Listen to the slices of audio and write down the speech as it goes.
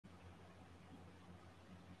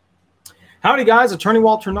Howdy guys, Attorney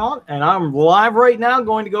Walter Knott, and I'm live right now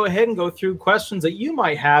going to go ahead and go through questions that you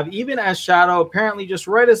might have, even as Shadow, apparently just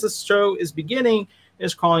right as this show is beginning,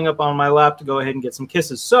 is crawling up on my lap to go ahead and get some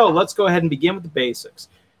kisses. So let's go ahead and begin with the basics.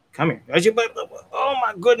 Come here. Oh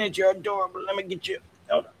my goodness, you're adorable. Let me get you.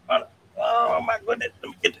 Oh my goodness. Let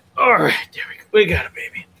me get it. All right, there we go. We got it,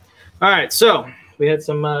 baby. All right, so we had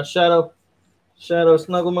some Shadow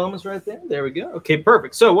snuggle moments right there. There we go. Okay,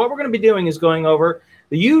 perfect. So what we're going to be doing is going over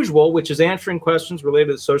the usual, which is answering questions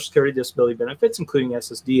related to Social Security disability benefits, including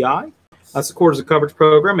SSDI. That's the Quarters of Coverage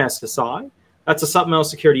Program, SSI. That's a Supplemental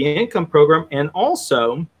Security Income Program. And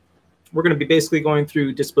also, we're going to be basically going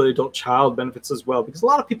through disability adult child benefits as well, because a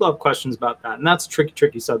lot of people have questions about that, and that's a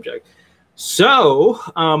tricky subject. So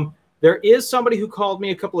there is somebody who called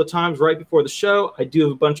me a couple of times right before the show. I do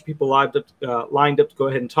have a bunch of people lined up to go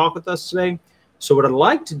ahead and talk with us today. So what I'd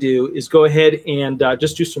like to do is go ahead and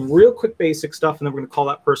just do some real quick basic stuff, and then we're going to call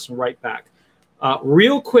that person right back.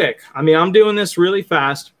 Real quick, I mean, I'm doing this really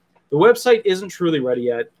fast. The website isn't truly ready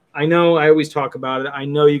yet. I know I always talk about it. I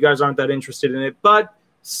know you guys aren't that interested in it, but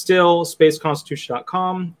still,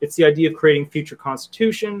 spaceconstitution.com. It's the idea of creating future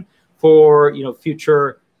constitution for,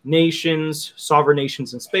 future nations, sovereign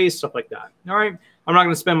nations in space, stuff like that. All right. I'm not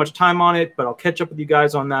going to spend much time on it, but I'll catch up with you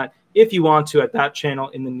guys on that if you want to at that channel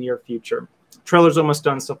in the near future. Trailer's almost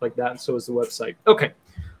done, stuff like that, and so is the website. Okay,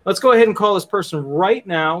 let's go ahead and call this person right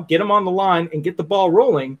now, get them on the line, and get the ball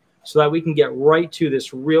rolling so that we can get right to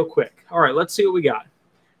this real quick. All right, let's see what we got.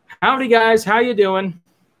 Howdy, guys. How you doing?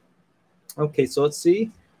 Okay, so let's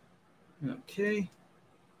see. Okay.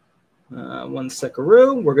 One second.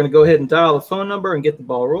 We're going to go ahead and dial the phone number and get the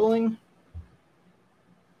ball rolling.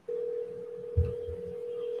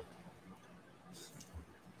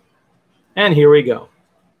 And here we go.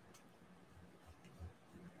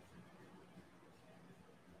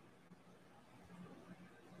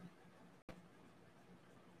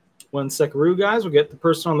 One second, guys. We'll get the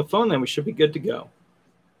person on the phone, then we should be good to go.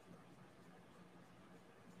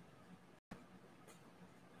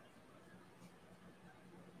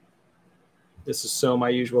 This is so my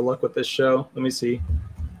usual luck with this show. Let me see.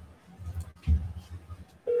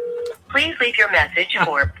 Please leave your message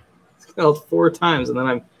for... It's called 4 times, and then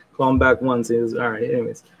I'm calling back once. All right,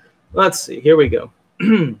 anyways. Let's see. Here we go.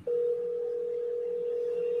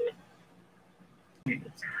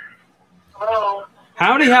 Hello.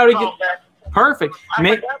 Howdy. Perfect.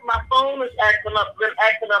 My phone is been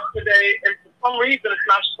acting up today, and for some reason it's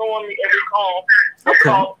not showing me every call.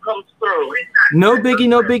 Call comes through. No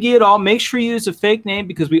biggie at all. Make sure you use a fake name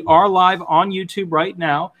because we are live on YouTube right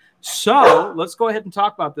now. So let's go ahead and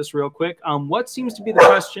talk about this real quick. What seems to be the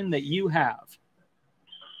question that you have?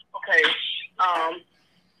 Okay. I'm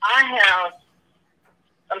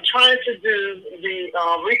trying to do the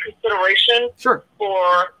reconsideration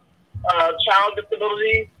for child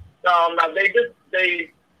disability. Now this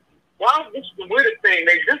is the weirdest thing.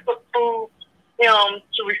 They just approved him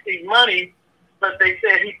to receive money, but they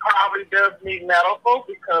said he probably does need medical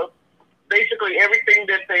because basically everything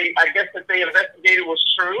that they investigated was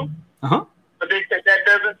true. But they said that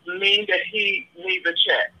doesn't mean that he needs a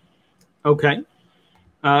check. Okay.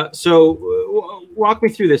 So walk me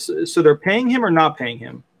through this. So they're paying him or not paying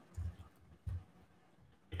him?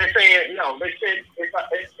 They said no. They said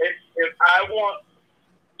if I want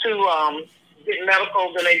to get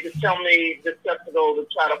medical, then they just tell me the steps to go to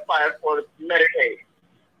try to apply for Medicaid.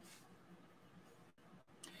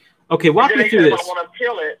 Okay, walk me through this. If I want to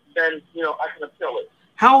appeal it, then I can appeal it.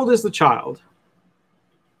 How old is the child?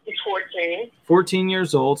 He's 14. 14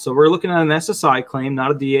 years old. So we're looking at an SSI claim, not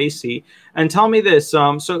a DAC. And tell me this.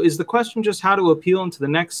 So is the question just how to appeal into the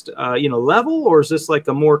next level, or is this like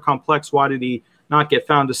a more complex? Why did he not get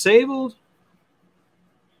found disabled?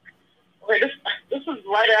 Okay, this is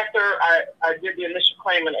right after I did the initial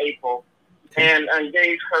claim in April, and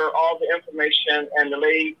gave her all the information, and the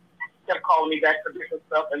lady kept calling me back for different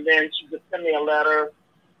stuff, and then she just sent me a letter,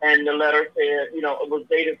 and the letter said, it was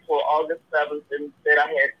dated for August 7th, and said I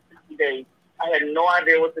had 60 days. I had no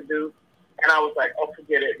idea what to do, and I was like, oh,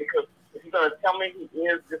 forget it, because if you're going to tell me he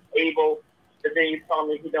is disabled, and then you tell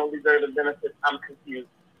me he don't deserve the benefits, I'm confused.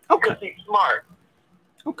 Okay. Because he's smart.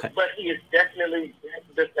 Okay. But he is definitely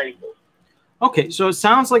disabled. Okay, so it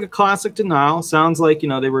sounds like a classic denial. Sounds like,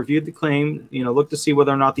 they reviewed the claim, looked to see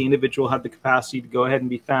whether or not the individual had the capacity to go ahead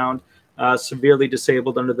and be found severely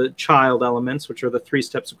disabled under the child elements, which are the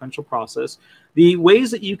 3-step sequential process. The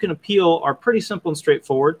ways that you can appeal are pretty simple and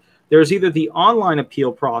straightforward. There's either the online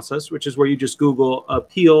appeal process, which is where you just Google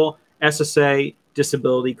appeal SSA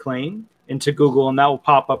disability claim into Google, and that will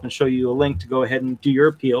pop up and show you a link to go ahead and do your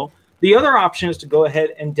appeal. The other option is to go ahead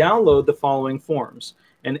and download the following forms: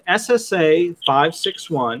 an SSA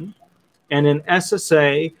 561 and an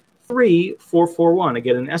SSA 3441.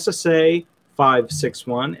 Again, an SSA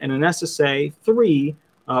 561 and an SSA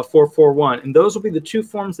 3441. And those will be the two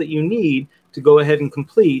forms that you need to go ahead and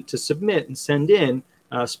complete to submit and send in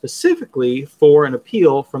specifically for an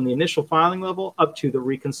appeal from the initial filing level up to the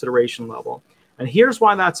reconsideration level. And here's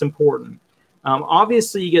why that's important.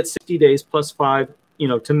 Obviously, you get 60 days plus 5,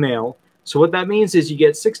 to mail. So what that means is you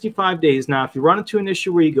get 65 days. Now, if you run into an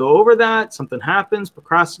issue where you go over that, something happens,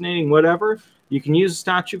 procrastinating, whatever, you can use a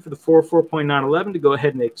statute for the 404.911 to go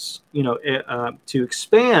ahead and, to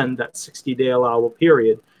expand that 60-day allowable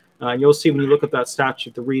period. And you'll see when you look at that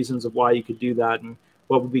statute the reasons of why you could do that and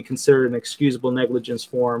what would be considered an excusable negligence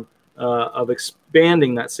form of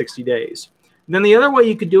expanding that 60 days. And then the other way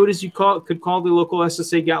you could do it is you could call the local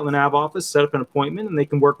SSA Gatlin Ave office, set up an appointment, and they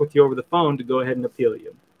can work with you over the phone to go ahead and appeal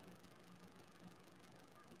you.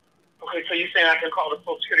 Okay, so you're saying I can call the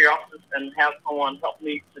Social Security office and have someone help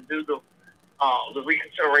me to do the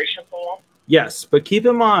reconsideration form? Yes, but keep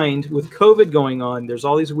in mind, with COVID going on, there's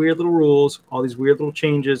all these weird little rules, all these weird little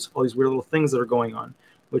changes, all these weird little things that are going on,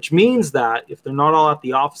 which means that if they're not all at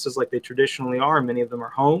the offices like they traditionally are, many of them are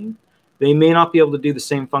home, they may not be able to do the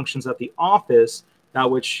same functions at the office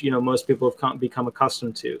that which most people have become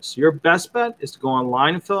accustomed to. So your best bet is to go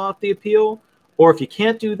online and fill out the appeal, or if you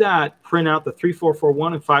can't do that, print out the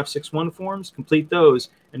 3441 and 561 forms, complete those,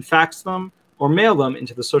 and fax them or mail them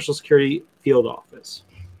into the Social Security field office.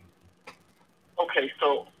 Okay,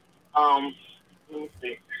 so let me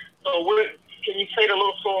see. So can you say the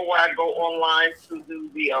little form where I go online to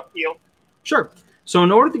do the appeal? Sure. So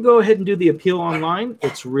in order to go ahead and do the appeal online,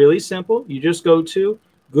 it's really simple. You just go to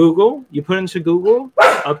Google, you put into Google,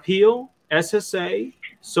 appeal, SSA,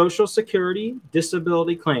 Social Security,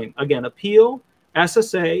 disability claim. Again, appeal,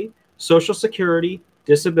 SSA, Social Security,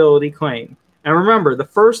 disability claim. And remember, the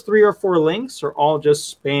first 3 or 4 links are all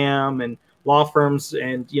just spam and law firms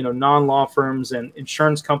and non-law firms and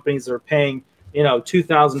insurance companies that are paying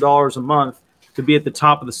 $2,000 a month to be at the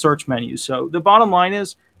top of the search menu. So the bottom line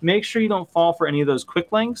is, make sure you don't fall for any of those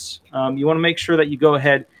quick links. You want to make sure that you go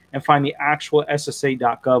ahead and find the actual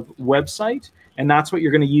SSA.gov website, and that's what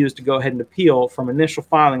you're going to use to go ahead and appeal from initial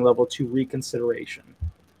filing level to reconsideration.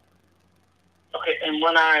 Okay, and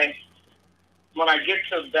when I get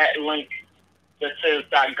to that link that says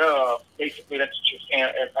 .gov, basically that's what you're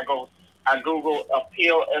saying. As I Google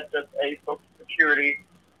appeal SSA Social Security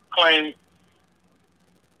claim.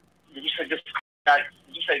 Did you say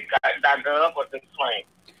 .gov or this claim?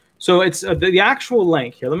 So it's the actual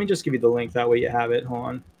link here. Let me just give you the link. That way you have it.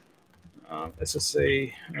 Hold on.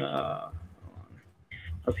 SSA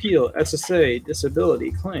appeal SSA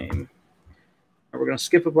disability claim. And we're going to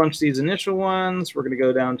skip a bunch of these initial ones. We're going to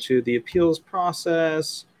go down to the appeals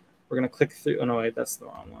process. We're going to click through. Oh no, wait, that's the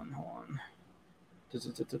wrong one. Hold on.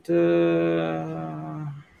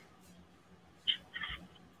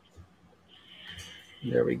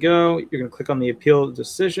 There we go. You're going to click on the appeal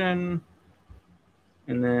decision.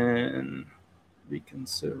 And then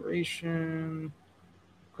reconsideration,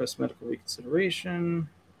 request medical reconsideration.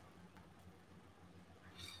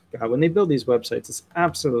 God, when they build these websites, it's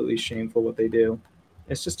absolutely shameful what they do.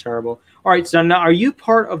 It's just terrible. All right, so now are you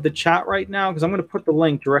part of the chat right now? Because I'm going to put the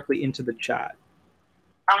link directly into the chat.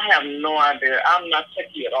 I have no idea. I'm not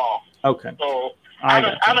techie at all. Okay. So I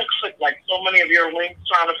done clicked like so many of your links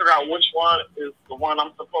trying to figure out which one is the one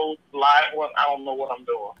I'm supposed to live with. I don't know what I'm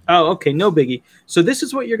doing. Oh, okay. No biggie. So this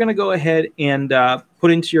is what you're going to go ahead and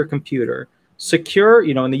put into your computer. Secure,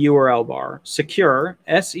 in the URL bar. Secure,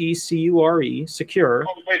 S-E-C-U-R-E, secure.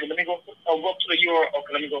 Oh, wait, let me go to the URL.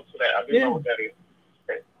 Okay, let me go to that. I didn't know what that is.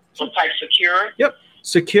 Okay. So type secure. Yep.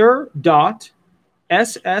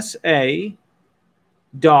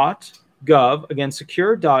 Secure.ssa.gov. Again,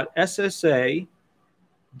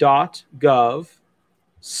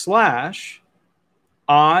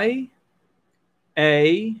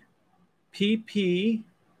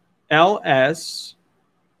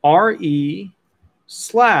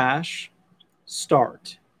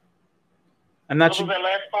 And that should that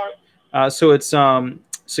last part? So it's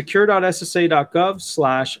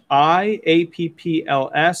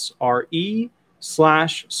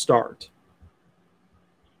secure.ssa.gov/IAPPLSRE/start.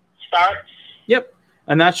 Start? Yep.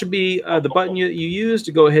 And that should be the button you use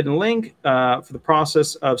to go ahead and link for the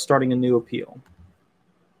process of starting a new appeal.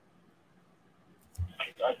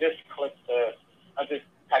 I just typed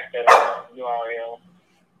that URL.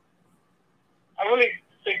 I really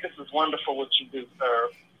think this is wonderful what you do, sir.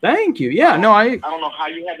 Thank you. Yeah, no, I don't know how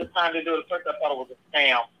you had the time to do it. First, I thought it was a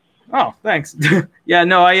scam. Oh, thanks. Yeah,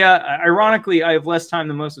 no, ironically, I have less time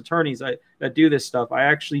than most attorneys that do this stuff. I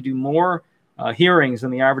actually do more hearings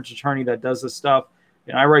than the average attorney that does this stuff.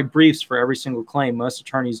 And I write briefs for every single claim. Most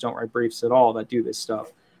attorneys don't write briefs at all that do this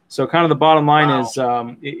stuff. So kind of the bottom line is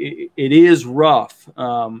it is rough.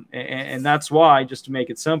 And that's why, just to make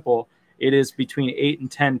it simple, it is between 8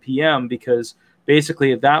 and 10 p.m. because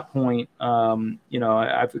basically at that point,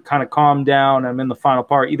 I've kind of calmed down. I'm in the final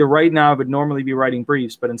part. Either right now I would normally be writing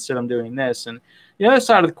briefs, but instead I'm doing this. And the other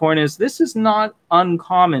side of the coin is this is not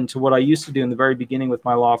uncommon to what I used to do in the very beginning with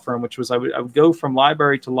my law firm, which was I would go from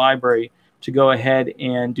library to library to go ahead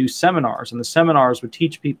and do seminars. And the seminars would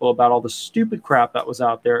teach people about all the stupid crap that was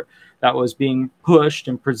out there that was being pushed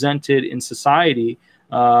and presented in society.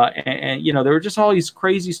 And there were just all these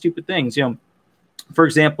crazy, stupid things. For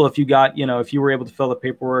example, if you were able to fill the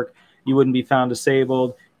paperwork, you wouldn't be found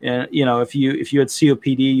disabled. And, if you had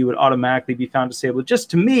COPD, you would automatically be found disabled. Just,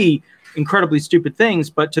 to me, incredibly stupid things.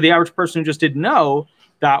 But to the average person who just didn't know,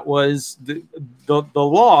 that was the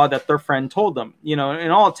law that their friend told them.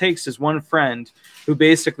 And all it takes is one friend who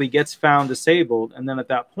basically gets found disabled. And then at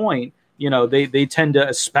that point, they tend to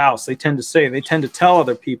espouse, they tend to tell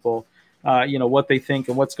other people, what they think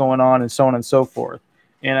and what's going on and so on and so forth.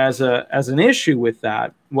 And as an issue with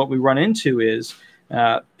that, what we run into is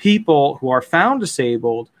people who are found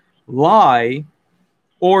disabled lie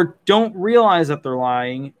or don't realize that they're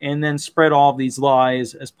lying and then spread all these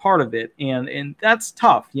lies as part of it. And that's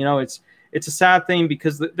tough. It's a sad thing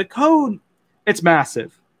because the code, it's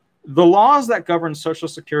massive. The laws that govern Social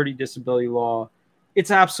Security disability law,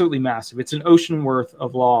 it's absolutely massive. It's an ocean worth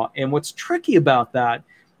of law. And what's tricky about that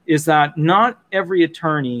is that not every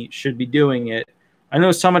attorney should be doing it. I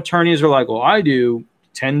know some attorneys are like, well, I do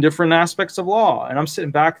 10 different aspects of law. And I'm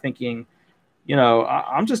sitting back thinking,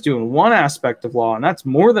 I'm just doing one aspect of law, and that's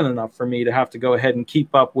more than enough for me to have to go ahead and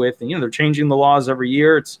keep up with. And, they're changing the laws every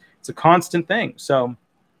year. It's a constant thing. So,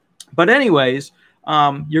 but anyways,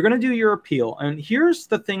 you're going to do your appeal. And here's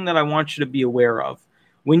the thing that I want you to be aware of.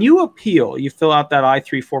 When you appeal, you fill out that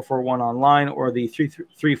I-3441 online or the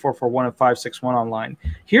 3441 and 561 online.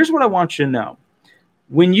 Here's what I want you to know.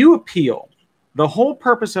 When you appeal, the whole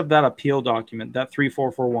purpose of that appeal document, that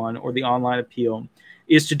 3441 or the online appeal,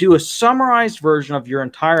 is to do a summarized version of your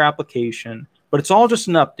entire application, but it's all just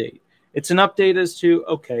an update. It's an update as to,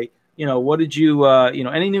 okay, what did you,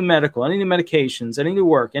 any new medical, any new medications, any new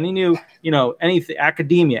work, any new, anything,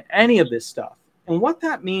 academia, any of this stuff. And what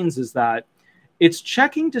that means is that it's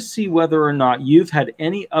checking to see whether or not you've had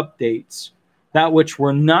any updates that which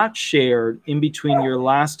were not shared in between your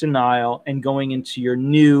last denial and going into your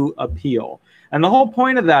new appeal. And the whole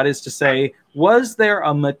point of that is to say, was there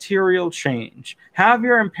a material change? Have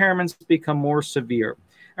your impairments become more severe?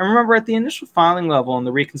 And remember, at the initial filing level and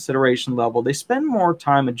the reconsideration level, they spend more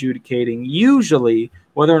time adjudicating usually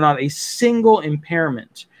whether or not a single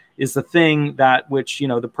impairment is the thing that which,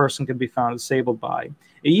 the person could be found disabled by.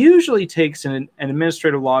 It usually takes an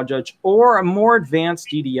administrative law judge or a more advanced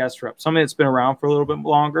DDS rep, somebody that's been around for a little bit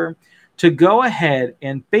longer, to go ahead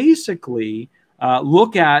and basically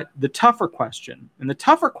look at the tougher question. And the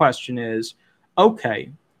tougher question is,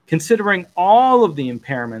 okay, considering all of the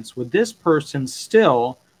impairments, would this person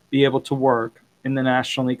still be able to work in the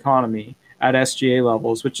national economy at SGA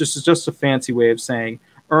levels, which is just a fancy way of saying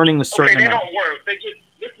earning a certain amount. They don't work.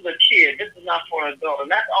 This is a kid. This is not for an adult.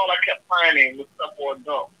 And that's all I kept finding was stuff for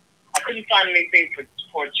adults. I couldn't find anything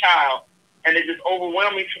for a child. And it just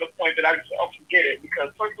overwhelmed me to the point that I just, forget it. Because,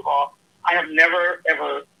 first of all, I have never,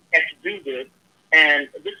 ever had to do this. And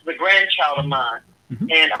this is a grandchild of mine.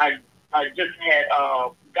 Mm-hmm. And I just had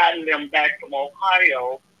gotten them back from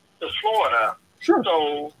Ohio to Florida. Sure.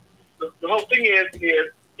 So the whole thing is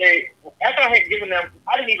they, after I had given them,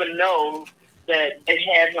 I didn't even know that they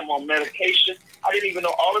had him on medication. I didn't even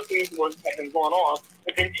know all the things that had been going on.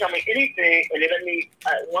 They didn't tell me anything. And they let me,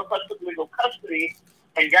 once I took legal custody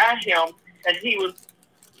and got him, and he was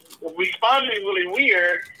responding really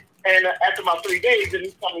weird. And after my 3 days, then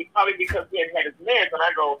he told me probably because he had his meds. And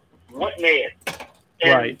I go, what meds?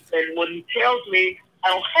 And when he tells me I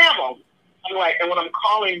don't have them, I'm like, and when I'm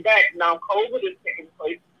calling back, now COVID is taking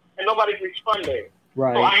place and nobody's responding.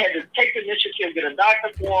 Right. So I had to take the initiative, get a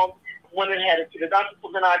doctor form. When it had to see the doctor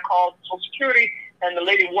form, then I called Social Security and the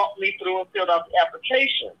lady walked me through and filled out the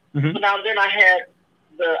application. Mm-hmm. So now then I had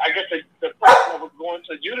the person that was going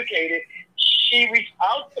to adjudicate it, she reached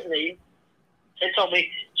out to me and told me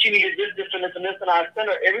she needed this, and this, and this, and I sent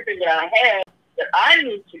her everything that I had that I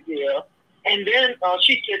knew to give. And then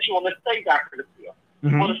she said she wanted the state doctor to see him.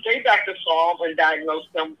 Mm-hmm. Well, the state doctor saw him and diagnosed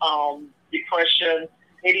him depression,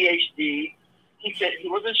 ADHD. He said he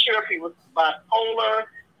wasn't sure if he was bipolar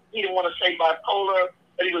he didn't want to say bipolar,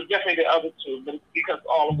 but he was definitely the other two, but because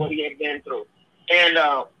all of what he had been through. And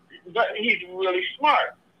but he's really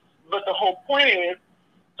smart. But the whole point is,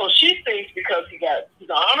 so she thinks because he's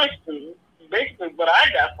an honor student, basically what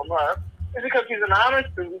I got from her is because he's an honor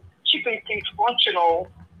student, she thinks he's functional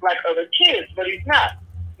like other kids, but he's not.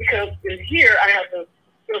 Because in here, I have to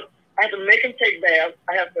make him take baths.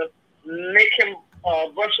 I have to make him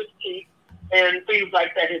brush his teeth and things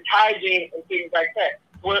like that, his hygiene and things like that.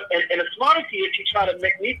 Well, and the smarter kid, he try to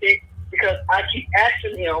make me think because I keep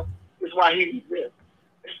asking him is why he needs this.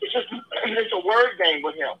 It's just it's a word game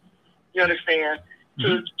with him. You understand?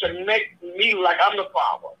 To make me like I'm the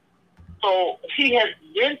problem. So he has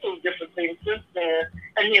been through different things since then,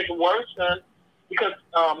 and he has worsened because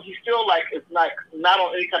he still is not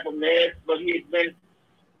on any type of meds, but he has been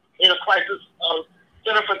in a crisis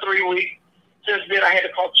center for 3 weeks. Since then, I had to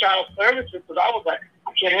call child services because I was like,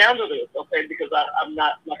 I can't handle this, okay? Because I'm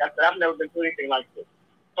not, like I said, I've never been through anything like this.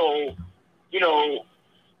 So, you know,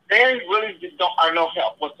 there really are no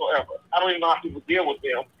help whatsoever. I don't even know how people deal with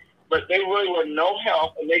them, but they really were no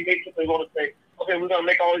help, and they basically want to say, okay, we're going to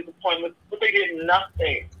make all these appointments, but they did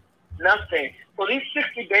nothing. Nothing. So these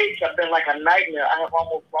 60 days have been like a nightmare. I have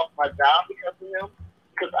almost lost my job because of him,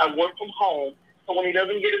 because I work from home. So when he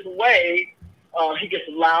doesn't get his way, he gets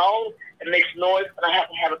loud and makes noise, and I have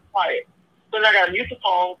to have it quiet. So then I got to mute the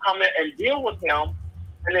phone, come in and deal with him,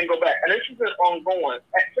 and then go back. And this has been ongoing.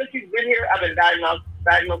 Since he's been here, I've been diagnosed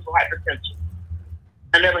with hypertension.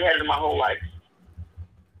 I never had it in my whole life.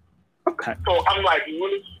 Okay. So I'm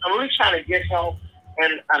really trying to get help,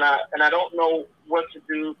 and I don't know what to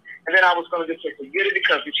do. And then I was going to just say, forget it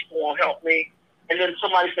because she won't help me. And then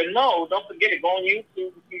somebody said, no, don't forget it. Go on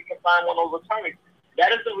YouTube. You can find one of those attorneys.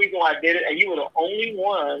 That is the reason why I did it. And you were the only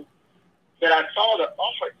one that I saw that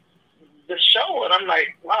offered the show. And I'm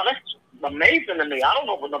like, wow, that's amazing to me. I don't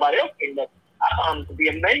know what nobody else can, but I found it to be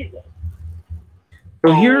amazing.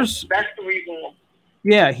 So that's the reason.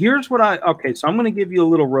 Yeah, here's what so I'm going to give you a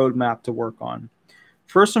little roadmap to work on.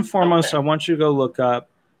 First and foremost, I want you to go look up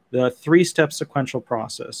the 3-step sequential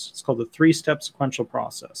process. It's called the 3-step sequential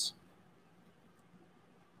process.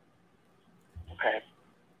 Okay.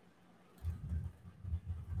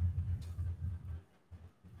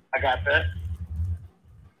 I got that.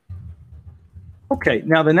 Okay,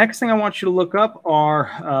 now the next thing I want you to look up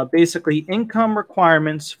are basically income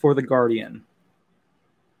requirements for the guardian.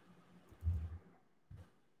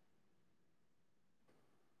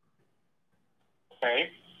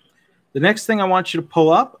 Okay. The next thing I want you to pull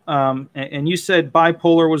up, and you said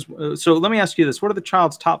bipolar was, so let me ask you this. What are the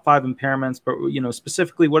child's top 5 impairments, but, you know,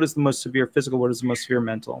 specifically, what is the most severe physical, what is the most severe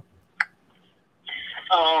mental?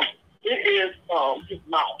 It is his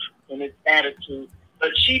mouth and his attitude, but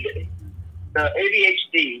the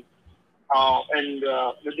ADHD and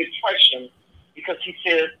the depression, because he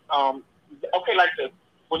says, okay, like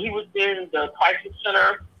when he was in the crisis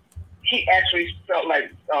center, he actually felt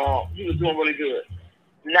like he was doing really good.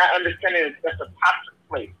 Not understanding that that's a toxic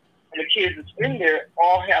place. And the kids that's in there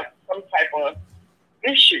all have some type of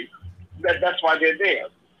issue. That's why they're there.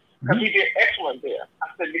 Because he did excellent there. I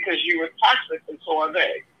said, because you were toxic and so are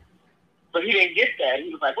they. But he didn't get that. He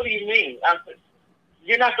was like, what do you mean? I said,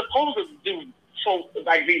 you're not supposed to do so,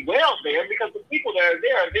 like, be well there because the people that are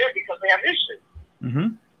there because they have issues.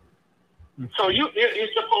 Mm-hmm. So you're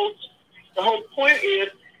supposed, the whole point is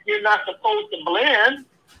you're not supposed to blend.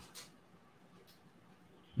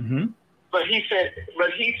 Mm-hmm. But he said, well,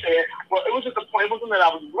 it was just the point. It wasn't that I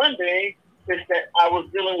was blending. It's that I was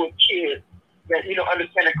dealing with kids that, you know,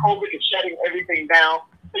 understand that COVID is shutting everything down.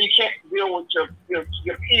 So you can't deal with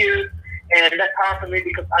your peers. And that's hard for me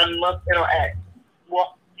because I must interact.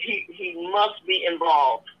 Well, he must be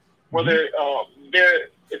involved. Whether there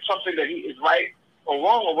is something that he is right or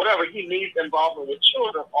wrong or whatever, he needs involvement with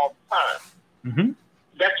children all the time. Mm-hmm.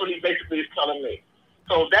 That's what he basically is telling me.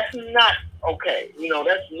 So that's not okay. You know,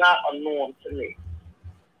 that's not a norm to me.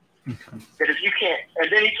 Okay. That if you can't,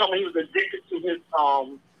 and then he told me he was addicted to his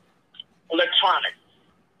electronics.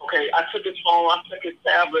 Okay, I took his phone, I took his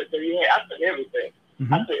tablet that he had, I took everything.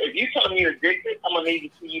 Mm-hmm. I said, if you tell me you're addicted, I'm gonna need to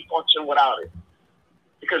see you function without it.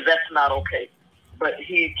 Because that's not okay. But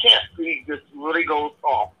he can't, he just really goes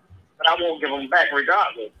off. But I won't give him back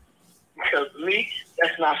regardless. Because to me,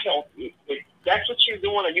 that's not healthy. If that's what you're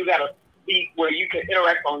doing and you gotta be where you can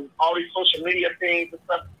interact on all these social media things and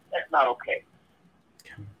stuff, that's not okay.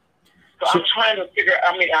 So I'm trying to figure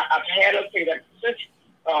out, I mean, I've had a thing that since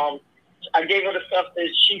I gave her the stuff that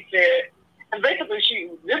she said, and basically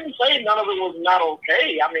she didn't say none of it was not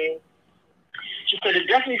okay. I mean, she said it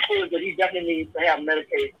definitely says that he definitely needs to have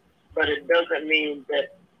Medicaid, but it doesn't mean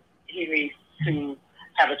that he needs to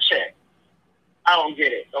have a check. I don't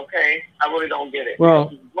get it. Okay, I really don't get it. Well,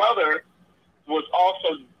 his brother was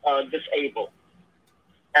also disabled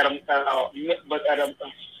at a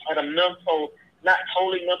mental, not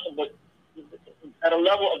totally mental, but at a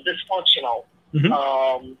level of dysfunctional.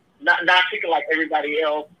 Not thinking like everybody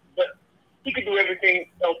else, but he could do anything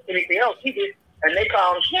else he did, and they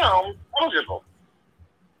called him eligible.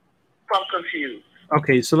 I'm confused.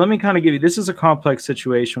 Okay, so let me kind of give you, this is a complex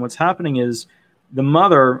situation. What's happening is the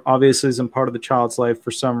mother obviously isn't part of the child's life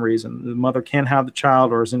for some reason. The mother can't have the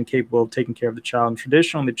child or is incapable of taking care of the child. And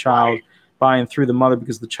traditionally, the child, by and through the mother,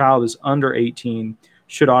 because the child is under 18,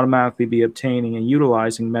 should automatically be obtaining and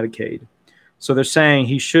utilizing Medicaid. So they're saying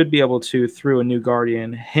he should be able to, through a new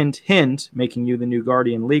guardian, hint, hint, making you the new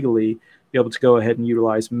guardian legally, be able to go ahead and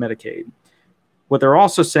utilize Medicaid. What they're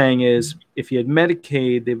also saying is if he had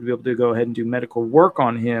Medicaid, they would be able to go ahead and do medical work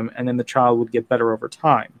on him, and then the child would get better over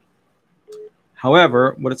time.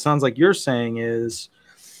 However, what it sounds like you're saying is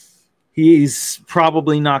he's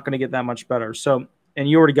probably not going to get that much better. So, and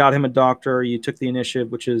you already got him a doctor. You took the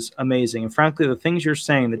initiative, which is amazing. And frankly, the things you're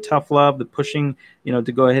saying, the tough love, the pushing, you know,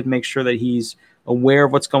 to go ahead and make sure that he's aware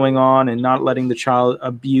of what's going on and not letting the child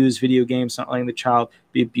abuse video games, not letting the child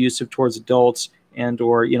be abusive towards adults and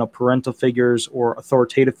or, you know, parental figures or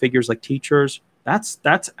authoritative figures like teachers. That's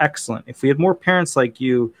excellent. If we had more parents like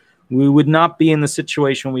you, we would not be in the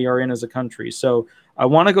situation we are in as a country. So I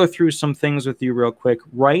want to go through some things with you real quick.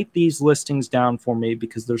 Write these listings down for me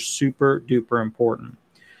because they're super duper important.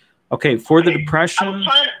 Okay, for the depression.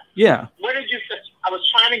 Yeah. What did you say? I was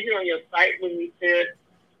trying to hear on your site when you said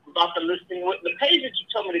about the listing. The page that you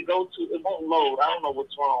told me to go to, it won't load. I don't know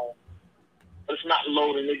what's wrong. But it's not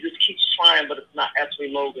loading. It just keeps trying, but it's not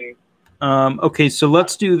actually loading. Okay, so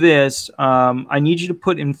let's do this. I need you to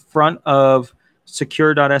put in front of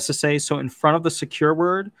secure.ssa. So in front of the secure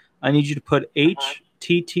word, I need you to put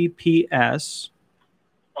HTTPS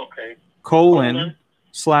colon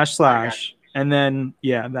 / and then,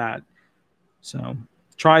 yeah, that. So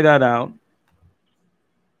try that out.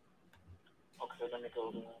 Okay, let me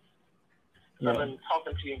go there. Yeah. I've been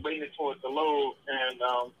talking to you, waiting for it to load, and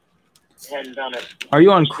hadn't done it. Are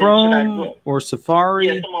you on Chrome or Safari?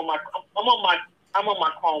 Yes, I'm on my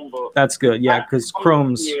Chromebook. That's good. Yeah, because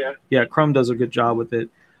Chrome's Chrome does a good job with it.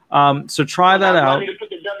 So try that out. I need to put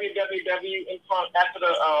the www in front after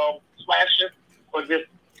the slashes or just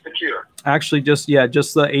secure. Actually, just the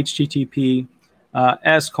HTTP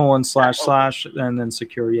s colon / and then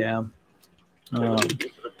secure. Yeah.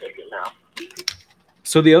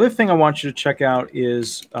 So the other thing I want you to check out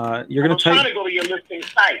is you're going to type. I'm trying to go to your listing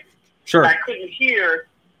site. Sure. I couldn't hear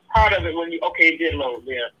part of it when you, it did load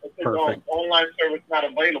there. It says online service not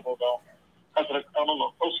available, though. Because of, I don't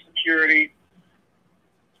know, Social Security.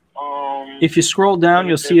 If you scroll down,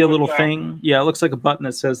 you'll see a little thing. Yeah, it looks like a button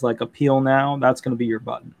that says, like, Appeal Now. That's going to be your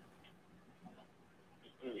button.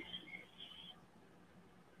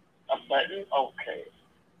 A button? Okay.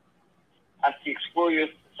 I see Explore Your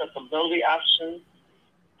Accessibility options.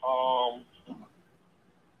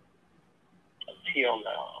 Appeal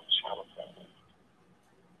Now.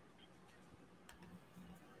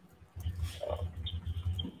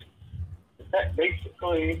 That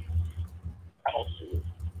basically, I don't see it.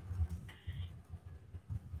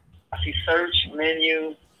 I see search,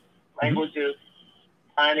 menu, languages,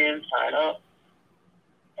 sign in, sign up,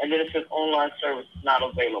 and then it says online service not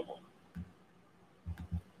available.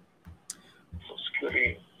 So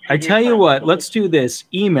security. I tell you what, let's do this.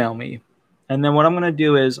 Email me. And then what I'm going to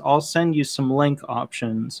do is I'll send you some link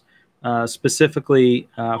options specifically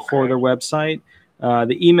for their website.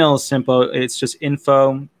 The email is simple. It's just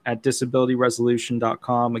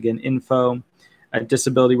info@disabilityresolution.com. Again,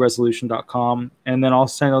 info@disabilityresolution.com. And then I'll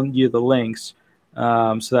send you the links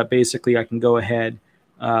so that basically I can go ahead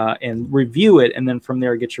and review it. And then from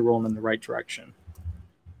there, get you rolling in the right direction.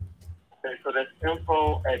 Okay, so that's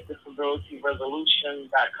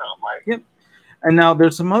info@disabilityresolution.com, right? Yep. And now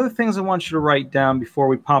there's some other things I want you to write down before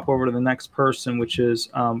we pop over to the next person, which is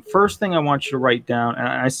first thing I want you to write down. And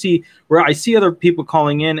I see other people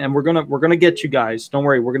calling in, and we're gonna get you guys. Don't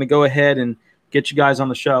worry, we're gonna go ahead and get you guys on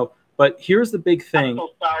the show. But here's the big thing. I'm so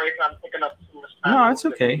sorry if I'm picking up too much time. No, it's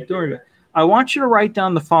okay. Don't worry. I want you to write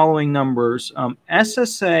down the following numbers: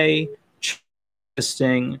 SSA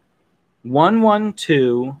listing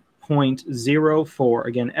 112.04.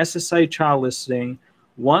 Again, SSA child listing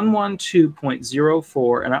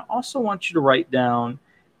 112.04, and I also want you to write down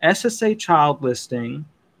SSA child listing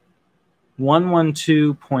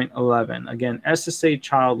 112.11. Again, SSA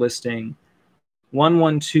child listing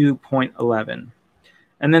 112.11.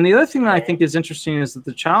 And then the other thing that I think is interesting is that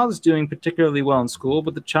the child is doing particularly well in school,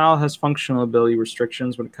 but the child has functional ability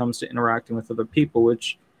restrictions when it comes to interacting with other people,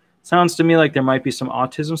 which sounds to me like there might be some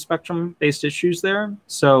autism spectrum-based issues there.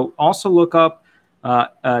 So also look up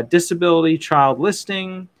disability child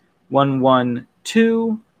listing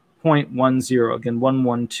 112.10. Again,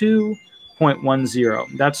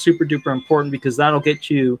 112.10. That's super duper important because that'll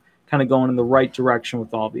get you kind of going in the right direction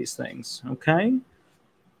with all these things. Okay?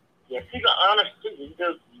 Yes, he's an honest student. He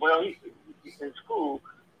does well in school,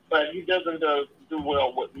 but he doesn't do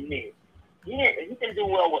well with me. He can do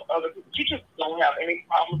well with other people. You just don't have any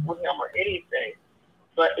problems with him or anything.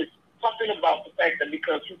 But it's something about the fact that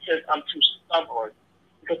because he says I'm too stubborn,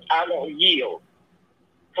 because I won't yield.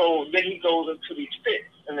 So then he goes into these fits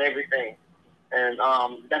and everything, and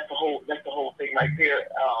that's the whole thing right there.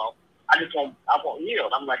 I won't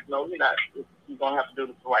yield. I'm like, no, you're not. You're gonna have to do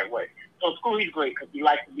this the right way. So in school, he's great because he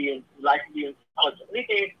likes to be intelligent.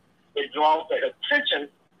 Anything that draws that attention,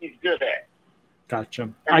 he's good at. Gotcha.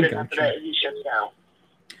 And then after that, he shuts down.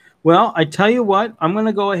 Well, I tell you what, I'm going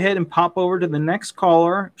to go ahead and pop over to the next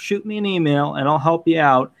caller. Shoot me an email, and I'll help you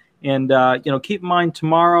out. And keep in mind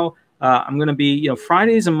tomorrow. I'm going to be,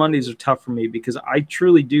 Fridays and Mondays are tough for me because I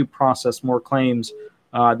truly do process more claims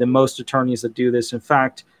than most attorneys that do this. In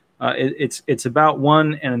fact, it's about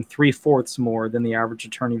 1 3/4 more than the average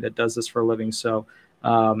attorney that does this for a living. So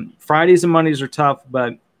Fridays and Mondays are tough,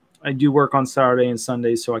 but I do work on Saturday and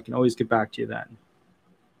Sundays, so I can always get back to you then.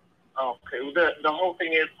 Okay. Well, the whole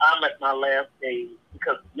thing is I'm at my last day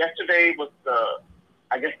because yesterday was the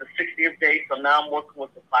 60th day, so now I'm working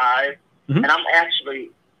with the 5, and I'm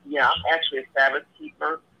actually a Sabbath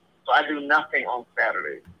keeper, so I do nothing on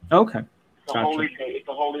Saturdays. Okay. It's a holy day. It's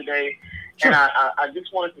a holy day. Sure. And I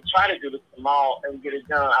just wanted to try to do this tomorrow and get it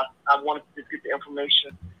done. I wanted to just get the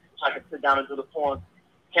information so I could sit down and do the form.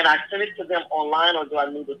 Can I send it to them online, or do I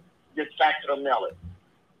need to just fax it or mail it?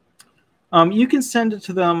 You can send it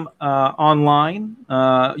to them online.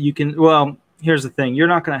 You can. Well, here's the thing: you're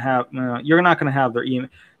not going to have their email.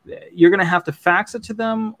 You're going to have to fax it to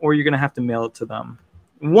them, or you're going to have to mail it to them.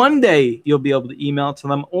 One day you'll be able to email it to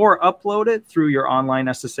them or upload it through your online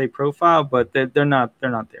SSA profile, but they're not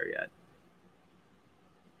there yet.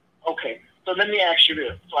 Okay, so let me ask you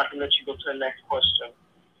this, so I can let you go to the next question.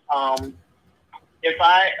 I'm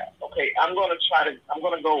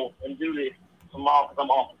going to go and do this tomorrow because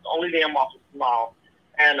I'm off. It's the only day I'm off is tomorrow.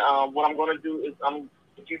 And what I'm going to do is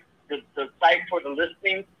the site for the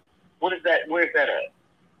listing. What is that? Where is that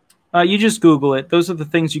at? You just Google it. Those are the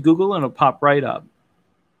things you Google, and it'll pop right up.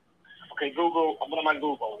 Okay, Google. What am I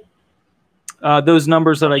Googling? Those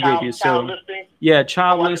numbers that I gave you. Child listing? Yeah,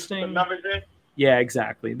 child listing. The numbers in? Yeah,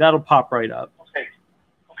 exactly. That'll pop right up. Okay.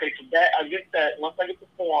 So that I get that. Once I get the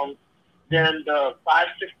form, then the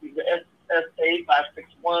 560, the SSA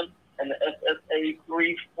 561, and the SSA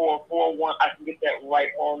 3441, I can get that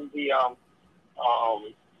right on the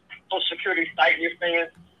Social Security site. You're saying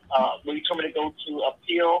when you told me to go to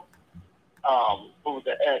appeal. What was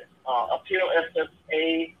that? Appeal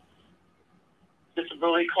SSA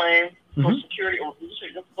disability claim, Social Security, or did you say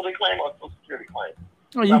disability claim or Social Security claim?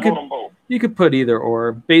 Oh, you could put either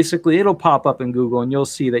or. Basically, it'll pop up in Google, and you'll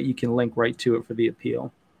see that you can link right to it for the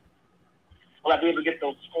appeal. Will I be able to get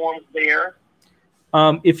those forms there?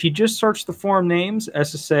 If you just search the form names,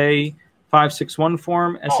 SSA 561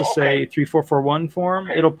 form, SSA 3441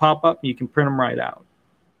 form, it'll pop up, and you can print them right out.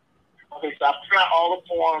 Okay, so I print out all the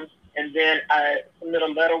forms, and then I submit a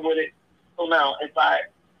letter with it. So now, if I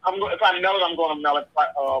mail it, I'm going to mail it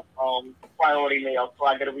priority mail, so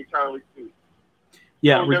I get a return receipt.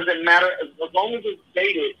 Yeah. So does it matter as long as it's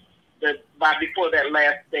dated before that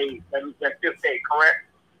last day, that 5th day, correct?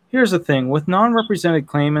 Here's the thing with non-represented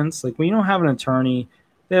claimants, like when you don't have an attorney,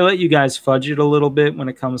 they let you guys fudge it a little bit when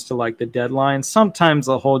it comes to like the deadline. Sometimes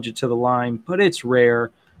they'll hold you to the line, but it's rare.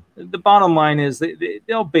 The bottom line is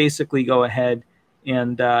they'll basically go ahead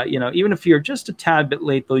and even if you're just a tad bit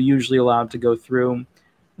late, they'll usually allow it to go through.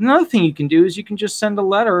 Another thing you can do is you can just send a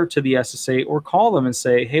letter to the SSA or call them and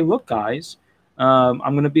say, hey, look, guys, I'm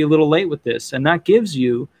going to be a little late with this. And that gives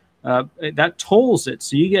you, that tolls it.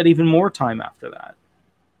 So you get even more time after that.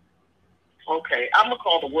 Okay. I'm going to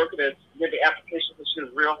call the worker that did the application because she was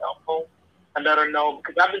real helpful and let her know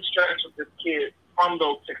because I've been stretched with this kid from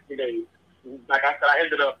those 60 days. Like I said, I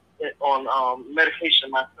ended up on medication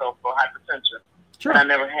myself for hypertension. Sure. And I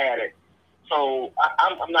never had it. So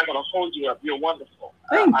I'm not going to hold you up. You're wonderful.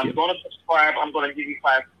 Thank you. I'm going to subscribe. I'm going to give you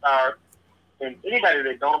 5 stars. And anybody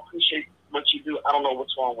that don't appreciate what you do, I don't know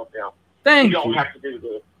what's wrong with them. Thank you. You don't have to do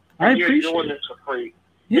this. You're doing this for free.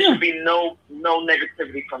 Yeah. There should be no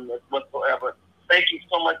negativity from this whatsoever. Thank you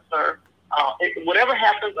so much, sir. Whatever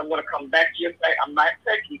happens, I'm going to come back to you and say, I'm not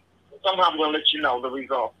techie. Somehow I'm going to let you know the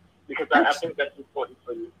result, because I think that's important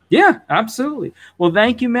for you. Yeah, absolutely. Well,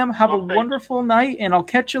 thank you, ma'am. Have a wonderful night, and I'll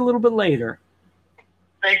catch you a little bit later.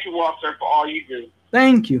 Thank you, Walter, for all you do.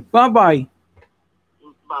 Thank you. Bye-bye.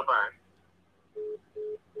 Bye-bye.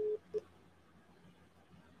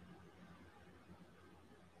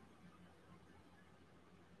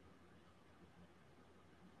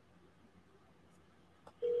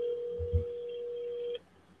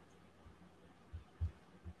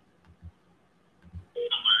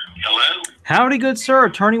 Hello? Howdy, good sir.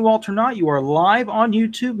 Attorney Walter Knott, you are live on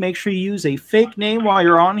YouTube. Make sure you use a fake name while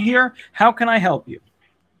you're on here. How can I help you?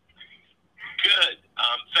 Good.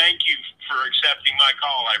 Thank you for accepting my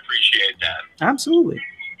call. I appreciate that. Absolutely.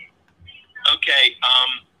 Okay.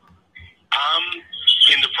 I'm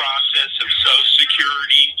in the process of Social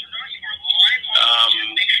Security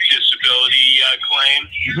disability claim.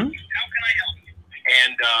 How can I help you?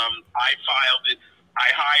 And I filed it. I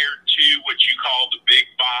hired two what you call the big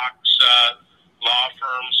box law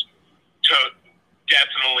firms.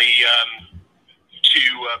 Definitely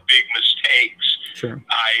two big mistakes. Sure.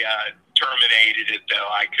 I terminated it, though.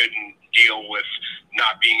 I couldn't deal with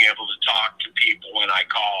not being able to talk to people when I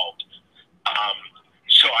called.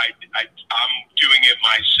 So I'm doing it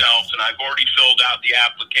myself, and I've already filled out the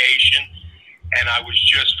application, and I was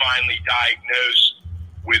just finally diagnosed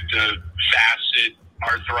with the facet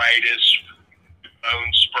arthritis,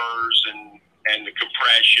 bone spurs, and the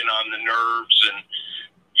compression on the nerves, and,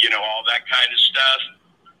 you know, all that kind of stuff.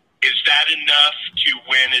 Is that enough to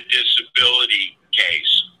win a disability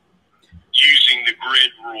case using the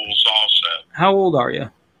grid rules also? How old are you?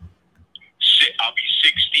 I'll be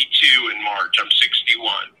 62 in March. I'm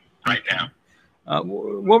 61 right now.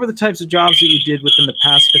 What were the types of jobs that you did within the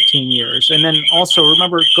past 15 years? And then also,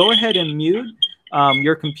 remember, go ahead and mute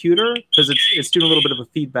your computer, because it's doing a little bit of a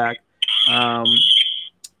feedback.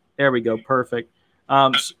 There we go. Perfect.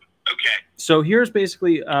 Okay. So here's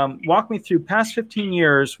basically, walk me through past 15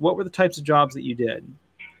 years. What were the types of jobs that you did?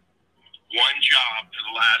 One job for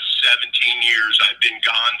the last 17 years. I've been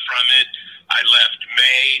gone from it. I left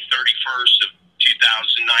May 31st of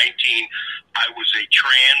 2019. I was a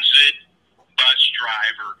transit bus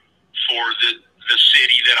driver for the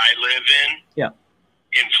city that I live in. Yeah.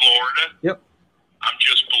 In Florida. Yep. I'm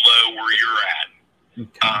just below where you're at.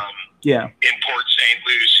 Okay. Yeah. In Port St.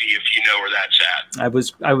 Lucie, if you know where that's at. I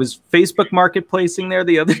was Facebook marketplacing there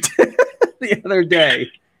the other day. The other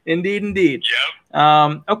day. Indeed, indeed.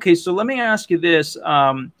 Yep. Okay, so let me ask you this.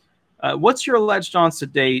 What's your alleged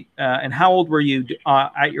onset date, and how old were you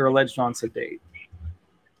at your alleged onset date?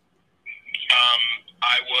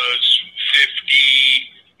 I was 50.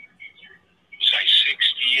 Was I 60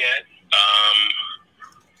 yet?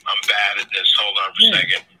 I'm bad at this. Hold on for a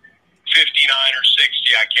second. 59 or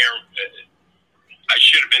 60. I can't. I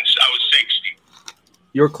should have been. I was 60.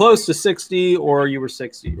 You were close to 60, or you were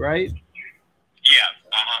 60, right? Yeah.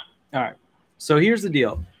 All right. So here's the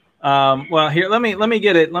deal. Well, here, let me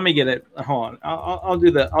get it. Let me get it. Hold on. I'll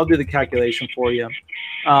do the calculation for you.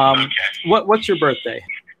 Okay. What's your birthday?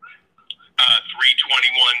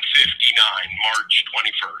 3/21/59, March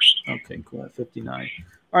 21st. Okay, cool. 59.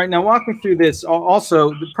 All right. Now walk me through this.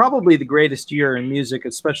 Also, probably the greatest year in music,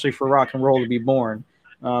 especially for rock and roll, to be born.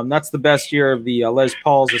 That's the best year of the Les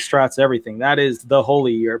Pauls, the Strats, everything. That is the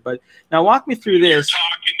holy year. But now walk me through this. You're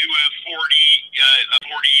talking to a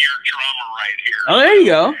 40-year drummer right here. Oh, there you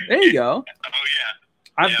go. There you go. Oh yeah.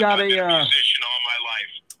 I've got been a musician all my life.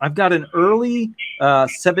 I've got an early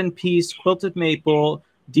 7-piece quilted maple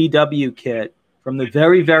DW kit from the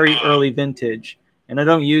very, very early vintage, and I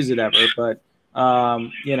don't use it ever, but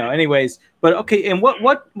you know, anyways. But okay, and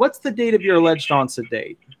what's the date of your alleged onset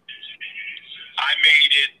date? I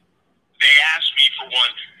made it. They asked me for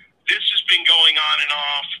one. This has been going on and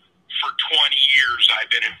off for 20 years. I've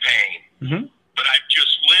been in pain, but I've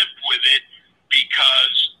just lived with it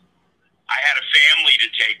because I had a family to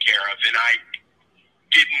take care of, and I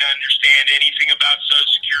didn't understand anything about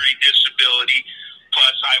Social Security disability.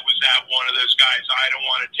 Plus, I was at one of those guys, I don't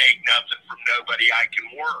want to take nothing from nobody, I can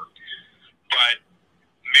work. But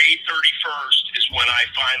May 31st is when I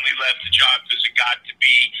finally left the job, because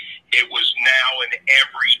it was now an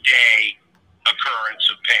everyday occurrence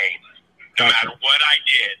of pain, no matter what I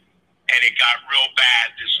did. And it got real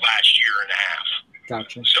bad this last year and a half.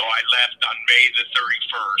 Gotcha. So I left on May the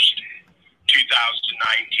 31st,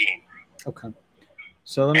 2019. Okay.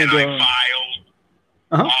 So let me I filed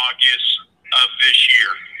August of this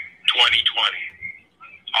year, 2020,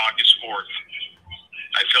 August 4th.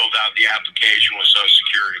 I filled out the application with Social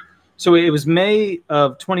Security. So it was May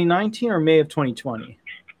of 2019 or May of 2020? May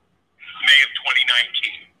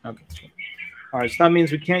Okay. All right. So that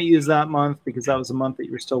means we can't use that month because that was a month that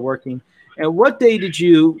you were still working. And what day did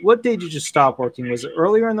you stop working? Was it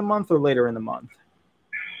earlier in the month or later in the month?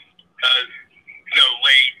 No,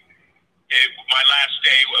 late. My last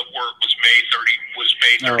day at work was May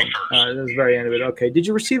 31st. Oh, that was the very end of it. Okay. Did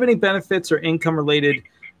you receive any benefits or income related,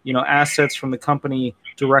 assets from the company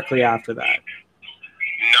directly after that?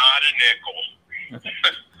 Not a nickel. Okay.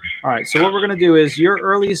 All right. So what we're going to do is your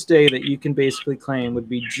earliest day that you can basically claim would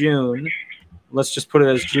be June. Let's just put it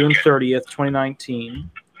as June 30th, 2019,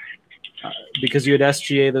 because you had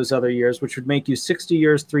SGA those other years, which would make you 60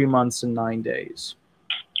 years, 3 months, and 9 days.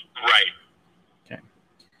 Right. Okay.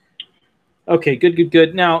 Okay,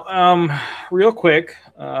 good. Now, real quick,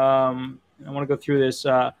 I want to go through this.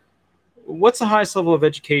 What's the highest level of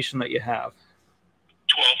education that you have?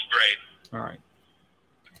 12th grade. All right.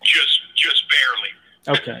 Just barely.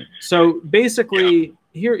 Okay. So basically,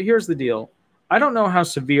 here's the deal. I don't know how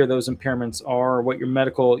severe those impairments are or what your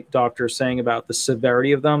medical doctor is saying about the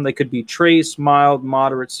severity of them. They could be trace, mild,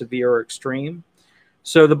 moderate, severe, or extreme.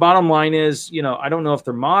 So the bottom line is, I don't know if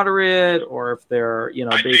they're moderate or if they're, I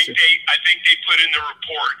think they put in the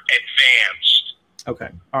report advanced.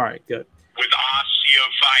 Okay. All right. Good. With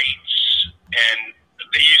osteophytes, and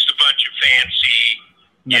they used a bunch of fancy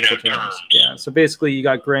medical terms. Yeah. So basically, you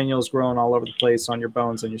got granules growing all over the place on your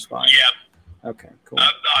bones and your spine. Yep. Okay, cool. On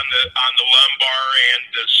the lumbar and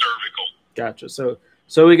the cervical. Gotcha.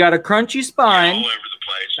 So we got a crunchy spine. All over the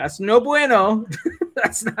place. That's no bueno.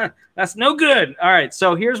 that's no good. All right.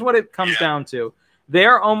 So here's what it comes down to.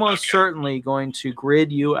 They're almost certainly going to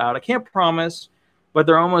grid you out. I can't promise, but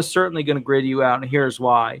they're almost certainly going to grid you out. And here's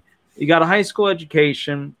why. You got a high school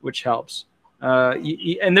education, which helps.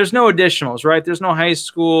 And there's no additionals, right? There's no high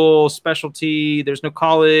school specialty. There's no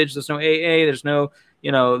college. There's no AA. There's no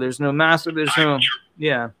there's no massive, I've driven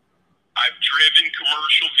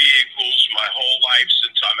commercial vehicles my whole life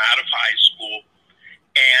since I'm out of high school,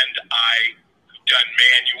 and I've done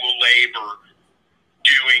manual labor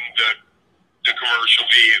doing the commercial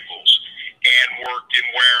vehicles and worked in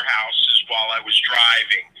warehouses while I was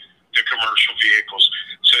driving the commercial vehicles.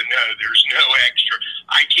 So no, there's no extra.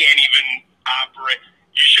 I can't even operate.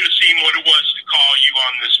 You should have seen what it was to call you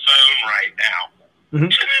on this phone right now.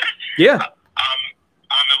 Yeah.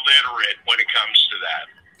 I'm illiterate when it comes to that.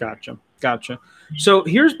 Gotcha. So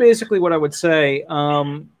here's basically what I would say.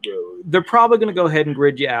 They're probably going to go ahead and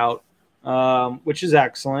grid you out, which is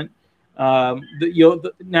excellent.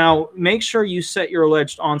 Now, make sure you set your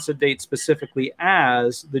alleged onset date specifically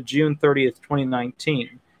as the June 30th,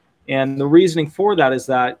 2019. And the reasoning for that is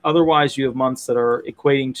that otherwise you have months that are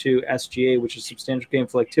equating to SGA, which is substantial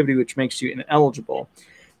gainful activity, which makes you ineligible.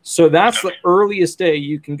 So that's the earliest day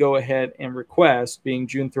you can go ahead and request, being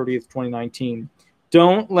June 30th, 2019.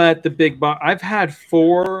 Don't let the big box. I've had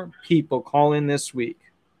 4 people call in this week,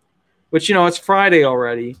 which, it's Friday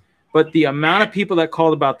already, but the amount of people that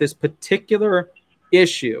called about this particular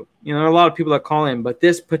issue, there are a lot of people that call in, but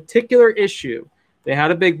this particular issue, they had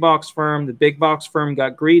a big box firm. The big box firm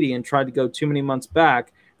got greedy and tried to go too many months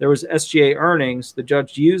back. There was SGA earnings. The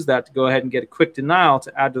judge used that to go ahead and get a quick denial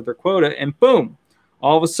to add to their quota, and boom.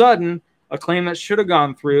 All of a sudden, a claim that should have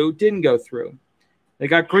gone through didn't go through. They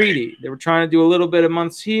got greedy. They were trying to do a little bit of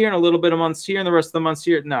months here and a little bit of months here and the rest of the months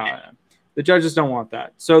here. No, the judges don't want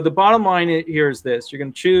that. So the bottom line here is this. You're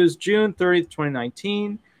going to choose June 30th,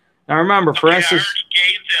 2019. Now, remember, for SS... I already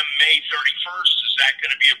gave them May 31st. Is that going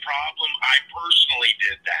to be a problem? I personally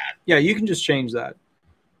did that. Yeah, you can just change that.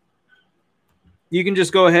 You can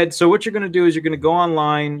just go ahead. So what you're going to do is you're going to go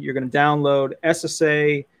online. You're going to download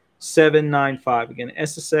SSA 795. Again,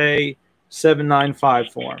 SSA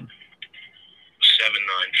 795 form.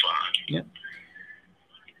 795. Yep.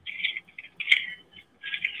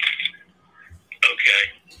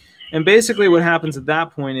 Okay. And basically what happens at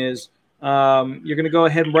that point is you're going to go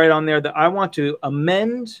ahead and write on there that I want to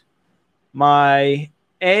amend my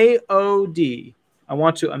AOD. I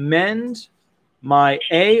want to amend my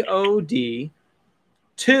AOD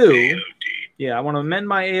to, I want to amend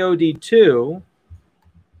my AOD to,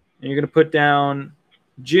 and you're going to put down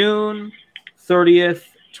June 30th,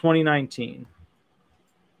 2019.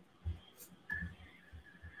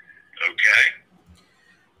 Okay.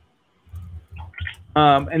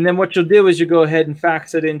 And then what you'll do is you go ahead and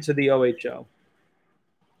fax it into the OHO.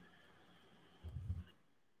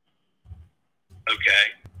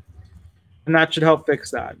 Okay. And that should help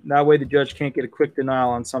fix that. That way the judge can't get a quick denial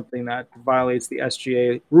on something that violates the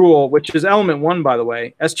SGA rule, which is element 1, by the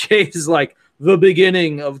way. SGA is like the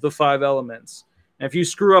beginning of the 5 elements. And if you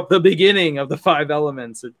screw up the beginning of the 5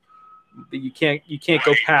 elements, You can't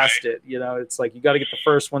go past it. You know, it's like you got to get the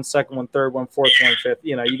first one, second one, third one, fourth one, fifth.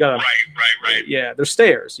 You know, you got to. Right. Yeah, there's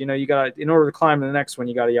stairs. You know, you got to, in order to climb to the next one,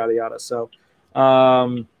 you got to yada yada. So,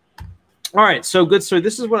 all right. So good. So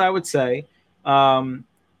this is what I would say. I'm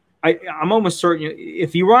almost certain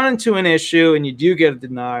if you run into an issue and you do get a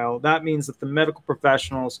denial, that means that the medical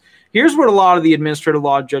professionals. Here's what a lot of the administrative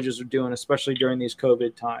law judges are doing, especially during these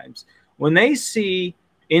COVID times, when they see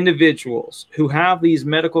individuals who have these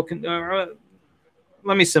medical,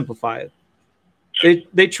 let me simplify it.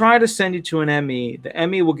 They try to send you to an ME. The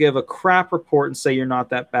ME will give a crap report and say you're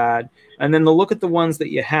not that bad. And then they'll look at the ones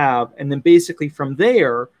that you have. And then basically from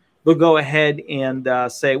there, they'll go ahead and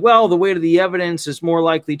say, well, the weight of the evidence is more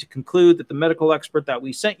likely to conclude that the medical expert that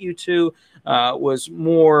we sent you to was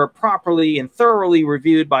more properly and thoroughly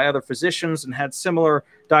reviewed by other physicians and had similar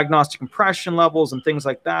diagnostic impression levels and things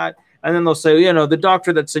like that. And then they'll say, you know, the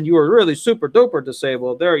doctor that said you were really super duper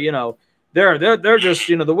disabled, they're just,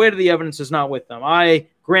 you know, the weight of the evidence is not with them. I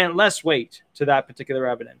grant less weight to that particular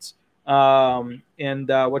evidence.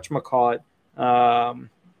 Whatchamacallit?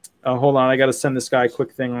 Hold on, I got to send this guy a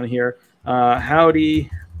quick thing on here. Howdy,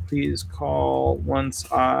 please call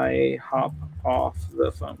once I hop off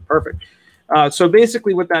the phone. Perfect. So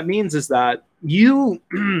basically what that means is that you,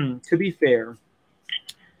 to be fair,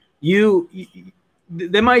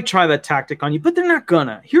 they might try that tactic on you, but they're not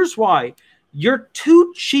gonna. Here's why. You're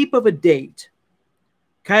too cheap of a date.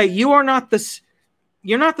 Okay, you're not the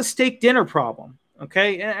steak dinner problem.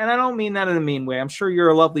 Okay, and I don't mean that in a mean way. I'm sure you're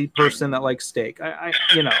a lovely person that likes steak. I'm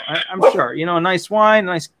sure, you know, a nice wine, a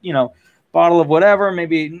nice, you know, bottle of whatever,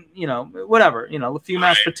 maybe, you know, whatever, you know, a few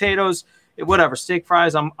mashed potatoes, whatever, steak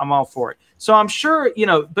fries. I'm all for it. So I'm sure, you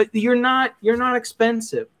know, but you're not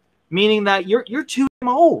expensive, meaning that you're too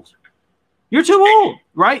old. You're too old,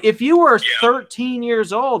 right? If you were 13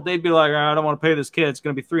 years old, they'd be like, I don't want to pay this kid. It's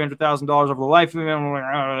going to be $300,000 over the life of him.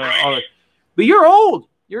 But you're old.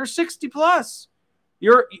 You're 60 plus.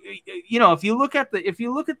 You know, if you look at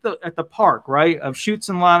the park, right, of chutes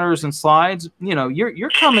and ladders and slides, you know, you're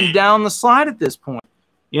coming down the slide at this point.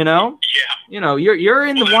 You know. Yeah. You know, you're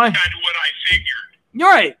in the one. That's kind of what I figured. You're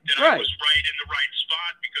right. That I was right in the right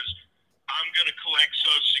spot because I'm going to collect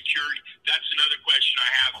Social Security. That's another question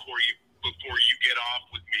I have for you before you get off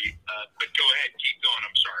with me, but go ahead, keep going.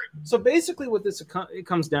 I'm sorry. So basically, what it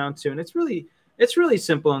comes down to, and it's really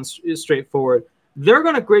simple and straightforward. They're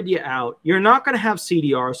going to grid you out. You're not going to have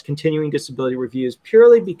CDRs, continuing disability reviews,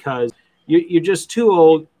 purely because you're just too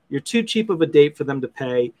old. You're too cheap of a date for them to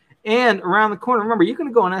pay. And around the corner, remember, you're going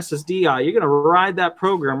to go on SSDI. You're going to ride that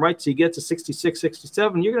program right till you get to 66,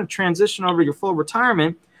 67. You're going to transition over to your full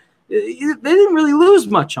retirement. They didn't really lose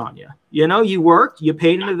much on you. You know, you worked, you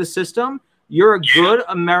paid into the system. You're a good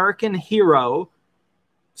American hero,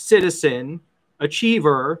 citizen,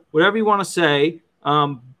 achiever, whatever you want to say,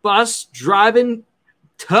 bus driving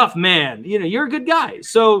tough man. You know, you're a good guy.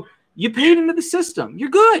 So you paid into the system. You're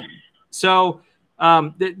good. So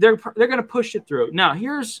they're going to push it through. Now,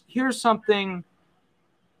 here's something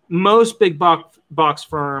most big box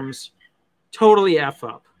firms totally F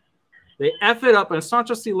up. They F it up, and it's not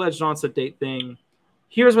just the alleged onset date thing.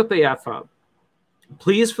 Here's what they F up.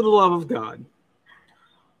 Please, for the love of God,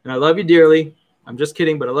 and I love you dearly. I'm just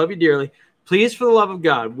kidding, but I love you dearly. Please, for the love of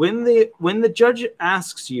God, when the judge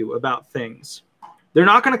asks you about things, they're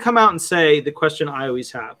not going to come out and say the question I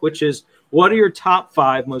always have, which is, what are your top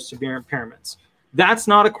 5 most severe impairments? That's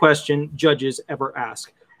not a question judges ever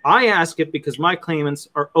ask. I ask it because my claimants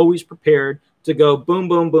are always prepared to go boom,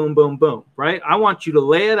 boom, boom, boom, boom, right? I want you to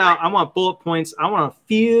lay it out. I want bullet points. I want to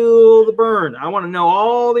feel the burn. I want to know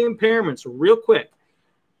all the impairments real quick.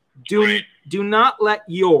 Do not let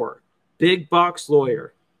your big box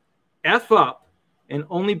lawyer F up and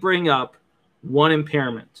only bring up one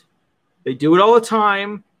impairment. They do it all the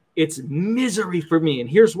time. It's misery for me, and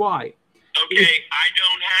here's why. Okay,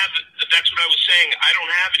 that's what I was saying. I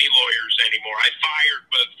don't have any lawyers anymore. I fired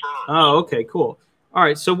both firms. Oh, okay, cool. All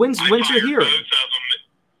right, so when's your hearing? Both of them.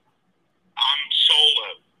 I'm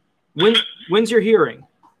solo. When's your hearing?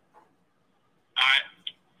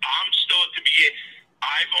 I'm still at the beginning.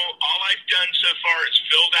 All I've done so far is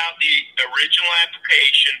filled out the original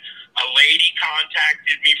application. A lady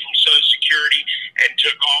contacted me from Social Security and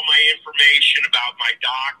took all my information about my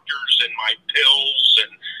doctors and my pills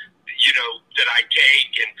and, you know, that I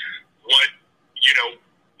take and what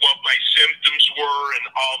my symptoms were and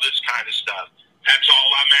all this kind of stuff. That's all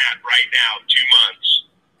I'm at right now, 2 months.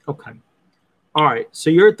 Okay. All right. So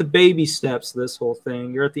you're at the baby steps of this whole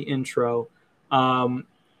thing. You're at the intro. Did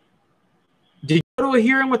you go to a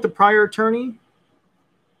hearing with the prior attorney? No.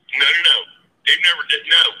 They never did.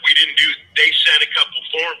 No, we didn't do. they sent a couple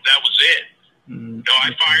forms. That was it. No, I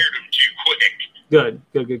fired them too quick. Good.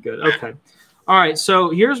 Okay. All right. So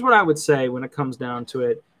here's what I would say when it comes down to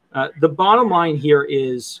it. The bottom line here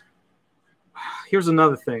is, here's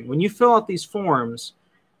another thing. When you fill out these forms,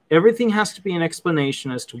 everything has to be an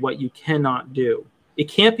explanation as to what you cannot do. It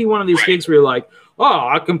can't be one of these gigs where you're like, oh,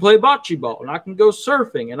 I can play bocce ball, and I can go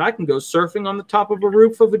surfing, and I can go surfing on the top of a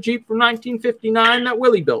roof of a Jeep from 1959 that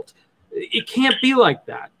Willie built. It can't be like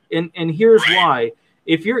that. And here's why.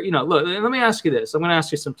 If you're, look, let me ask you this. I'm going to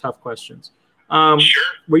ask you some tough questions. Sure.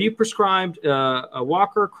 Were you prescribed a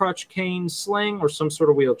walker, crutch, cane, sling, or some sort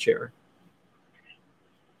of wheelchair?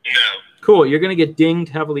 No. Cool. You're going to get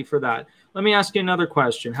dinged heavily for that. Let me ask you another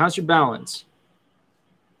question. How's your balance?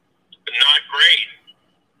 Not great.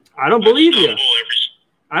 I don't believe you.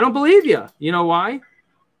 I don't believe you. You know why? No.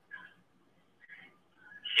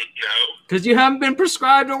 Because you haven't been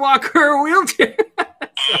prescribed a walker or a wheelchair. Oh,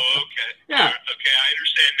 okay. Yeah. Okay, I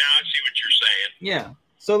understand now. I see what you're saying. Yeah.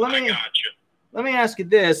 So let me ask you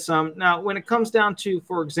this. Now, when it comes down to,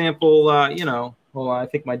 for example, hold on, I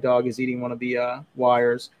think my dog is eating one of the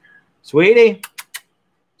wires. Sweetie.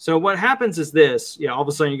 So what happens is this. Yeah, all of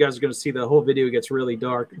a sudden you guys are going to see the whole video gets really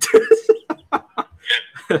dark.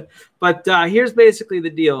 But here's basically the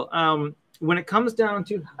deal. When it comes down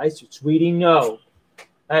to, hi, sweetie, no.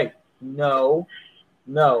 Hey, no.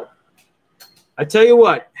 I tell you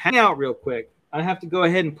what, hang out real quick. I have to go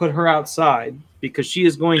ahead and put her outside because she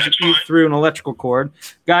is going to eat through an electrical cord.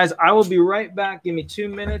 Guys, I will be right back. Give me 2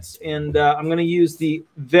 minutes, and I'm going to use the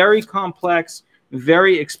very complex,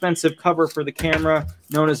 very expensive cover for the camera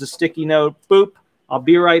known as a sticky note. Boop. I'll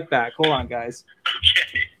be right back. Hold on, guys.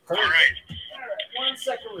 Okay. All right. 1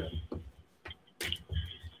 second.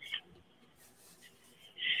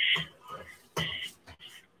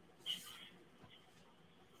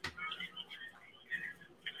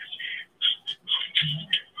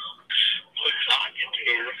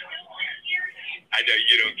 I know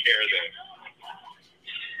you don't care though.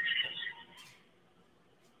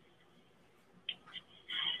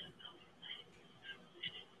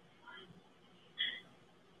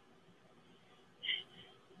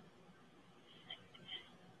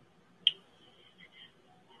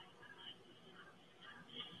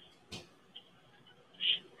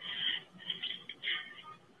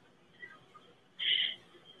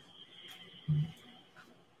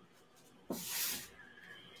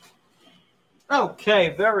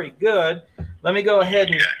 Okay, very good. Let me go ahead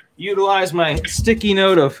and utilize my sticky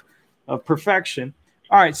note of perfection.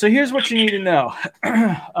 All right, so here's what you need to know.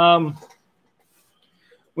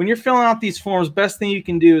 When you're filling out these forms, best thing you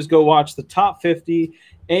can do is go watch the top 50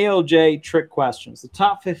 ALJ trick questions. The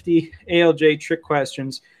top 50 ALJ trick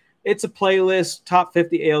questions. It's a playlist, top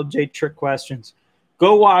 50 ALJ trick questions.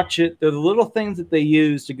 Go watch it. They're the little things that they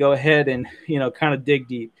use to go ahead and, kind of dig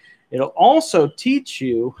deep. It'll also teach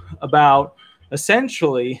you about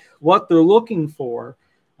essentially what they're looking for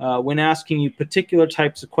when asking you particular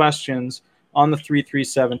types of questions on the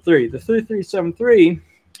 3373. The 3373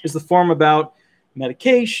 is the form about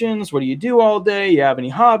medications. What do you do all day? You have any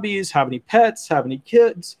hobbies? Have any pets? Have any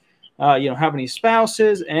kids? Have any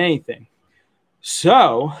spouses? Anything.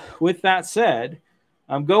 So with that said,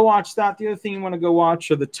 go watch that. The other thing you want to go watch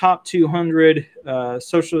are the top 200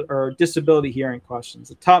 social or disability hearing questions.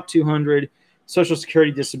 The top 200 Social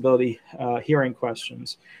Security disability hearing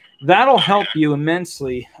questions. That'll help you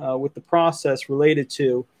immensely with the process related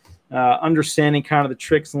to understanding kind of the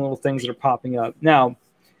tricks and little things that are popping up. Now,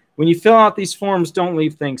 when you fill out these forms, don't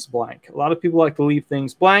leave things blank. A lot of people like to leave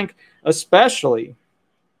things blank, especially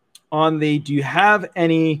on the, do you have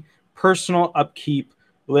any personal upkeep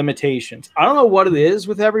limitations? I don't know what it is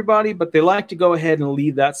with everybody, but they like to go ahead and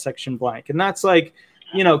leave that section blank. And that's like,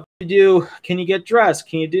 can you get dressed?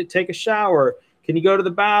 Can you take a shower? Can you go to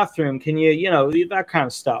the bathroom? Can you, that kind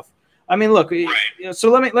of stuff. I mean, look, so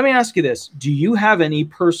let me ask you this. Do you have any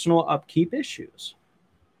personal upkeep issues?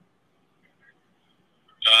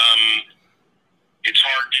 It's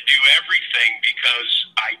hard to do everything because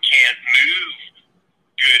I can't move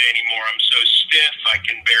good anymore. I'm so stiff. I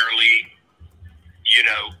can barely,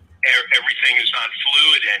 everything is not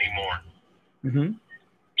fluid anymore. Mm-hmm.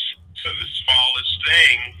 So the smallest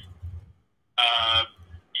thing,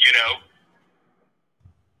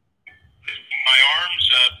 my arms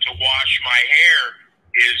up to wash my hair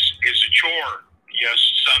is a chore.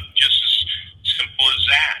 Just as simple as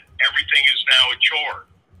that. Everything is now a chore.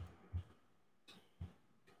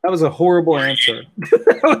 That was a horrible answer.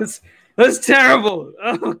 that was terrible.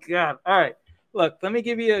 Oh God. All right. Look, let me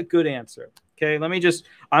give you a good answer. Okay.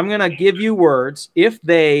 I'm going to give you words. If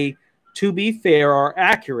they, to be fair, are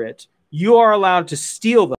accurate, you are allowed to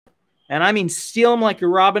steal them And I mean steal them like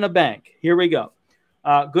you're robbing a bank. Here we go.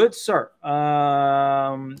 Good sir.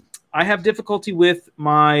 I have difficulty with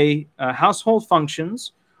my household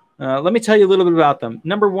functions. Let me tell you a little bit about them.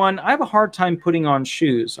 Number one, I have a hard time putting on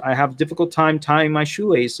shoes. I have a difficult time tying my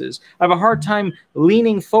shoelaces. I have a hard time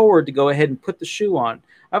leaning forward to go ahead and put the shoe on.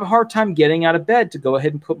 I have a hard time getting out of bed to go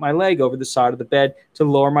ahead and put my leg over the side of the bed to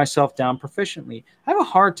lower myself down proficiently. I have a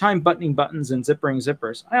hard time buttoning buttons and zippering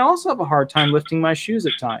zippers. I also have a hard time lifting my shoes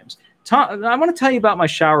at times. I want to tell you about my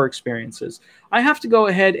shower experiences. I have to go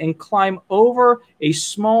ahead and climb over a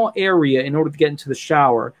small area in order to get into the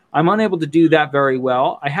shower. I'm unable to do that very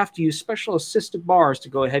well. I have to use special assistive bars to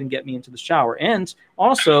go ahead and get me into the shower. And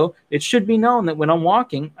also, it should be known that when I'm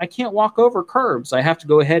walking, I can't walk over curbs. I have to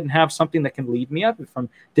go ahead and have something that can lead me up from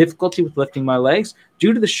difficulty with lifting my legs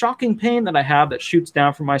due to the shocking pain that I have that shoots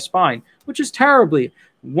down from my spine, which is terribly,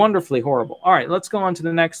 wonderfully horrible. All right, let's go on to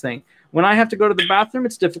the next thing. When I have to go to the bathroom,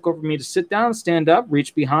 it's difficult for me to sit down, stand up,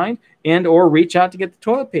 reach behind, and or reach out to get the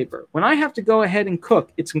toilet paper. When I have to go ahead and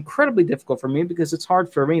cook, it's incredibly difficult for me because it's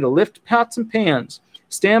hard for me to lift pots and pans,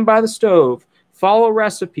 stand by the stove, follow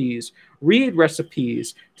recipes, read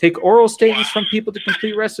recipes, take oral statements from people to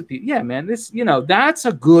complete recipes. Yeah, man, this, you know, that's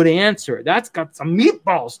a good answer. That's got some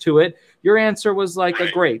meatballs to it. Your answer was like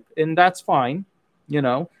a grape, and that's fine. You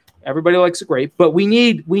know, everybody likes a grape, but we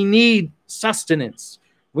need sustenance.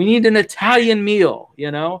 We need an Italian meal, you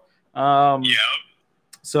know?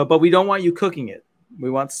 So, but we don't want you cooking it. We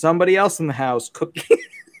want somebody else in the house cooking,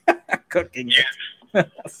 cooking it.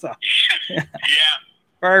 So, yeah.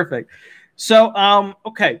 Perfect. So,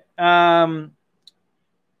 okay.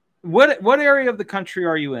 What area of the country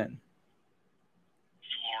are you in?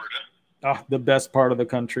 Florida. Oh, the best part of the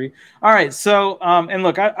country. All right. So, and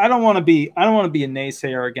look, I don't want to be a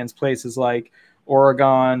naysayer against places like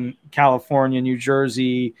Oregon, California, New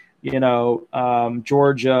Jersey, you know,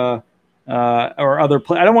 Georgia, or other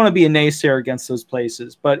places. I don't want to be a naysayer against those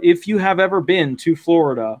places. But if you have ever been to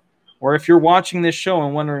Florida, or if you're watching this show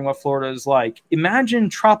and wondering what Florida is like, imagine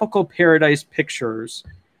tropical paradise pictures,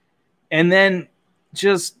 and then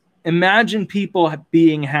just imagine people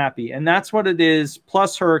being happy. And that's what it is,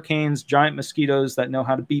 plus hurricanes, giant mosquitoes that know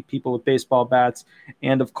how to beat people with baseball bats.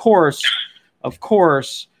 And of course,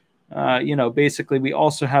 you know, basically we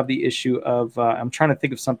also have the issue of, I'm trying to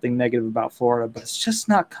think of something negative about Florida, but it's just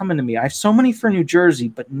not coming to me. I have so many for New Jersey,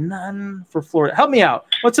 but none for Florida. Help me out.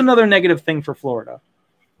 What's another negative thing for Florida?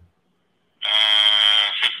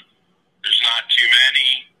 There's not too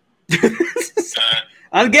many.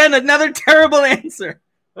 Again, another terrible answer.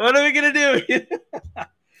 What are we going to do?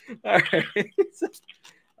 All right.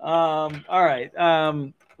 All right.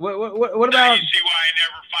 What about? You see why I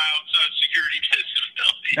never filed Social Security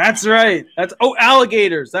disability. That's right.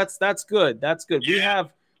 Alligators. That's good. That's good. Yeah.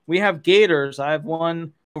 We have gators. I have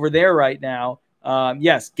one over there right now.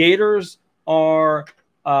 Yes, gators are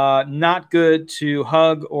not good to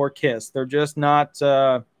hug or kiss. They're just not.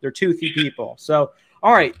 They're toothy people. So,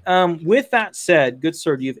 all right. With that said, good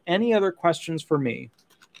sir, do you have any other questions for me?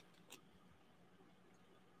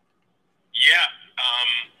 Yeah.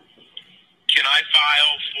 Can I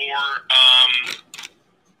file for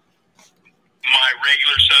my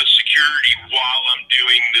regular Social Security while I'm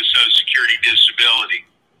doing the Social Security disability?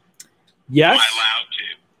 Yes. Am I allowed to?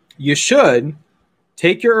 You should.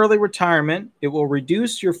 Take your early retirement. It will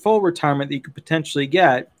reduce your full retirement that you could potentially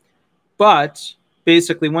get. But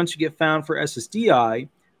basically, once you get found for SSDI,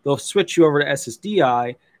 they'll switch you over to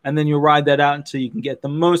SSDI, and then you'll ride that out until you can get the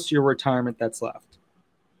most of your retirement that's left.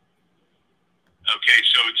 Okay,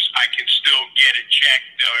 so I can still get a check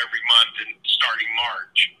though every month and starting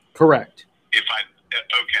March. Correct.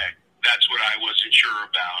 Okay, that's what I wasn't sure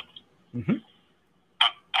about. Mm-hmm.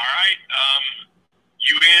 All right,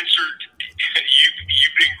 you answered.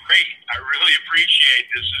 You've been great. I really appreciate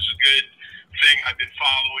this. This is a good thing. I've been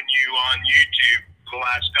following you on YouTube for the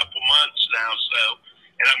last couple months now,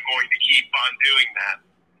 and I'm going to keep on doing that.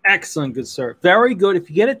 Excellent, good sir. Very good. If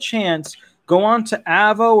you get a chance, go on to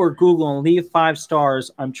Avo or Google and leave 5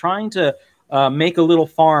 stars. I'm trying to make a little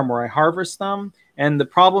farm where I harvest them. And the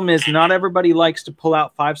problem is not everybody likes to pull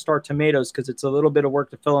out 5-star tomatoes because it's a little bit of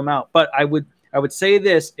work to fill them out. But I would say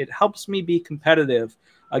this, it helps me be competitive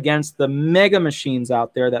against the mega machines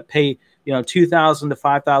out there that pay, you know, $2,000 to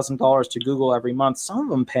 $5,000 to Google every month. Some of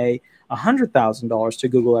them pay $100,000 to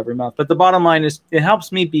Google every month. But the bottom line is it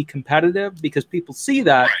helps me be competitive because people see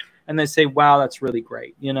that and they say, wow, that's really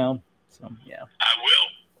great, you know? So, yeah. I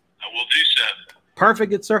will do so.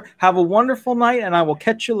 Perfect, good sir. Have a wonderful night, and I will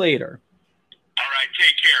catch you later. All right,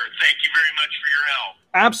 take care. Thank you very much for your help.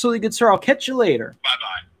 Absolutely, good sir. I'll catch you later.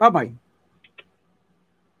 Bye-bye. Bye-bye.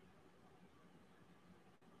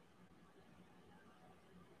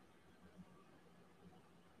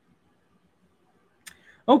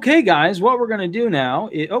 Okay, guys, what we're going to do now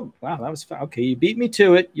is, oh, wow, that was, okay, you beat me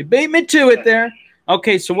to it. You beat me to it there.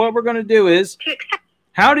 Okay, so what we're going to do is,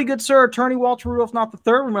 howdy, good sir, Attorney Walter Rudolph, not the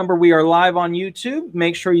third. Remember, we are live on YouTube.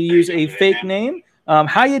 Make sure you use a fake name.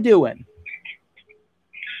 How you doing?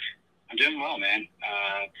 I'm doing well, man.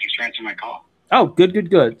 Thanks for answering my call. Oh, good, good,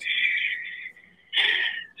 good.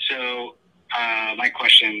 So my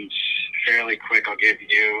question's fairly quick. I'll give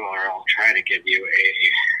you, or I'll try to give you a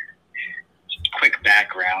quick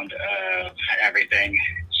background of everything.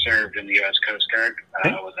 Served in the U.S. Coast Guard.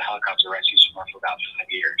 Was a helicopter rescue swimmer for about 5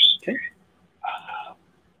 years. Okay.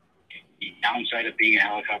 The downside of being a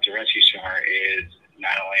helicopter rescue swimmer is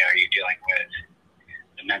not only are you dealing with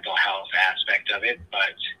the mental health aspect of it,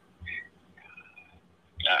 but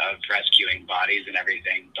of rescuing bodies and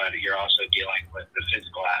everything, but you're also dealing with the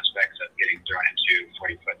physical aspects of getting thrown into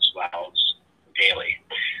 40-foot swells daily.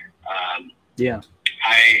 Yeah.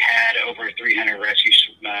 I had over 300 rescue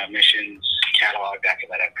missions cataloged. After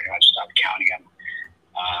that, I pretty much stopped counting them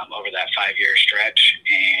over that 5-year stretch.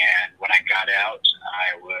 And when I got out,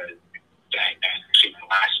 I was diagnosed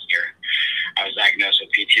last year. I was diagnosed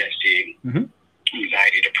with PTSD,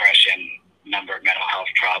 anxiety, depression, number of mental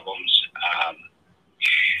health problems.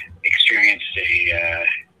 Experienced a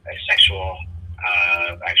sexual,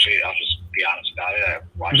 actually, I'll just be honest about it. I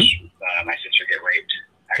watched my sister get raped.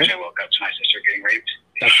 Actually, I woke up to my sister getting raped.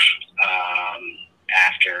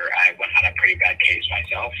 After I went on a pretty bad case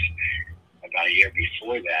myself. About a year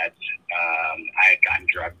before that, I had gotten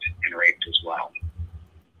drugged and raped as well.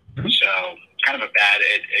 So, kind of a bad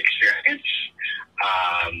experience.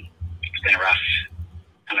 It's been rough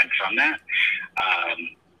coming from that.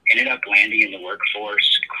 Ended up landing in the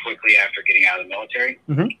workforce quickly after getting out of the military,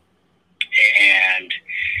 and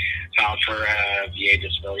filed for VA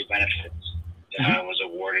disability benefits. Was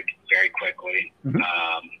awarded very quickly, and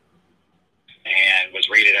was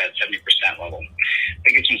rated at 70% level.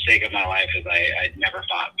 Biggest mistake of my life is I never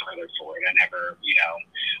fought further for it. I never,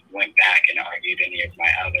 went back and argued any of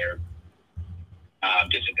my other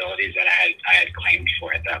disabilities that I had claimed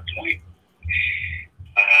for at that point.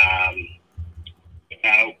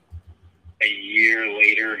 About a year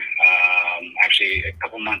later, actually a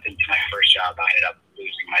couple months into my first job, I ended up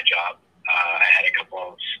losing my job. I had a couple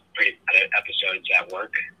of pretty bad episodes at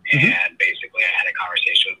work, and basically I had a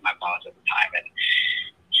conversation with my boss at the time, and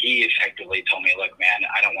he effectively told me, look, man,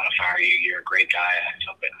 I don't want to fire you. You're a great guy. I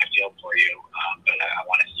feel for you, but I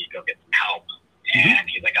want to see you go get some help. And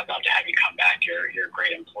he's like, I'd love to have you come back. You're a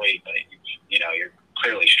great employee, but you're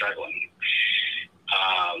clearly struggling.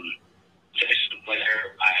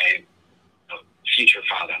 Later, my future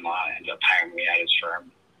father-in-law ended up hiring me at his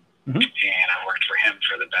firm, and I worked for him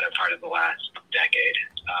for the better part of the last decade,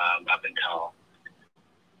 up until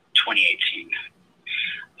 2018.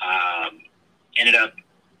 Ended up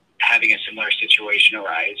having a similar situation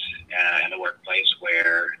arise in the workplace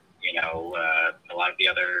where, a lot of the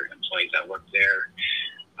other employees that worked there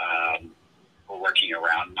were working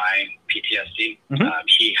around my PTSD.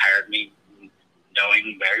 He hired me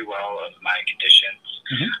knowing very well of my conditions,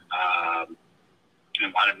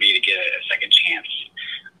 and wanted me to get a second chance.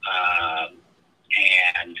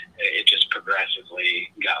 And it just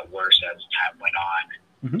progressively got worse as time went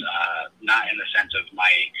on. Not in the sense of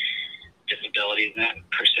my disabilities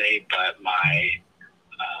per se, but my,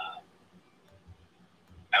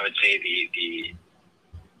 I would say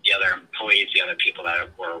the other employees, the other people that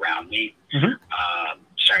were around me,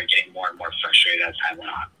 started getting more and more frustrated as time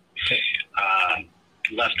went on.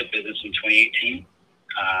 Left the business in 2018.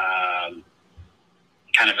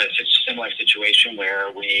 Kind of a similar situation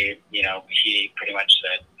where he pretty much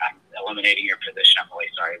said, I'm eliminating your position. I'm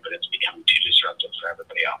really sorry, but it's becoming too disruptive for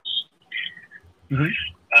everybody else.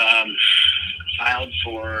 Filed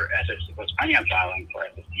for was planning on filing for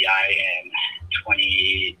SSDI in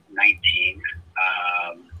 2019.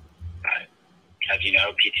 As you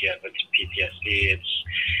know, PTSD, it's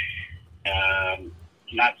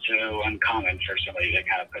not so uncommon for somebody to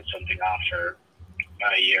kind of put something off for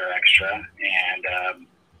about a year extra, and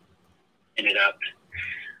ended up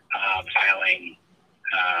filing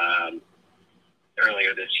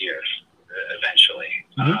earlier this year, eventually.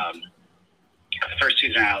 The first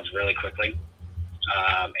 2 rounds really quickly,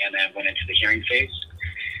 and then went into the hearing phase.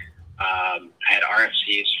 I had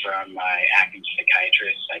RFCs from my acting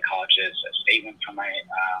psychiatrist, psychologist, a statement from my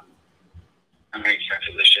primary care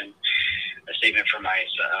physician, a statement from my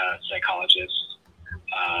psychologist.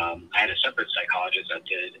 I had a separate psychologist that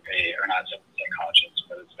did or not separate psychologist,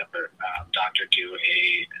 but a separate doctor do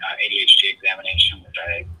a ADHD examination, which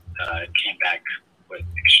I came back with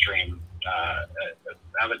extreme,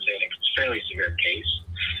 I would say a fairly severe case.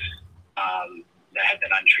 that had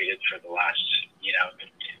been untreated for the last,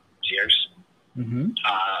 years. And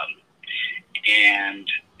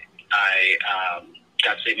I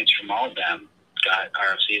got statements from all of them, got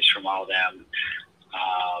RFCs from all of them.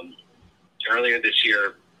 Earlier this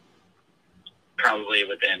year, probably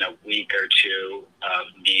within a week or two of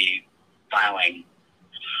me filing,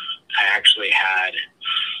 I actually had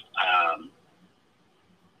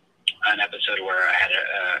an episode where I had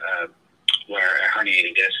a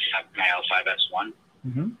herniated disc at my L5S1.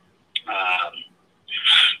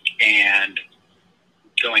 And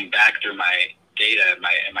going back through my data in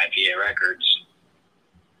my VA records,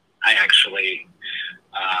 I actually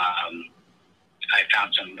I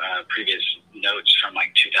found some previous notes from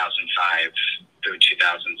like 2005 through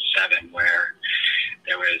 2007 where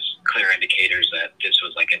there was clear indicators that this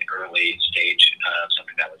was like an early stage of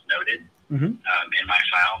something that was noted in my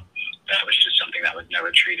file. That was just something that was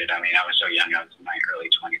never treated. I mean, I was so young. I was in my early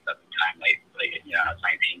 20s at the time. I was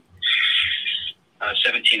 19.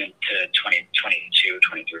 17 to 20, 22,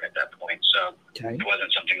 23 at that point. So it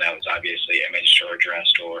wasn't something that was obviously imaged or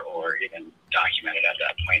addressed or even documented at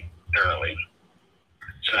that point thoroughly.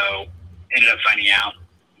 So ended up finding out,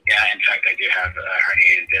 in fact, I do have a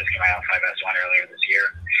herniated disc in my L5S1 earlier this year.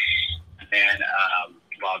 And then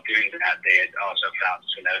while doing that, they had also found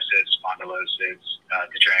stenosis, spondylosis,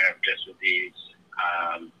 degenerative disc disease,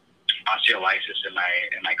 osteolysis in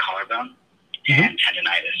my collarbone, and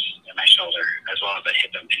tendonitis in my shoulder, as well as a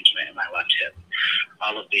hip impingement in my left hip.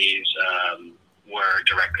 All of these were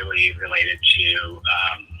directly related to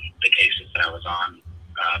the cases that I was on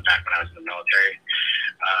back when I was in the military,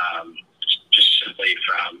 just simply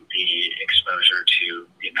from the exposure to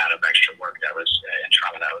the amount of extra work that was and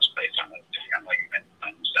trauma that was placed on the ligament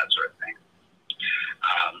and that sort of thing.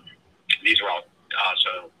 These were all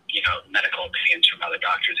also, medical opinions from other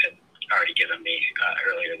doctors had already given me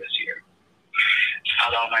earlier this year.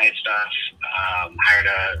 Filed all my stuff, hired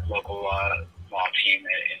a local law team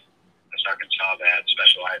in Arkansas that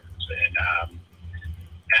specializes in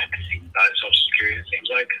Social Security, it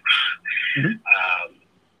seems like.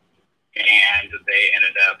 And they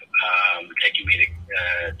ended up taking me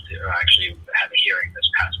to actually have a hearing this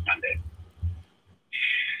past Monday.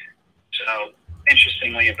 So,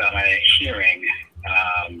 interestingly about my hearing,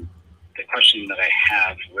 the question that I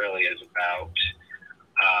have really is about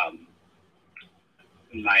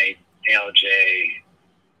my ALJ.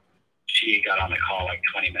 She got on the call like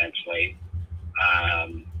 20 minutes late.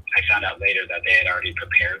 I found out later that they had already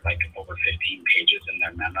prepared like over 15 pages in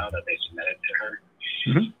their memo that they submitted to her.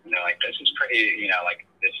 And they're like, this is pretty,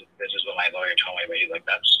 this is what my lawyer told me, but he's like,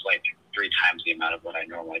 that's like 3 times the amount of what I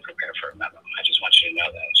normally prepare for a memo. I just want you to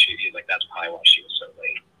know that. He's like, that's probably why she was so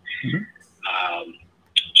late.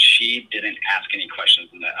 She didn't ask any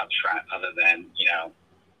questions in the upfront other than,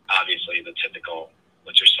 obviously the typical,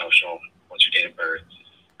 what's your social, what's your date of birth,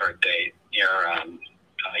 birthday,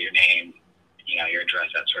 your name, your address,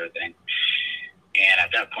 that sort of thing. And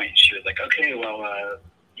at that point, she was like, okay, well,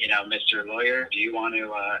 Mr. Lawyer, do you want to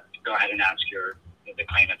go ahead and ask the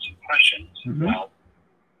claimant some questions? Well,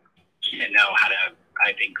 she didn't know how to,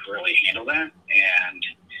 I think, really handle that. And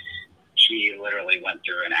she literally went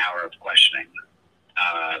through an hour of questioning.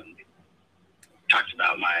 Talked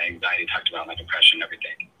about my anxiety, talked about my depression,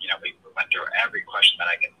 everything. We went through every question that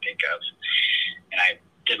I could think of. And I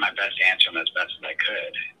did my best to answer them as best as I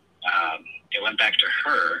could. It went back to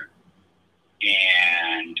her,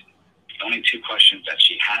 and the only 2 questions that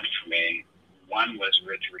she had for me, one was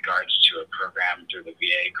with regards to a program through the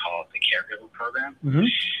VA called the Caregiver Program. And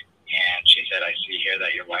she said, I see here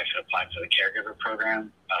that your wife had applied for the Caregiver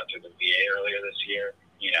Program through the VA earlier this year.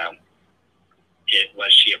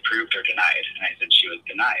 Was she approved or denied? And I said she was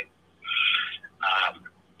denied.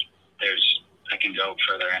 I can go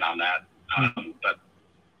further in on that, but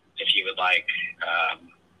if you would like,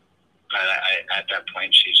 but at that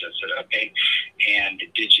point, she just said, okay. And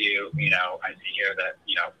did you, I see here that,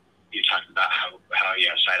 you talked about how you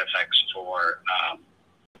have side effects for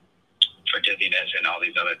dizziness and all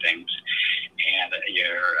these other things. And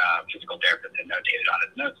your physical therapist had notated on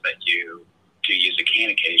his notes that you do use a cane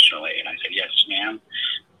occasionally. And I said, yes, ma'am.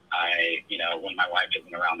 When my wife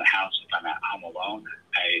isn't around the house, if I'm at home alone,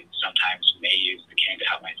 I sometimes may use the cane to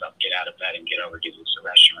help myself get out of bed and get over to the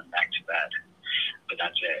restroom and back to bed. But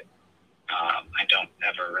that's it. I don't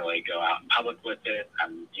ever really go out in public with it.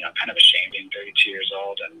 I'm, kind of ashamed being 32 years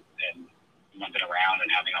old and limping around and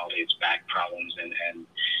having all these back problems and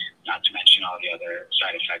not to mention all the other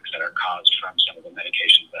side effects that are caused from some of the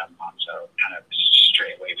medications that I'm on. So kind of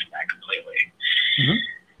stray away from that completely.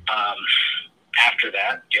 After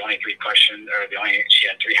that, the only 3 questions, she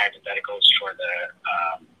had 3 hypotheticals for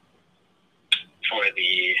for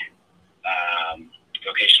the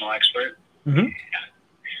vocational expert. Mm-hmm.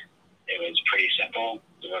 It was pretty simple.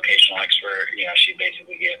 The vocational expert, she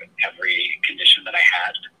basically gave every condition that I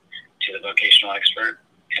had to the vocational expert,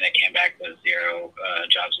 and it came back with 0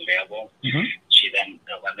 jobs available. Mm-hmm. She then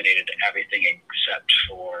eliminated everything except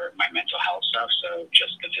for my mental health stuff, so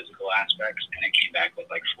just the physical aspects, and it came back with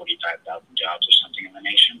like 45,000 jobs or something in the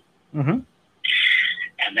nation. Mm-hmm.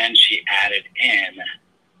 And then she added in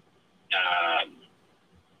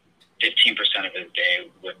 15% of his day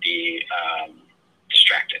would be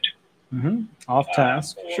distracted. Mm-hmm. Off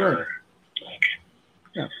task. Sure. Like,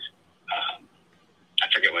 yeah. I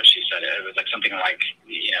forget what she said. It was like something like,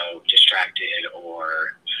 distracted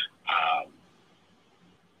or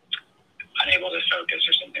unable to focus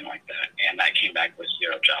or something like that. And that came back with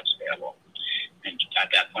 0 jobs available. And at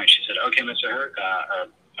that point, she said, "Okay, Mr. Herc,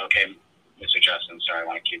 okay, Mr. Justin, sorry, I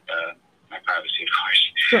want to keep my privacy, of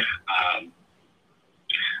course. Sure.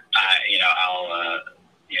 I'll,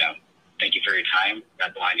 thank you for your time.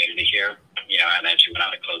 That's all I needed to hear." And then she went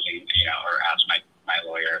out at closing, or asked my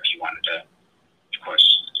lawyer if he wanted to, of course,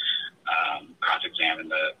 cross-examine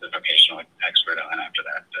the vocational expert. And after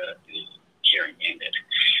that, the hearing ended.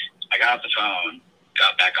 I got off the phone,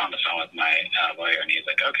 got back on the phone with my lawyer, and he's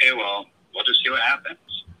like, "Okay, well, we'll just see what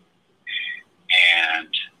happens."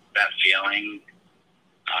 And that feeling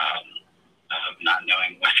of not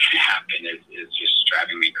knowing what's going to happen is just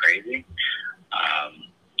driving me crazy.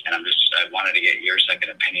 And I wanted to get your second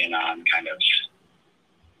opinion on kind of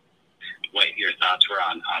what your thoughts were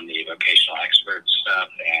on the vocational expert stuff,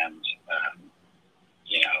 and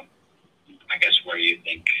I guess where you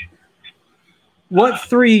think. What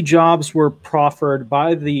 3 jobs were proffered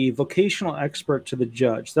by the vocational expert to the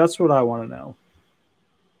judge? That's what I want to know.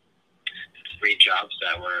 3 jobs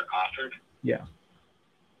that were offered? Yeah.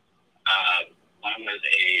 One was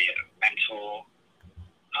a rental.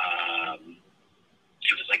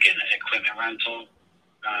 It was like an equipment rental,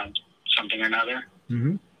 something or another.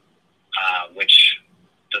 Mm-hmm. Which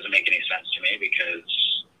doesn't make any sense to me because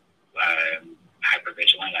I'm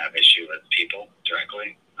hypervigilant. I have issue with people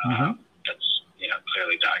directly. Mm-hmm. That's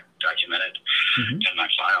clearly documented mm-hmm. in my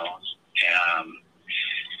files.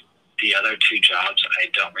 The other 2 jobs I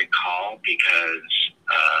don't recall because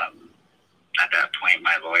at that point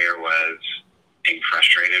my lawyer was being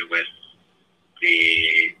frustrated with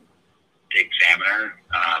the examiner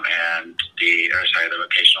and the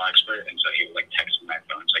vocational expert, and so he was like texting my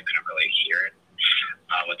phone, so I couldn't really hear it,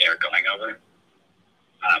 what they were going over,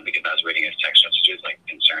 because I was reading his text messages, like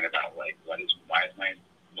concerned about like why is my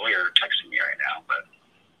lawyer texting me right now? But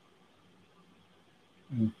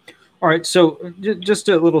all right, so just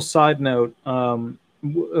a little side note.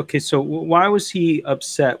 Okay, so why was he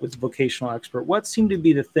upset with the vocational expert? What seemed to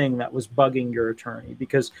be the thing that was bugging your attorney?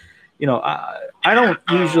 Because I don't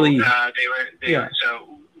usually. They were.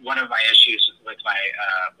 So one of my issues with my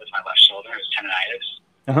left shoulder is tendonitis.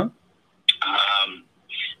 Uh-huh.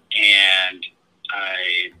 And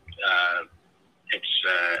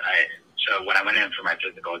so when I went in for my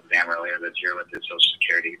physical exam earlier this year with the Social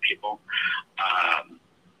Security people,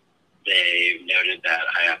 they noted that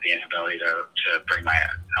I have the inability to bring my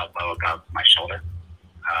elbow above my shoulder.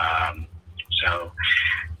 So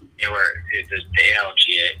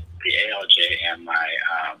the ALJ and my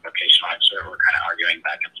vocational expert were kind of arguing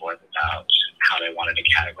back and forth about how they wanted to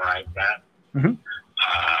categorize that. Mm-hmm.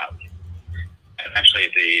 Eventually,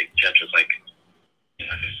 the judge was like,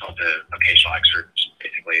 told the vocational expert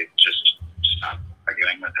basically just stop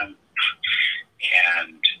arguing with him.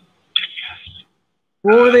 And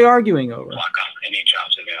what were they arguing over? Block off any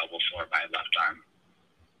jobs available for my left arm.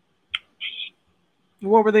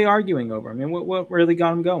 What were they arguing over? I mean, what really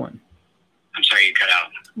got him going? I'm sorry, you cut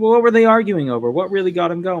out. Well, what were they arguing over? What really got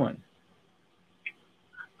him going?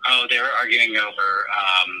 Oh, they were arguing over,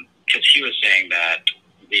 because he was saying that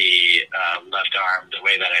the left arm, the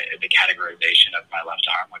way that the categorization of my left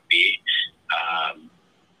arm would be,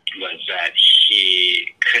 was that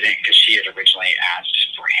he couldn't, because she had originally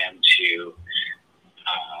asked for him to,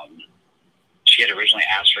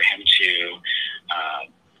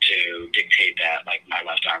 dictate that, like, my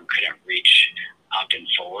left arm couldn't reach up and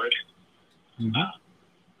forward, mm-hmm.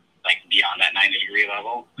 Like beyond that 90-degree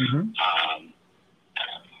level, mm-hmm.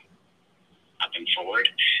 Up and forward.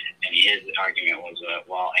 And his argument was,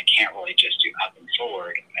 well, I can't really just do up and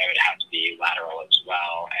forward. I would have to be lateral as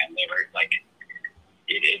well. And they were like,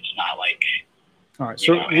 it's not like. All right,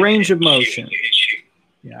 so range of motion.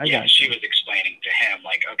 She was explaining to him,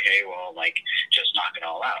 like, okay, well, like, just knock it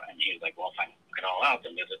all out. And he was like, well, if I knock it all out,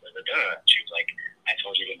 then da-da-da-da-da. And she was like, I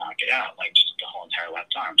told you to knock it out. Like, just the whole entire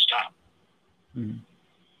left arm, stop. Mm-hmm.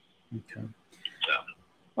 Okay. So.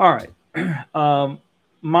 All right.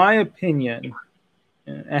 My opinion,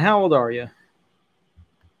 and how old are you?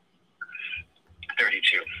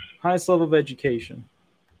 32. Highest level of education?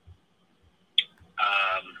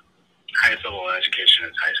 Highest level of education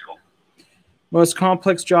is high school. Most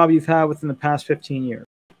complex job you've had within the past 15 years?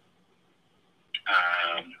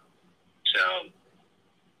 So,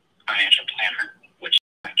 financial planner, which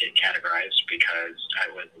I get categorized because I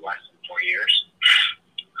was less than 4 years.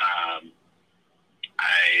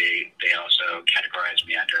 They also categorized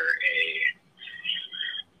me under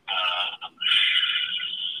I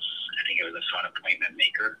think it was a phone appointment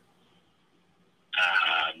maker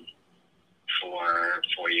for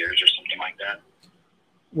 4 years or something like that.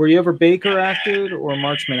 Were you ever Baker acted or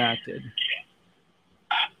Marchman acted?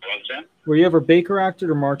 What was that? Were you ever Baker acted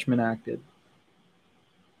or Marchman acted?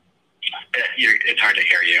 It's hard to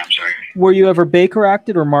hear you. I'm sorry. Were you ever Baker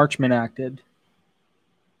acted or Marchman acted?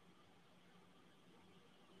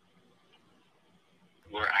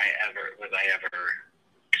 Was I ever?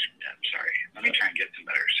 I'm sorry. Let me try and get some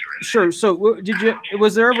better service. Sure. So,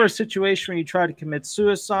 was there ever a situation where you tried to commit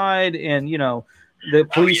suicide and the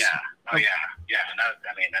police? Oh yeah. No,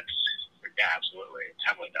 I mean absolutely. It's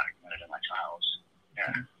heavily documented in my files.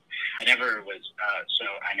 Yeah. I never was. I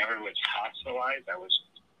never was hospitalized. I was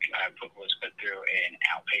put through an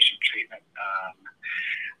outpatient treatment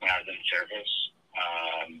when I was in service.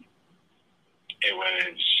 It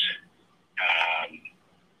was.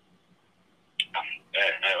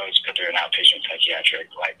 I was put through an outpatient psychiatric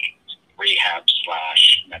rehab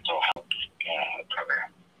 / mental health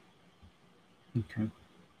program. Okay.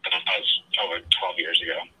 But that was over 12 years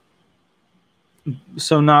ago.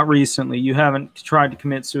 So not recently. You haven't tried to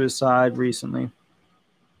commit suicide recently?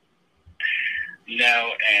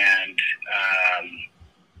 No, and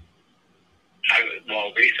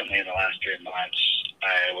recently in the last 3 months,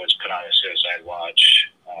 I was put on a suicide watch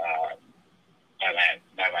by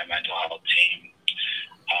my mental health team.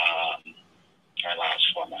 My last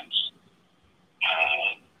 4 months,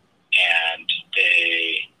 and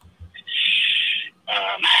they.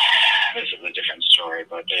 This is a different story,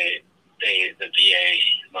 but the VA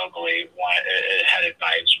locally had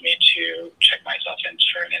advised me to check myself into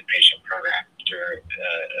for an inpatient program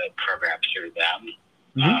through them.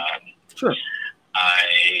 Mm-hmm. Sure.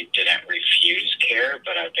 I didn't refuse care,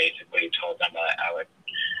 but I basically told them that I would.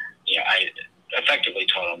 I effectively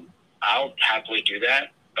told them I'll happily do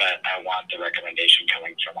that, but I want the recommendation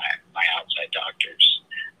coming from my outside doctors,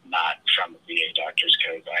 not from the VA doctors,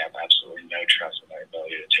 because I have absolutely no trust in their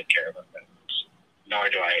ability to take care of them. Nor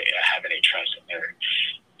do I have any trust in their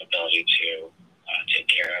ability to take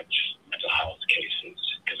care of mental health cases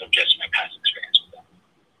because of just my past experience with them.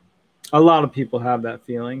 A lot of people have that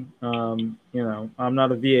feeling. I'm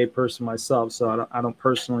not a VA person myself, so I don't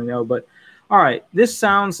personally know. But all right, this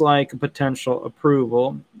sounds like a potential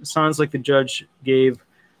approval. It sounds like the judge gave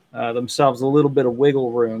themselves a little bit of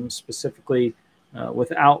wiggle room, specifically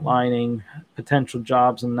with outlining potential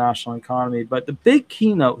jobs in the national economy. But the big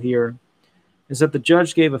keynote here is that the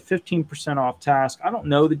judge gave a 15% off task. I don't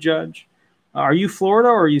know the judge. Are you Florida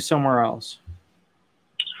or are you somewhere else?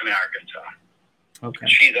 I'm in Arkansas. Okay.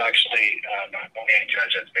 She's actually not only a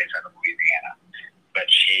judge that's based out of Louisiana, but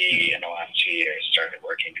she, in the last 2 years, started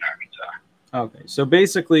working in Arkansas. Okay. So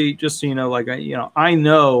basically, just so you know, I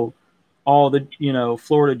know all the,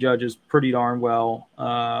 Florida judges pretty darn well,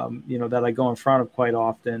 that I go in front of quite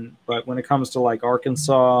often. But when it comes to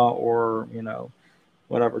Arkansas or,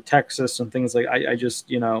 whatever, Texas and things I just,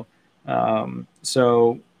 so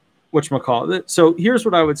whatchamacallit. So here's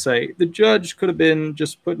what I would say. The judge could have been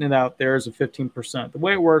just putting it out there as a 15%. The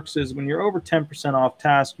way it works is when you're over 10% off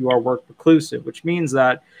task, you are work preclusive, which means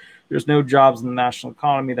that there's no jobs in the national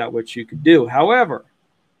economy that which you could do. However,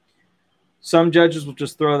 some judges will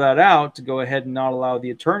just throw that out to go ahead and not allow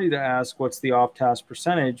the attorney to ask what's the off-task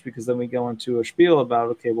percentage, because then we go into a spiel about,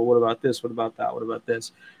 okay, well, what about this? What about that? What about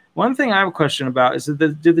this? One thing I have a question about is,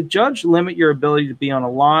 did the judge limit your ability to be on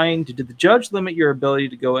a line? Did the judge limit your ability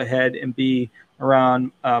to go ahead and be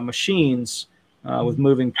around machines with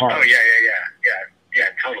moving parts? Oh, yeah,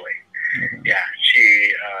 totally. Okay. Yeah,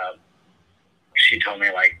 she told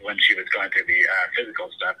me, when she was going through the physical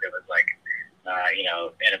stuff, it was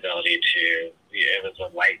inability to, it was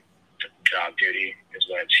a light job duty is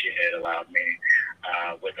what she had allowed me,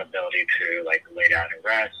 with ability to lay down and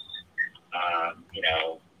rest.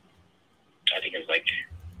 I think it was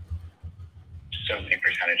so many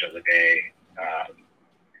percentage of the day.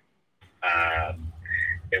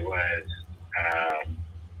 It was,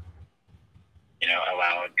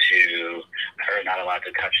 allowed to, or not allowed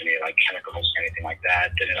to touch any chemicals or anything like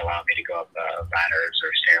that. Didn't allow me to go up ladders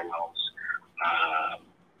or stairwells.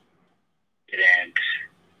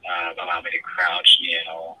 allow me to crouch,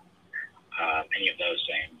 kneel, any of those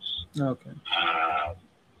things. Okay.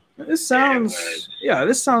 This sounds, yeah,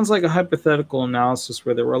 this sounds like a hypothetical analysis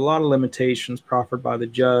where there were a lot of limitations proffered by the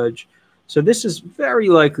judge. So this is very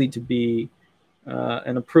likely to be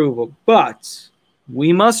an approval. But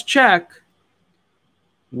we must check,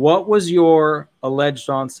 what was your alleged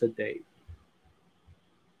onset date?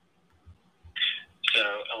 So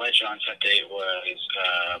alleged onset date was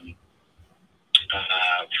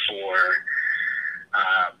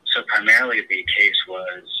so primarily the case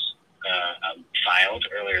was filed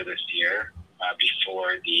earlier this year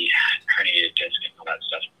before the herniated disc and all that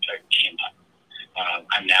stuff came up.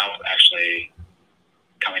 I'm now actually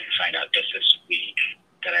coming to find out just this week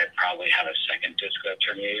that I probably have a second disc that's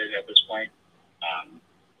herniated at this point.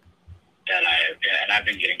 I've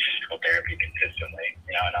been getting physical therapy consistently,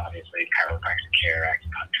 you know, and obviously chiropractic care,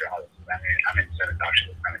 acupuncture, all this. I mean, I'm in 7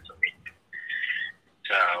 doctor's appointments a week.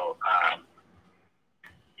 So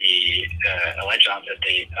the alleged onset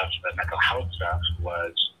date of the mental health stuff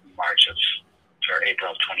was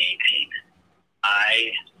April of 2018.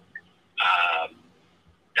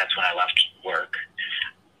 That's when I left work.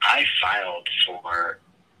 I filed for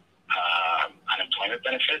unemployment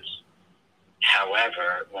benefits.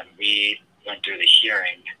 However, when we went through the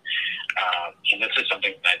hearing, and this is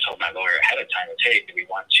something that I told my lawyer ahead of time, was, hey, do we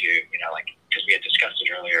want to, you know, like, because we had discussed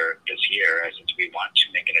it earlier this year, I said, do we want to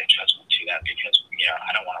make an adjustment to that? Because, you know,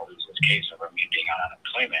 I don't want to lose this case over me being on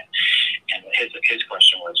unemployment. And his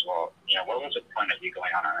question was, well, you know, what was the point of you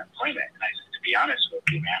going on unemployment? And I said, to be honest with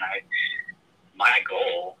you, man, my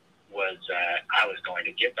goal was I was going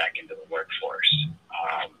to get back into the workforce.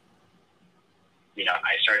 You know,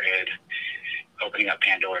 I started opening up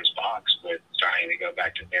Pandora's box with starting to go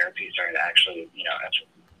back to therapy, starting to actually, you know,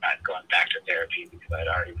 not going back to therapy because I'd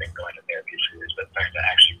already been going to therapy for years, but starting to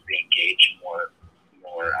actually re-engage more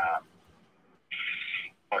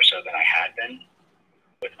so than I had been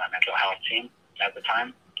with my mental health team at the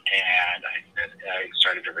time. And I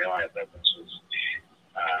started to realize that this was,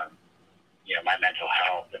 you know, my mental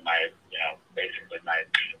health and my, you know, basically my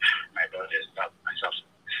ability to stop myself,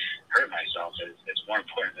 hurt myself is more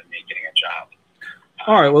important than me getting a job.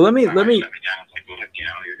 All right. Well, let me. Like, well, you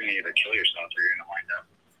know, you're going to either kill yourself or you're going to wind up.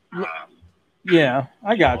 Yeah,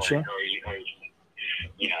 I got you.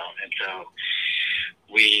 You know, and so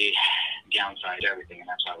we downsized everything, and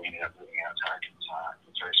that's why we ended up moving out to Arkansas in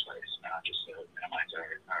the first place, just to minimize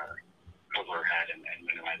our overhead and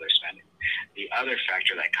minimize our spending. The other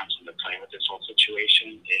factor that comes into play with this whole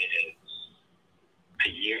situation is a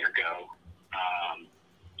year ago,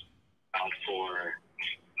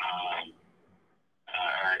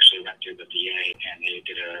 I actually went through the VA and they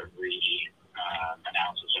did a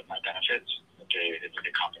analysis of my benefits. They did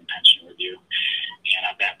a comp and pension review, and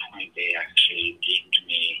at that point they actually deemed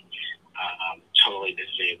me totally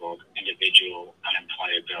disabled, individual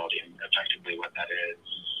unemployability, and effectively what that is.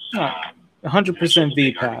 100%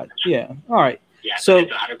 VPAD. Yeah. All right. Yeah. So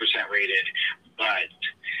it's 100% rated, but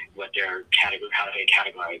what how they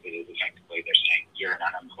categorize it is effectively they're saying you're an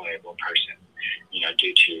unemployable person, you know,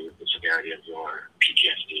 due to the severity of your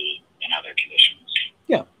PTSD and other conditions.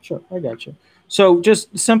 Yeah, sure. I got you. So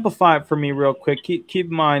just simplify it for me real quick. Keep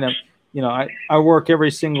in mind, you know, I work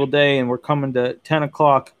every single day and we're coming to 10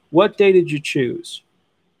 o'clock. What day did you choose?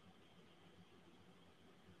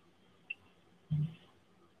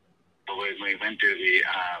 When we went through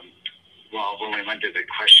when we went through the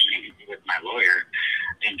questioning with my lawyer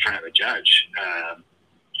in front of the judge,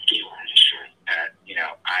 he wanted to sure that, you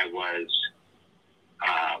know, I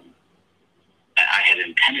had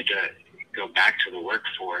intended to go back to the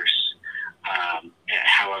workforce.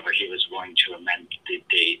 However, he was willing to amend the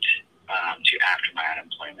date to after my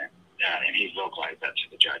unemployment, and he vocalized that to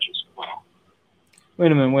the judge as well.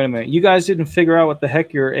 Wait a minute. You guys didn't figure out what the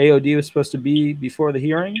heck your AOD was supposed to be before the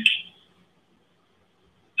hearing?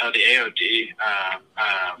 The AOD,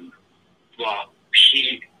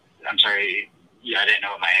 I'm sorry, yeah, I didn't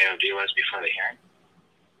know what my AOD was before the hearing.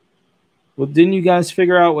 Well, didn't you guys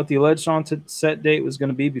figure out what the alleged onset date was going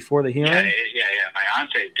to be before the hearing? Yeah. My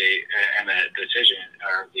onset date and the decision,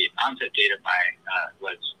 or the onset date of my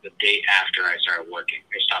was the date after I started working.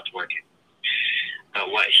 I stopped working. But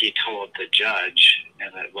what he told the judge,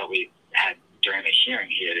 and what we had during the hearing,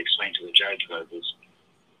 he had explained to the judge was,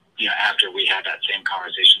 you know, after we had that same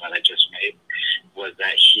conversation that I just made, was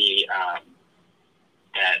that he,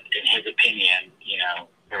 that in his opinion, you know,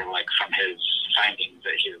 or like from his findings,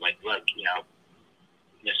 that he was like, look, you know,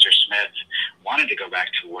 Mr. Smith wanted to go back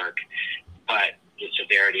to work, but the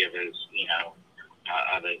severity of his, you know,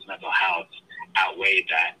 of his mental health outweighed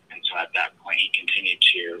that. And so at that point, he continued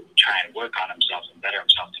to try and work on himself and better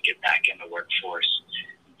himself to get back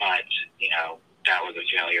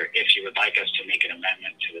failure. If you would like us to make an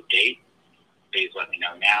amendment to the date, please let me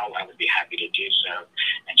know now. I would be happy to do so.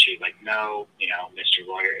 And she's like, no, Mr.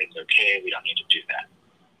 Lawyer, it's okay. We don't need to do that.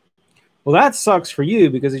 Well, that sucks for you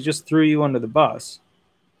because he just threw you under the bus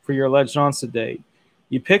for your alleged onset date.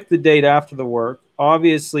 You picked the date after the work.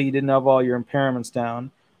 Obviously, you didn't have all your impairments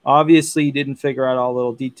down. Obviously, you didn't figure out all the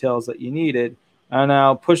little details that you needed. And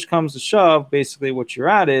now push comes to shove. Basically, what you're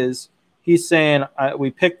at is he's saying,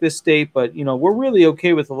 we picked this date, but, we're really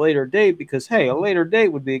okay with a later date because, hey, a later date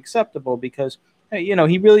would be acceptable because, hey,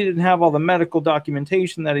 he really didn't have all the medical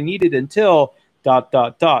documentation that he needed until ...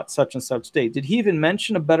 such and such date. Did he even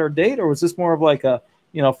mention a better date, or was this more of like a,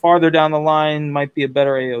 farther down the line might be a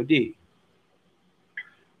better AOD?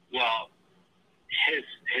 Well,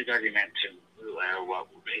 his argument to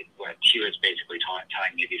what he was basically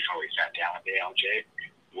telling me before we sat down with the ALJ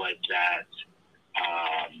was that,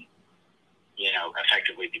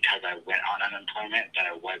 effectively because I went on unemployment, that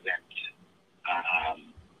I wasn't,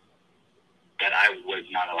 that I was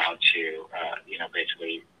not allowed to,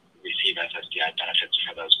 basically receive SSDI benefits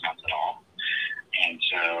for those months at all. And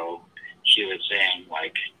so he was saying,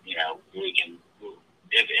 like, we can,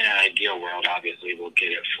 if in an ideal world, obviously we'll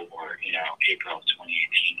get it for, April of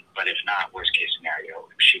 2018. But if not, worst case scenario,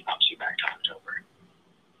 she bumps you back to October.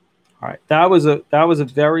 All right. That was a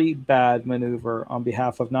very bad maneuver on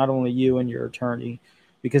behalf of not only you and your attorney,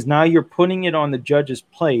 because now you're putting it on the judge's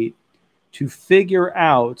plate to figure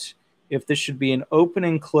out if this should be an open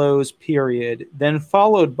and close period, then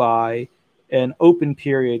followed by an open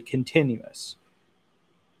period continuous.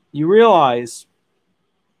 You realize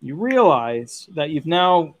that you've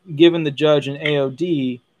now given the judge an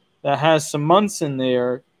AOD that has some months in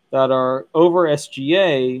there that are over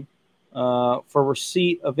SGA for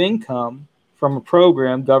receipt of income from a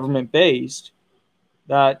program government-based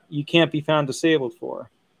that you can't be found disabled for.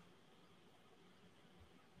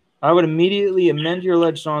 I would immediately amend your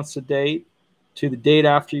alleged onset date to the date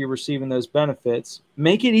after you're receiving those benefits.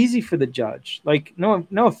 Make it easy for the judge. Like, no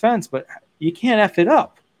offense, but you can't F it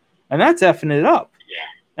up. And that's effing it up. Yeah.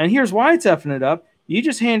 And here's why it's effing it up. You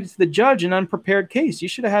just handed to the judge an unprepared case. You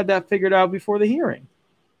should have had that figured out before the hearing.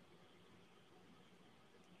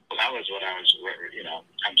 Well, that was what I was,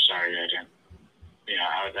 I'm sorry, I didn't,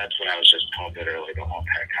 that's what I was just told literally the whole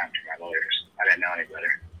entire time to my lawyers. I didn't know any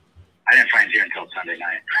better. I didn't find you until Sunday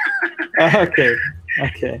night. Okay.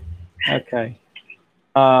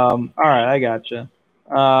 All right, I gotcha.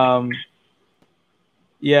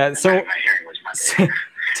 Yeah, so my hearing was Monday.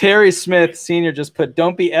 Terry Smith Sr. just put,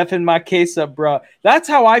 don't be effing my case up, bro. That's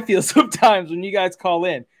how I feel sometimes when you guys call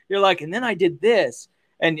in. You're like, and then I did this.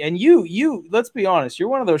 And you, let's be honest, you're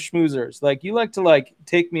one of those schmoozers. Like, you like to,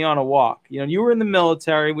 take me on a walk. You were in the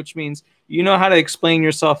military, which means you know how to explain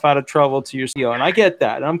yourself out of trouble to your CEO. And I get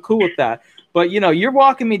that. And I'm cool with that. But, you're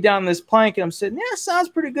walking me down this plank, and I'm sitting, yeah, sounds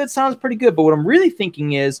pretty good. But what I'm really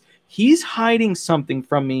thinking is he's hiding something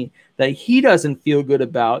from me that he doesn't feel good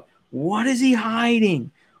about. What is he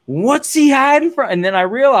hiding? What's he hiding from? And then I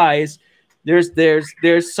realize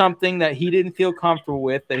there's something that he didn't feel comfortable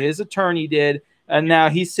with that his attorney did. And now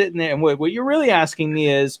he's sitting there. And what you're really asking me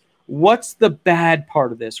is, what's the bad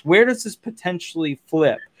part of this? Where does this potentially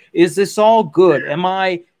flip? Is this all good? Am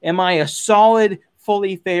I a solid,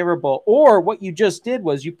 fully favorable? Or what you just did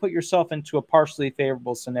was you put yourself into a partially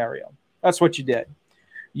favorable scenario. That's what you did.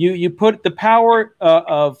 You put the power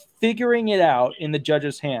of figuring it out in the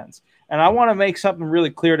judge's hands. And I want to make something really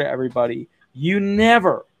clear to everybody. You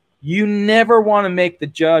never want to make the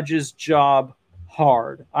judge's job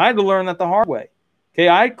hard. I had to learn that the hard way. Okay,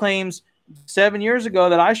 I had claims 7 years ago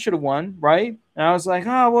that I should have won, right? And I was like,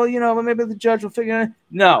 oh, well, maybe the judge will figure it out.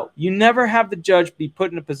 No, you never have the judge be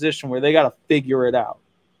put in a position where they got to figure it out.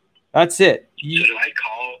 That's it. So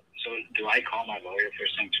do I call my lawyer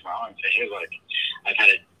first thing tomorrow and say, hey, look, I've had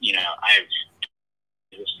I've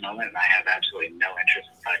this moment, and I have absolutely no interest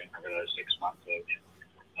in fighting over those 6 months of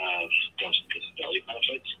those disability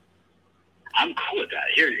benefits. I'm cool with that.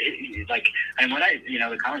 And when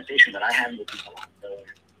the conversation that I had with people last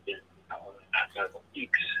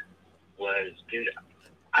weeks was, dude,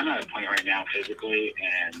 I'm at a point right now physically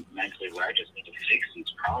and mentally where I just need to fix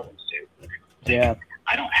these problems, dude. Yeah.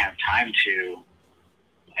 I don't have time to,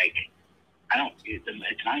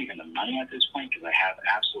 it's not even the money at this point because I have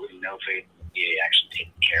absolutely no faith in the VA actually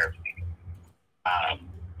taking care of me.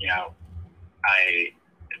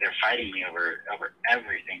 They're fighting me over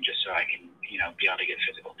everything just so I can, be able to get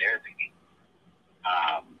physical therapy.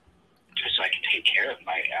 Just so I can take care of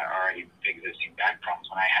my already existing back problems.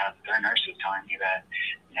 When there are nurses telling me that,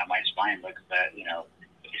 my spine looks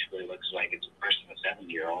basically looks like it's a person, a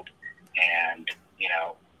 70-year-old, and,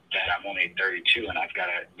 that I'm only 32 and I've got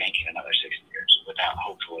to make it another 6 years without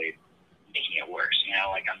hopefully making it worse. You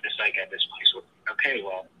know, like I'm just like at this place where, okay,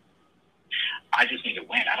 well, I just need to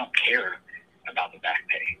win. I don't care about the back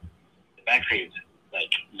pay. The back pay is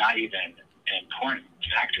like not even an important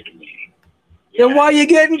factor to me. Then why are you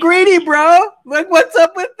getting greedy, bro? Like, what's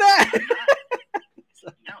up with that?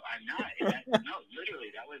 No, I'm not. No,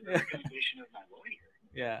 literally, that was the recommendation of my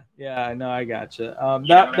lawyer. Yeah, no, I gotcha.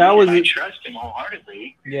 That was. I trust him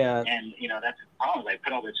wholeheartedly. Yeah. And you know that's the problem. I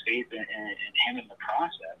put all this faith in him in the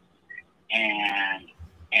process,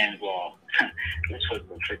 and well, this was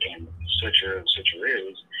the freaking switcher of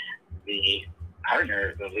switcheroos. The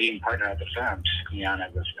partner, the leading partner of the firm, took me on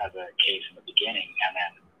as a case in the beginning, and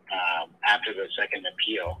then after the second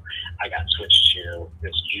appeal, I got switched to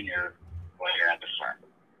this junior lawyer at the firm.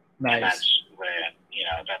 Nice. And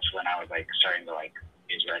that's when I was like starting to like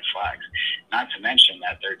these red flags. Not to mention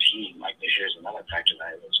that their team, like here's another factor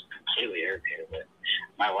that I was completely irritated with.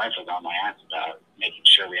 My wife was on my ass about making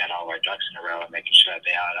sure we had all our ducks in a row and making sure that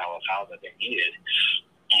they had all the files that they needed.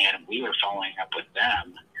 And we were following up with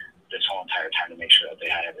them this whole entire time to make sure that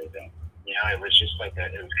they had everything. You know, it was just like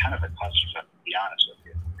it was kind of a clusterfuck, to be honest with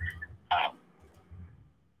you.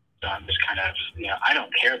 So I'm just kind of, I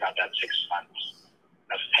don't care about that 6 months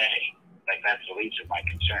of pay. Like, that's the least of my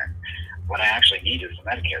concern. What I actually need is the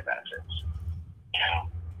Medicare benefits.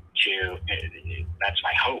 That's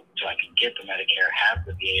my hope, so I can get the Medicare, have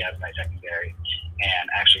the VA as my secondary, and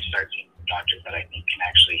actually start seeing some doctors that I think can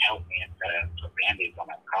actually help me instead of put Band-Aids on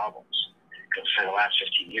my problems. Because for the last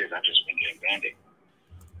 15 years, I've just been getting Band-Aids.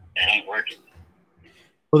 It ain't working.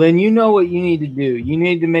 Well, then you know what you need to do. You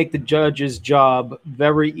need to make the judge's job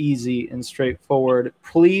very easy and straightforward.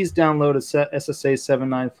 Please download a SSA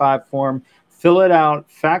 795 form, fill it out,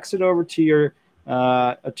 fax it over to your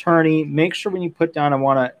attorney. Make sure when you put down, I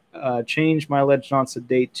want to change my alleged onset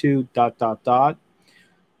date to ...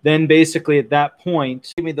 Then basically at that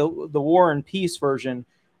point, give me the War and Peace version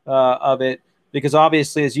of it. Because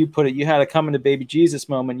obviously, as you put it, you had a coming to baby Jesus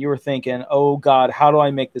moment. You were thinking, oh, God, how do I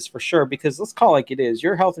make this for sure? Because let's call it like it is.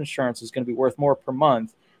 Your health insurance is going to be worth more per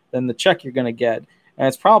month than the check you're going to get. And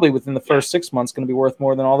it's probably within the first 6 months going to be worth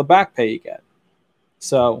more than all the back pay you get.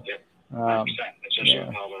 So, especially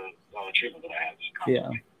with all the treatment that I have. Yeah.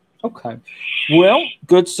 Okay. Well,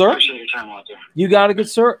 good sir. You got it, good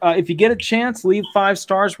sir. If you get a chance, leave 5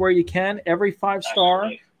 stars where you can. Every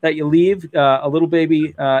 5-star that you leave, a little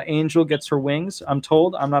baby angel gets her wings, I'm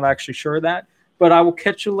told. I'm not actually sure of that. But I will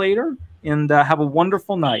catch you later, and have a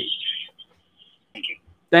wonderful night. Thank you.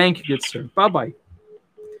 Thank you, good sir. Bye-bye.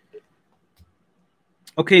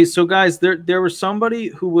 Okay, so guys, there was somebody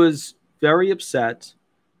who was very upset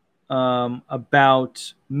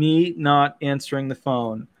about me not answering the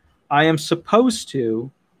phone. I am supposed to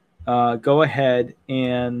go ahead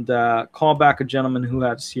and call back a gentleman who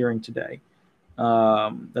had his hearing today.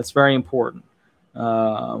 That's very important.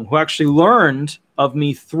 Who actually learned of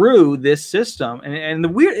me through this system. And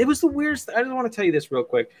it was the weirdest. I just want to tell you this real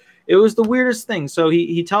quick. It was the weirdest thing. So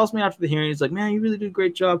he tells me after the hearing, he's like, man, you really did a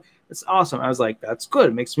great job. It's awesome. I was like, that's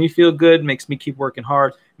good. It makes me feel good. Makes me keep working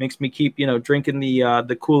hard. Makes me keep, drinking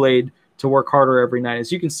the Kool-Aid to work harder every night.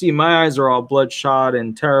 As you can see, my eyes are all bloodshot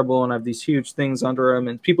and terrible, and I have these huge things under them.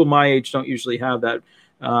 And people my age don't usually have that.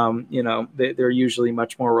 They're usually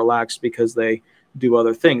much more relaxed because they do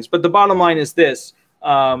other things. But the bottom line is this.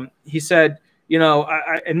 He said,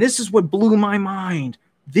 and this is what blew my mind.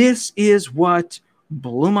 This is what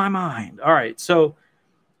blew my mind. All right. So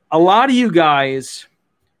a lot of you guys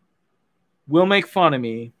will make fun of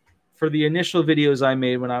me for the initial videos I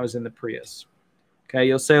made when I was in the Prius. Okay.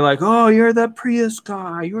 You'll say like, oh, you're that Prius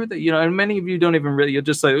guy. You're the, and many of you don't even really, you'll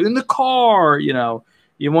just say in the car, you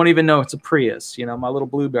won't even know it's a Prius, my little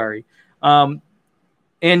blueberry. And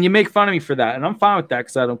you make fun of me for that, and I'm fine with that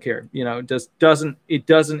because I don't care. It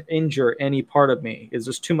doesn't injure any part of me. It's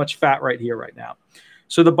just too much fat right here, right now.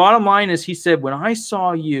 So the bottom line is, he said, when I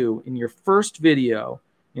saw you in your first video,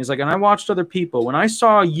 he's like, and I watched other people. When I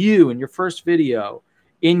saw you in your first video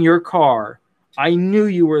in your car, I knew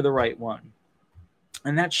you were the right one,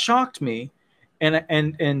 and that shocked me.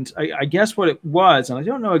 And I guess what it was, and I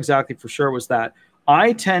don't know exactly for sure, was that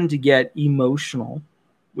I tend to get emotional,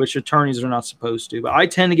 which attorneys are not supposed to, but I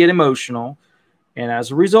tend to get emotional. And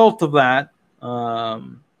as a result of that, I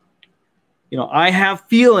have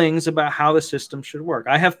feelings about how the system should work.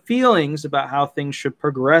 I have feelings about how things should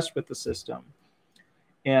progress with the system.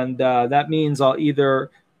 And that means I'll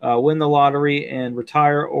either win the lottery and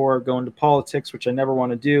retire, or go into politics, which I never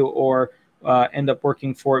want to do, or end up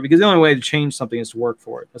working for it. Because the only way to change something is to work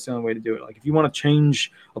for it. That's the only way to do it. Like, if you want to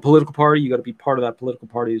change a political party, you got to be part of that political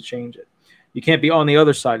party to change it. You can't be on the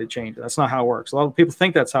other side to change it. That's not how it works. A lot of people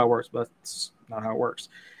think that's how it works, but it's not how it works.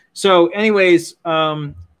 So anyways,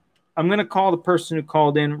 I'm going to call the person who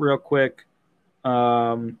called in real quick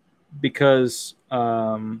because,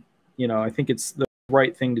 you know, I think it's the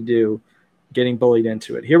right thing to do, getting bullied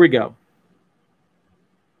into it. Here we go.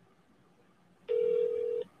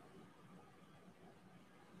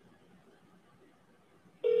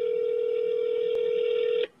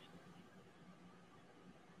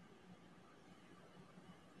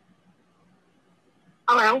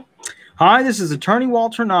 Hello. Hi, this is Attorney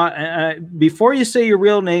Walter Knott. Before you say your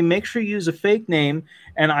real name, make sure you use a fake name.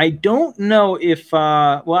 And I don't know if,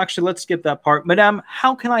 well, actually, let's skip that part. Madame,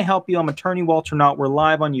 how can I help you? I'm Attorney Walter Knott. We're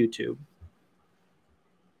live on YouTube.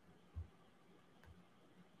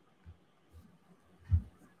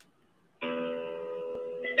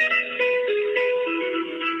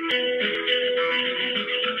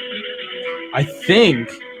 I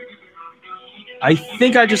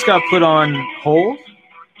think I just got put on hold,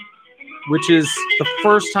 which is the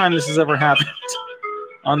first time this has ever happened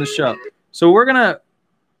on the show. So we're gonna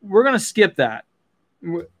skip that.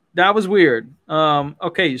 That was weird.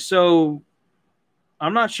 Okay, so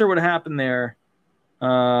I'm not sure what happened there.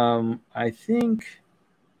 I think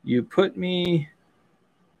you put me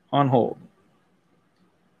on hold.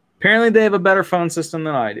 Apparently they have a better phone system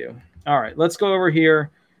than I do. All right, let's go over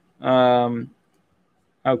here.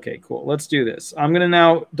 Okay, cool. Let's do this. I'm going to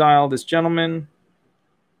now dial this gentleman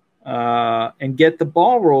and get the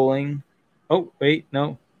ball rolling. Oh, wait,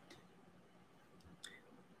 no.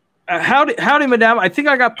 Howdy, madame. I think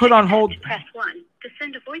I got put on hold. Press 1. To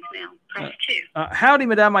send a voicemail, press 2. Howdy,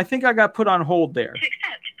 madame. I think I got put on hold there. To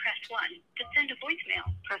accept, press 1. To send a voicemail,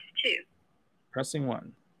 press 2. Pressing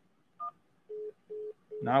 1.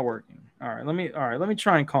 Not working. All right, let me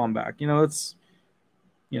try and call him back. You know, it's,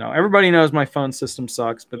 you know, everybody knows my phone system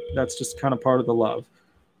sucks, but that's just kind of part of the love.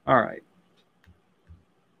 All right.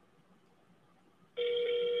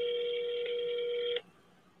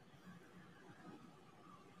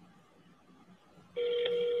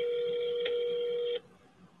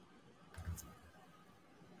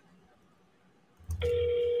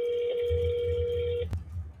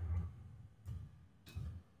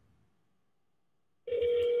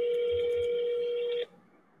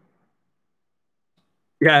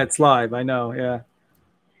 Yeah, it's live. I know. Yeah.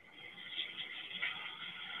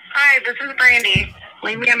 Hi, this is Brandy.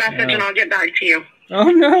 Leave me a message and I'll get back to you.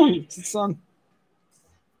 Oh no, it's on.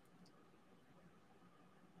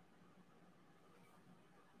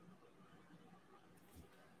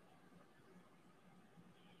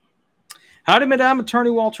 Howdy, Madame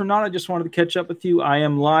Attorney Walter Knott. I just wanted to catch up with you. I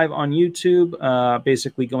am live on YouTube,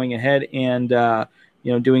 basically going ahead and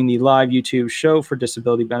you know, doing the live YouTube show for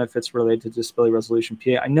disability benefits related to disability resolution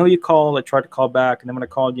PA. I know you called. I tried to call back, and then when I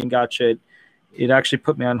called you and got you, it actually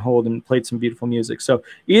put me on hold and played some beautiful music. So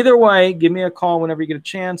either way, give me a call whenever you get a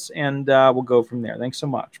chance, and we'll go from there. Thanks so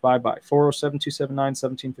much. Bye-bye.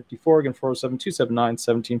 407-279-1754. Again,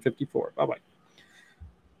 407-279-1754. Bye-bye.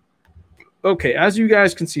 Okay, as you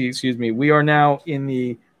guys can see, excuse me, we are now in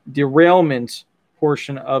the derailment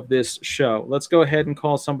portion of this show. Let's go ahead and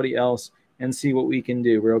call somebody else and see what we can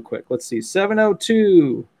do real quick. Let's see,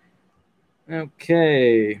 702.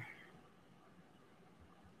 Okay.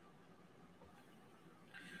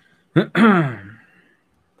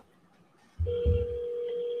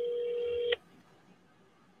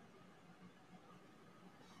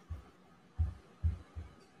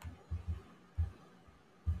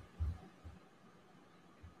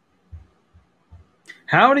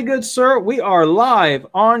 Howdy, good sir. We are live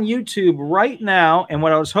on YouTube right now. And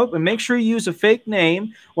what I was hoping, make sure you use a fake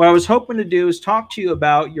name. What I was hoping to do is talk to you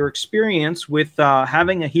about your experience with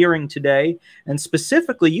having a hearing today. And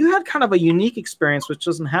specifically, you had kind of a unique experience, which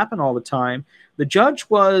doesn't happen all the time. The judge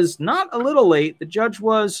was not a little late. The judge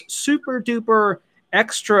was super duper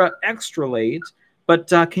extra late. But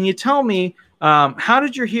can you tell me, how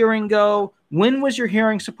did your hearing go? When was your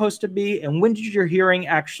hearing supposed to be? And when did your hearing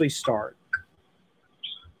actually start?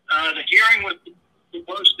 The hearing was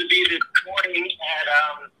supposed to be this morning at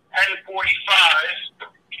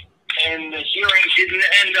 10:45, and the hearing didn't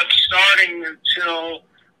end up starting until,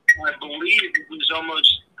 I believe it was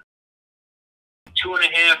almost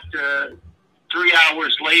 2.5 to 3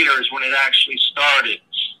 hours later is when it actually started.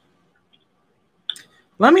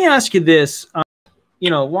 Let me ask you this. You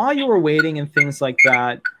know, while you were waiting and things like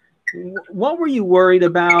that, what were you worried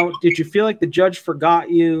about? Did you feel like the judge forgot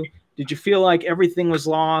you? Did you feel like everything was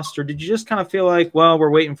lost, or did you just kind of feel like, well, we're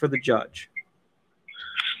waiting for the judge?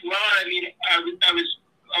 Well, I mean, I was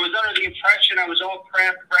under the impression I was all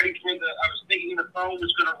prepped, ready for I was thinking the phone phone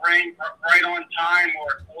was going to ring right on time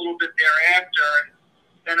or a little bit thereafter.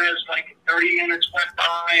 And then as like 30 minutes went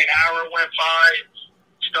by, an hour went by,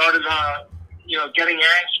 started, getting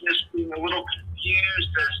anxious, being a little confused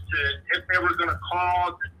as to if they were going to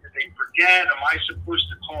call. Did they forget? Am I supposed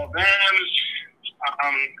to call them?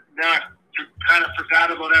 Then I kind of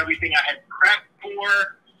forgot about everything I had prepped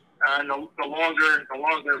for. And the longer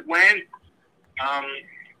it went,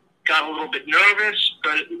 got a little bit nervous,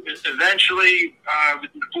 but eventually was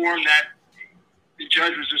informed that the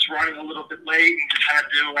judge was just running a little bit late and just had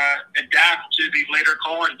to adapt to the later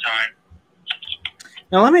call-in time.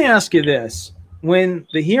 Now, let me ask you this. When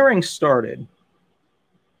the hearing started,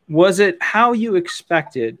 was it how you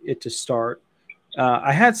expected it to start?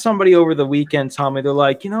 I had somebody over the weekend tell me, they're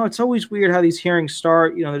like, it's always weird how these hearings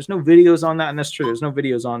start. There's no videos on that, and that's true. There's no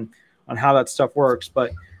videos on how that stuff works.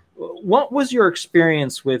 But what was your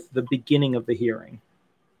experience with the beginning of the hearing?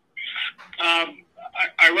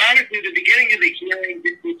 Ironically, the beginning of the hearing,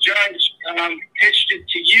 the judge pitched it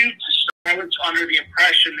to you to start. I was under the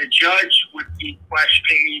impression the judge would be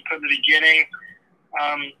questioning me from the beginning.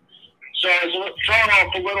 So I was thrown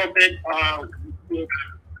off a little bit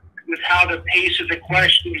with how the pace of the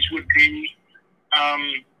questions would be.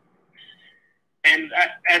 And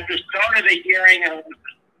at the start of the hearing, I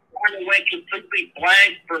kind of went completely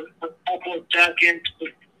blank for a couple of seconds. But,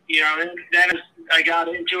 then as I got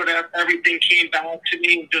into it, everything came back to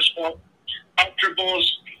me and just felt comfortable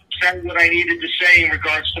saying what I needed to say in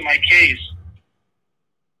regards to my case.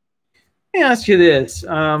 Let me ask you this.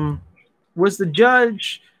 Was the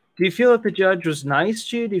judge, do you feel that the judge was nice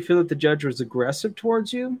to you? Do you feel that the judge was aggressive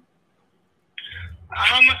towards you?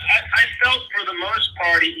 I felt for the most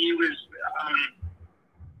part he was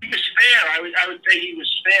fair. I would say he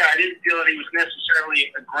was fair. I didn't feel that he was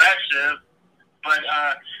necessarily aggressive, but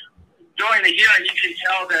during the hearing you can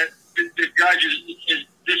tell that the judge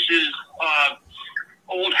is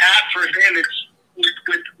old hat for him. It's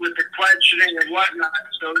with the questioning and whatnot.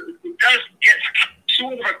 So it does get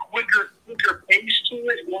sort of a quicker pace to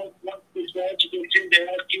it. Once the judge gets into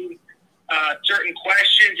asking certain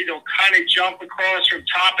questions, kind of jump across from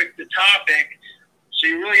topic to topic. So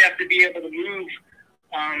you really have to be able to move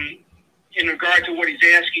in regard to what he's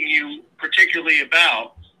asking you particularly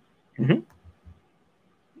about. Mm-hmm.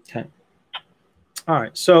 Okay. All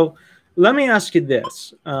right. So let me ask you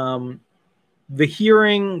this. The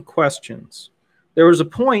hearing questions. There was a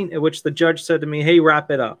point at which the judge said to me, hey,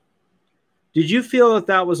 wrap it up. Did you feel that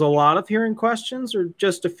that was a lot of hearing questions or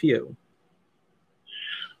just a few?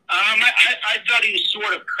 I thought he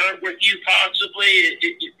sort of curt with you, possibly.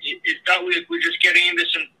 It felt like we were just getting into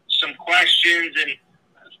some questions, and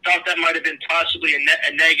thought that might have been possibly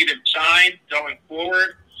a negative sign going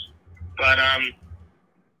forward. But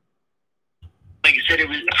like I said, it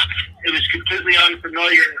was completely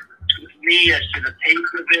unfamiliar with me as to the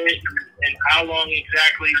pace of it and how long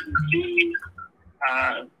exactly it would be.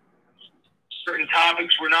 Certain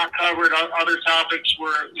topics were not covered. Other topics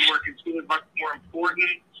were considered much more important.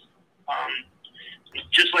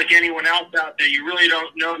 Just like anyone else out there, you really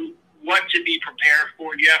don't know what to be prepared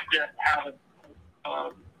for. You have to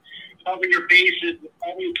have cover your bases with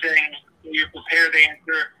everything so you're prepared to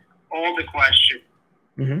answer all the questions.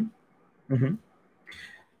 Mm-hmm. Mm-hmm.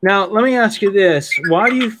 Now, let me ask you this. Why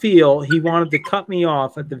do you feel he wanted to cut me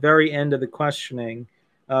off at the very end of the questioning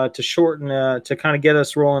to shorten, to kind of get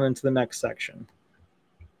us rolling into the next section?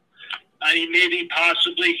 I mean, maybe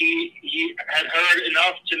possibly he had heard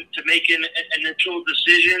enough to make an initial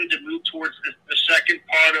decision to move towards the second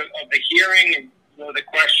part of the hearing, and the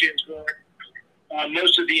questions were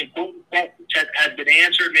most of the important questions had been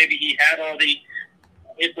answered. Maybe he had all the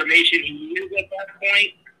information he needed at that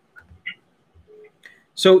point.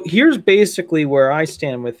 So here's basically where I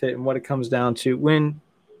stand with it and what it comes down to. When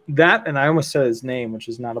that, and I almost said his name, which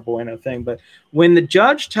is not a bueno thing, but when the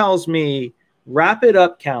judge tells me, wrap it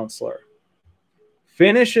up, counselor,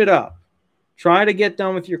 finish it up, try to get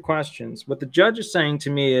done with your questions, what the judge is saying to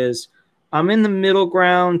me is, I'm in the middle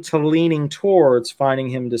ground to leaning towards finding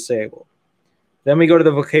him disabled. Then we go to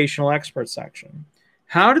the vocational expert section.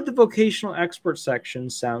 How did the vocational expert section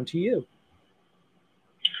sound to you?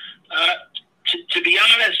 To be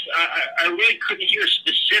honest, I really couldn't hear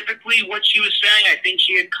specifically what she was saying. I think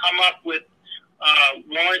she had come up with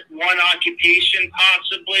one occupation,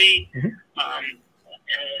 possibly,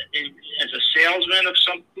 as a salesman of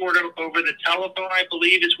some sort of over the telephone, I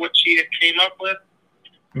believe, is what she had came up with.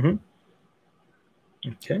 Mm-hmm.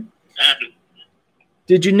 Okay.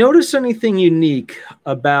 Did you notice anything unique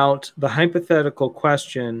about the hypothetical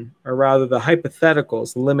question, or rather the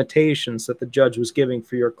hypotheticals, the limitations that the judge was giving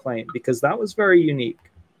for your claim? Because that was very unique.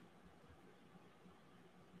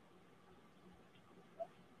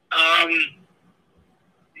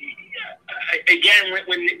 Again,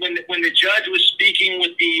 when the judge was speaking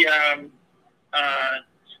with the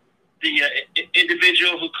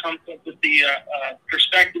individual who comes up with the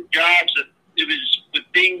prospective jobs, it was with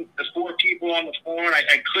being the 4 people on the phone.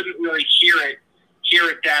 I couldn't really hear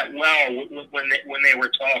it that well when they were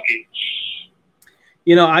talking.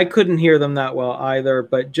 You know, I couldn't hear them that well either.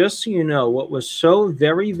 But just so you know, what was so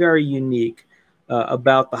very, very unique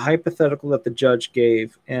about the hypothetical that the judge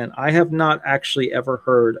gave, and I have not actually ever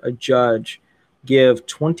heard a judge give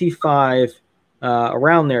 25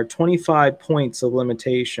 around there 25 points of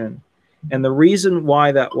limitation. And the reason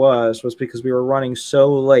why that was because we were running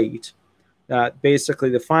so late that basically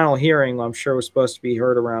the final hearing, I'm sure, was supposed to be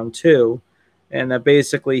heard around 2, and that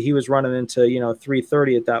basically he was running into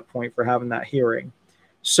 3:30 at that point for having that hearing.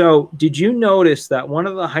 So did you notice that one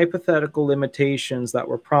of the hypothetical limitations that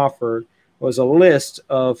were proffered was a list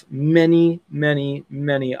of many, many,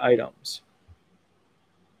 many items?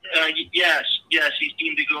 Yes. He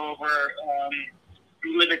seemed to go over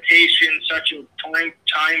limitations such as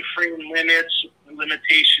time frame limits,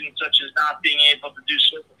 limitations such as not being able to do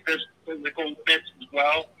certain physical limits as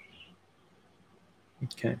well.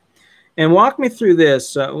 Okay. And walk me through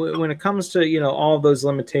this. When it comes to, all those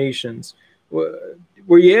limitations,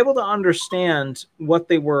 were you able to understand what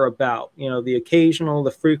they were about? The occasional,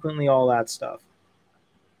 the frequently, all that stuff.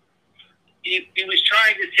 He was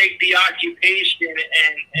trying to take the occupation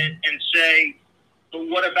and say, but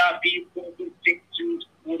what about these circumstances?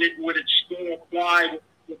 Would it still apply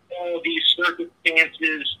with all these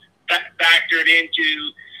circumstances factored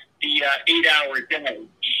into the 8-hour day?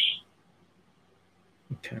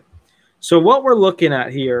 Okay. So what we're looking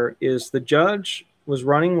at here is the judge was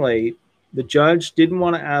running late. The judge didn't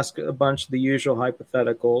want to ask a bunch of the usual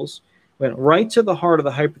hypotheticals, went right to the heart of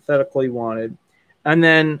the hypothetical he wanted. And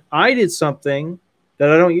then I did something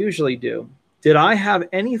that I don't usually do. Did I have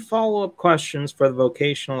any follow-up questions for the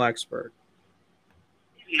vocational expert?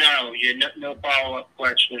 No, no follow-up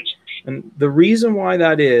questions. And the reason why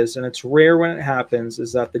that is, and it's rare when it happens,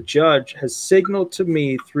 is that the judge has signaled to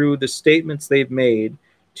me through the statements they've made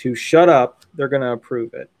to shut up. They're going to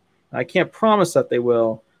approve it. I can't promise that they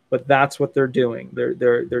will, but that's what they're doing.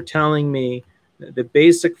 They're telling me the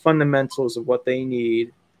basic fundamentals of what they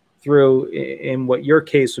need through, in what your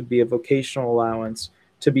case would be a vocational allowance,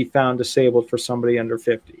 to be found disabled for somebody under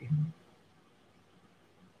 50.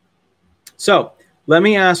 So let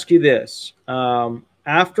me ask you this.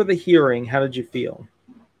 After the hearing, how did you feel?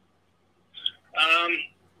 I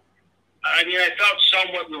mean, I felt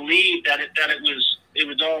somewhat relieved that it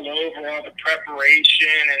was all over, all the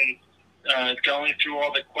preparation and going through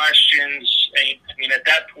all the questions. I mean, at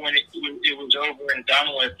that point, it was over and done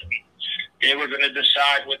with. And they were going to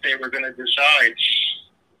decide what they were going to decide.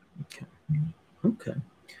 Okay.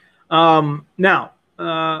 Now,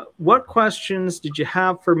 what questions did you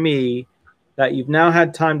have for me that you've now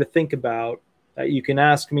had time to think about that you can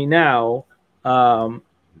ask me now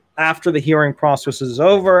after the hearing process is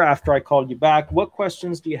over, after I called you back? What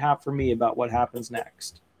questions do you have for me about what happens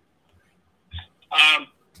next?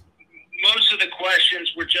 Most of the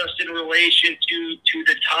questions were just in relation to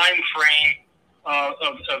the time frame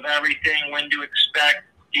of everything, when to expect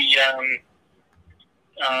the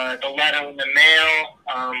letter in the mail,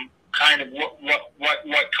 kind of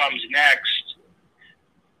what comes next,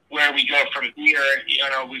 where we go from here.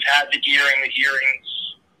 We've had the hearing.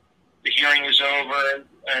 The hearing is over,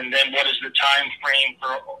 and then what is the time frame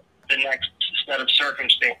for the next set of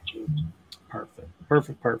circumstances?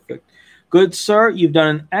 Perfect. Good, sir. You've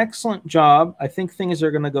done an excellent job. I think things are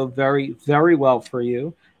going to go very, very well for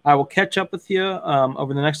you. I will catch up with you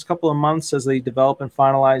over the next couple of months as they develop and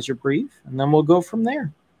finalize your brief, and then we'll go from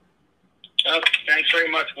there. Okay, thanks very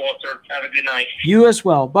much, Walter. Have a good night. You as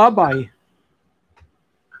well. Bye-bye.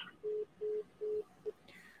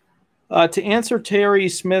 To answer Terry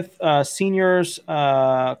Smith Sr.'s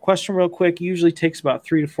question real quick, usually takes about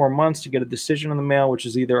 3 to 4 months to get a decision in the mail, which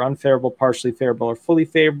is either unfavorable, partially favorable, or fully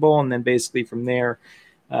favorable. And then basically from there,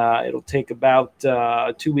 it'll take about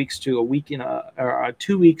 2 weeks to a week, or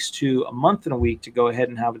 2 weeks to a month and a week to go ahead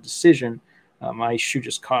and have a decision. My shoe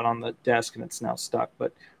just caught on the desk and it's now stuck,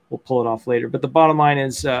 but we'll pull it off later. But the bottom line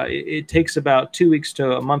is it takes about 2 weeks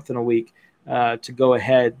to a month and a week to go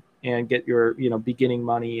ahead and get your, beginning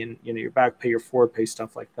money and, your back pay, your forward pay,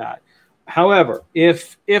 stuff like that. However,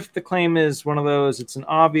 if the claim is one of those, it's an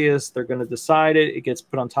obvious, they're going to decide it, it gets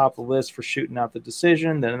put on top of the list for shooting out the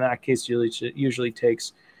decision, then in that case, usually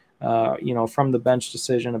takes, from the bench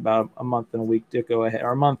decision about a month and a week to go ahead,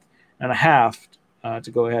 or a month and a half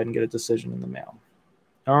to go ahead and get a decision in the mail.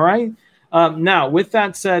 All right. Now, with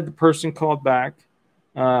that said, the person called back.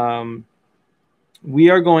 we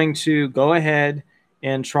are going to go ahead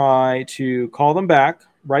and try to call them back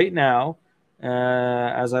right now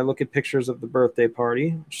as I look at pictures of the birthday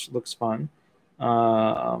party, which looks fun.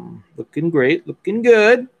 Looking great, looking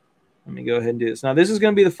good. Let me go ahead and do this. Now, this is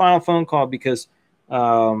going to be the final phone call because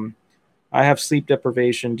I have sleep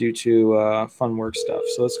deprivation due to fun work stuff.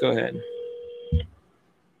 So let's go ahead.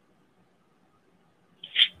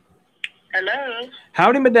 Hello.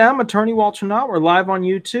 Howdy, Madame. Attorney Walter Knott. We're live on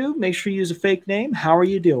YouTube. Make sure you use a fake name. How are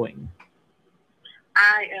you doing?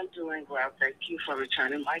 I am doing well. Thank you for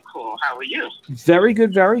returning my call. How are you? Very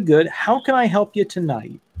good, very good. How can I help you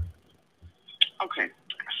tonight? Okay.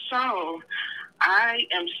 So I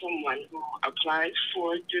am someone who applied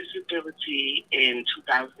for disability in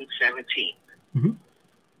 2017. Mm-hmm.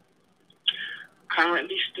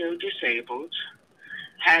 Currently still disabled.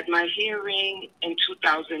 Had my hearing in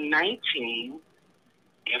 2019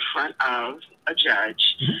 in front of a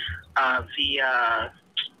judge via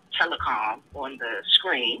telecom on the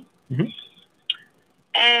screen. Mm-hmm.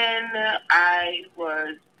 And I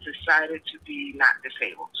was decided to be not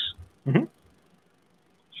disabled. Mm-hmm.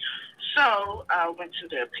 So I went to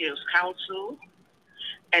the appeals council,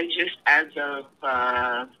 and just as of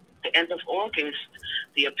the end of August,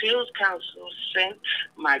 the appeals council sent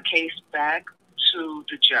my case back to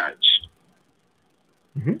the judge.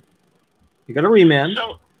 Mm-hmm. You got a remand.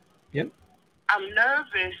 So yep. I'm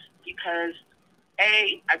nervous because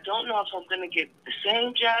I don't know if I'm going to get the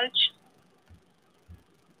same judge.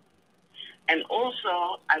 And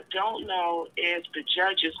also, I don't know if the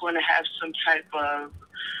judge is going to have some type of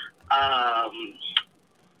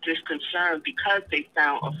disconcern because they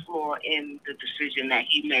found a flaw in the decision that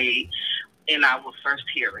he made in our first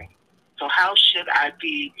hearing. So how should I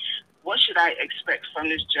be, what should I expect from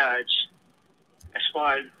this judge as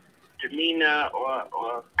far as demeanor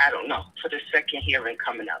or I don't know, for the second hearing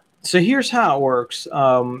coming up? So here's how it works.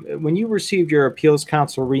 When you received your appeals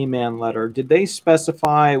council remand letter, did they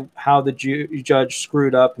specify how the judge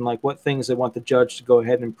screwed up and like what things they want the judge to go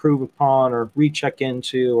ahead and improve upon or recheck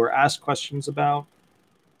into or ask questions about?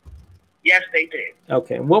 Yes, they did.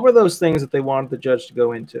 Okay. And what were those things that they wanted the judge to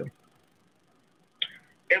go into?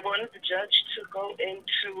 They wanted the judge to go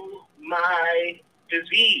into my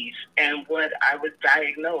disease and what I was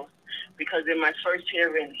diagnosed. Because in my first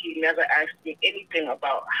hearing, he never asked me anything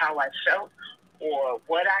about how I felt or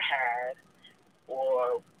what I had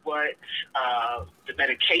or what the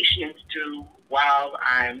medications do while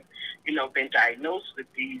I'm, been diagnosed with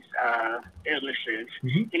these illnesses.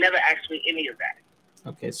 Mm-hmm. He never asked me any of that.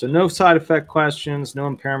 Okay, so no side effect questions, no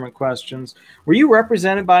impairment questions. Were you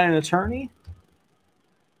represented by an attorney?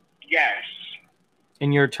 Yes.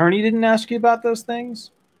 And your attorney didn't ask you about those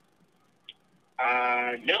things?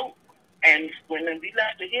 No. And when we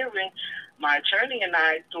left the hearing, my attorney and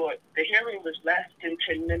I thought the hearing was less than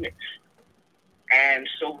 10 minutes. And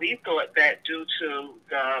so we thought that due to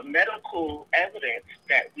the medical evidence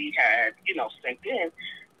that we had, sent in,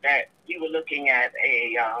 that we were looking at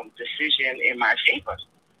a decision in my favor.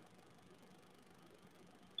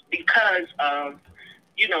 Because of,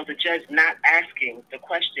 the judge not asking the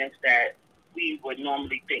questions that we would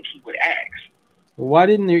normally think he would ask. Why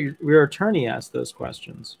didn't your attorney ask those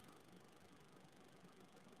questions?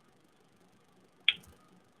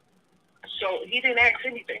 So he didn't ask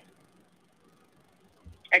anything,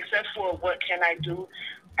 except for what can I do,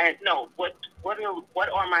 and no, what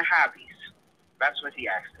are my hobbies? That's what he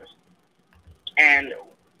asked us, and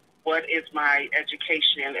what is my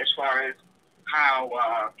education as far as how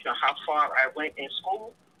how far I went in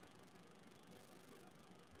school.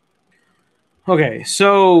 Okay,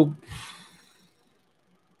 so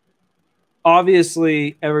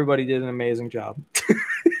obviously everybody did an amazing job.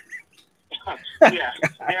 Yeah.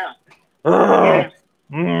 Yeah. All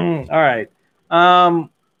right.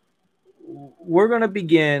 We're going to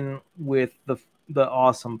begin with the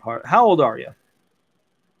awesome part. How old are you?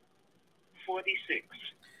 46.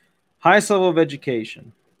 Highest level of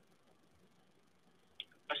education?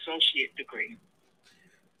 Associate degree.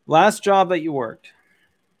 Last job that you worked?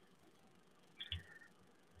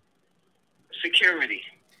 Security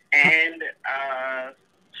and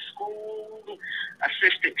school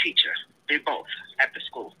assistant teacher. They both at the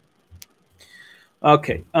school.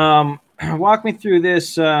 Okay. Walk me through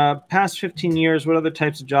this. Past 15 years, what other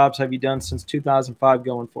types of jobs have you done since 2005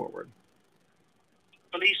 going forward?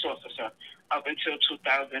 Police officer up until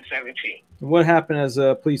 2017. What happened as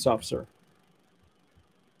a police officer?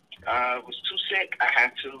 I was too sick. I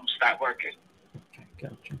had to stop working. Okay,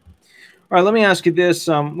 gotcha. All right, let me ask you this.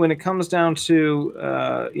 When it comes down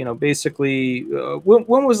to, basically,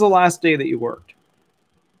 when was the last day that you worked?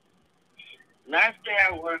 Last day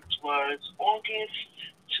I worked was August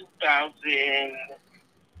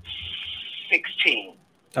 2016.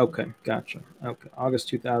 Okay, gotcha. Okay, August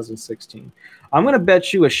 2016. I'm going to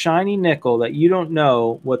bet you a shiny nickel that you don't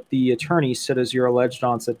know what the attorney said is your alleged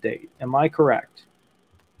onset date. Am I correct?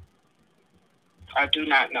 I do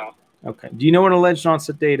not know. Okay. Do you know what an alleged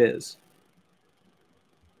onset date is?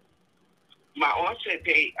 My onset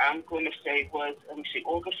date, I'm going to say was, let me see,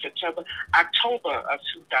 August, September, October of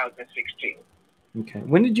 2016. Okay.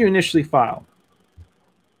 When did you initially file?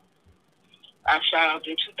 I filed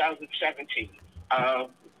in 2017.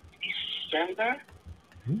 December.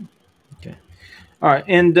 Okay. All right.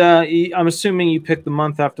 And I'm assuming you picked the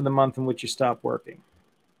month after the month in which you stopped working.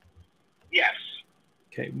 Yes.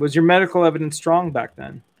 Okay. Was your medical evidence strong back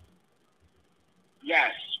then?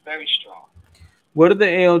 Yes, very strong. What did the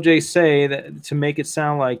ALJ say that to make it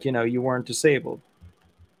sound like, you know, you weren't disabled?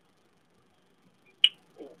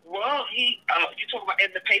 Well, you talking about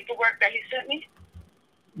in the paperwork that he sent me?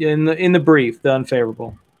 In the brief, the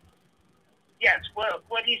unfavorable. Yes. Well,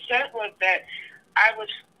 what he said was that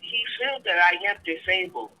he felt that I am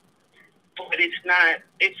disabled, but it's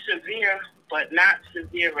severe, but not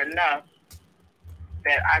severe enough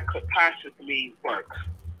that I could possibly work.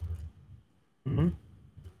 Mm-hmm.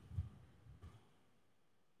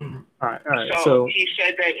 All right. So he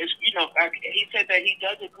said that he said that he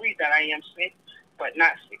does agree that I am sick, but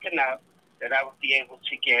not sick enough that I would be able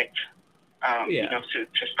to get,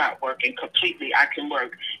 to stop working completely. I can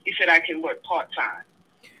work. He said I can work part-time.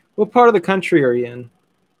 What part of the country are you in?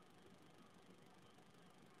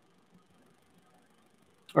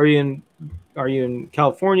 Are you in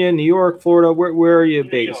California, New York, Florida? Where are you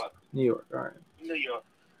based? York. New York. All right. New York.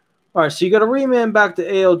 All right. So you got a remand back to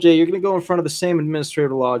ALJ. You're going to go in front of the same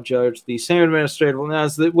administrative law judge. The same administrative. Now,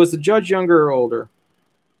 was the judge younger or older?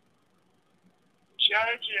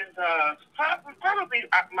 Judge is probably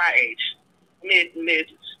my age, mid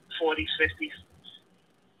 40s, 50s.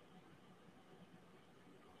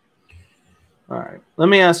 All right. Let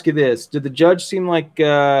me ask you this: did the judge seem like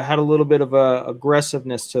had a little bit of a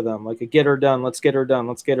aggressiveness to them, like a "get her done, let's get her done,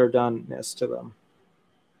 let's get her done"ness to them?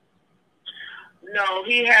 No,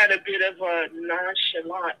 he had a bit of a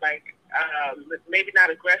nonchalant, like maybe not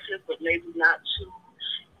aggressive, but maybe not too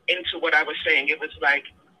into what I was saying. It was like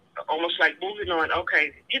almost like moving on.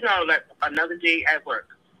 Okay, like another day at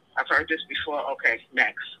work. I've heard this before. Okay,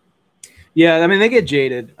 next. Yeah, I mean, they get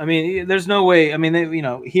jaded. I mean, there's no way. I mean,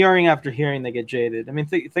 hearing after hearing, they get jaded. I mean,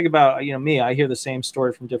 think about, me. I hear the same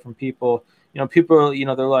story from different people. People,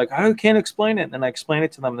 they're like, I can't explain it. And then I explain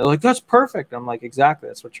it to them. They're like, that's perfect. I'm like, exactly.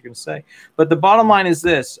 That's what you're going to say. But the bottom line is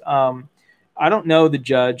this. I don't know the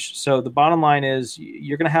judge. So the bottom line is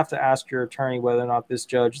you're going to ask your attorney whether or not this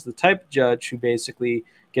judge is the type of judge who basically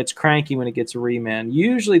gets cranky when it gets a remand.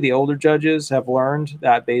 Usually the older judges have learned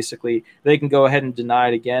that basically they can go ahead and deny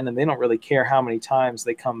it again, and they don't really care how many times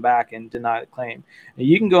they come back and deny the claim. And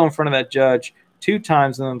you can go in front of that judge 2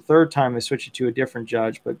 times, and then the 3rd time they switch you to a different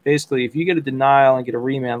judge. But basically, if you get a denial and get a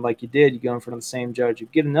remand like you did, you go in front of the same judge. If you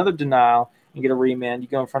get another denial and get a remand, you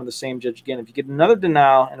go in front of the same judge again. If you get another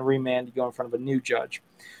denial and a remand, you go in front of a new judge.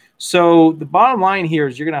 So the bottom line here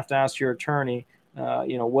is you're going to have to ask your attorney,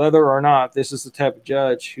 whether or not this is the type of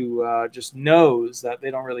judge who just knows that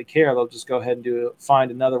they don't really care. They'll just go ahead and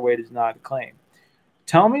find another way to deny the claim.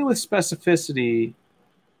 Tell me with specificity,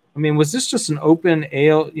 I mean, was this just an open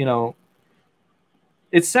it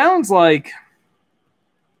sounds like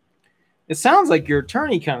your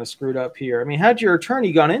attorney kind of screwed up here. I mean, had your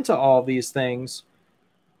attorney gone into all these things,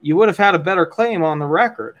 you would have had a better claim on the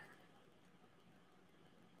record.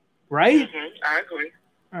 Right? Mm-hmm. I agree.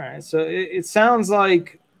 All right. So it sounds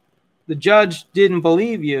like the judge didn't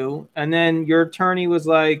believe you, and then your attorney was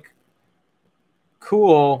like,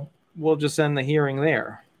 cool, we'll just end the hearing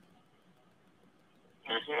there.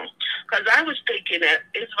 Mm-hmm. Because I was thinking that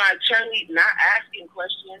is my attorney not asking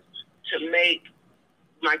questions to make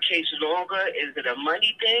my case longer? Is it a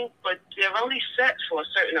money thing? But they're only set for a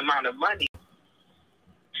certain amount of money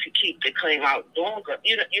to keep the claim out longer.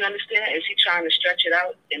 You understand? Is he trying to stretch it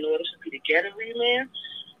out in order for me to get a remand?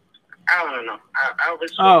 I don't know. I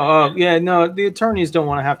was. Yeah, no, the attorneys don't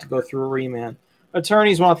want to have to go through a remand.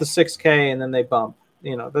 Attorneys want the $6,000 and then they bump.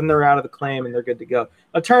 Then they're out of the claim and they're good to go.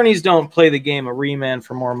 Attorneys don't play the game of remand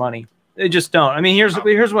for more money. They just don't. I mean, here's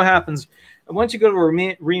what happens. Once you go to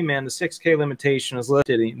a remand, the $6,000 limitation is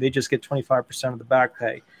lifted. They just get 25% of the back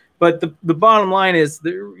pay. But the bottom line is,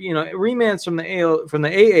 remands from the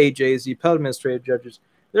AAJs, the appellate administrative judges,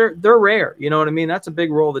 they're rare. You know what I mean? That's a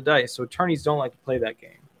big roll of the dice. So attorneys don't like to play that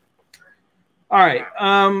game. All right.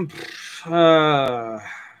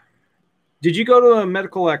 Did you go to a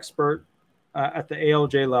medical expert at the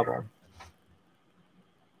ALJ level?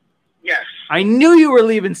 Yes. I knew you were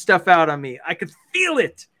leaving stuff out on me. I could feel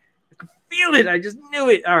it. I could feel it. I just knew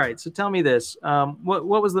it. All right. So tell me this. What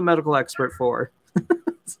was the medical expert for? The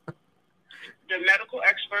medical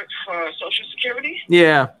expert for Social Security?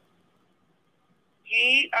 Yeah.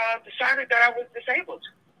 He decided that I was disabled.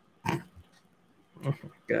 Oh,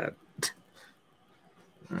 God.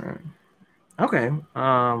 All right. Okay.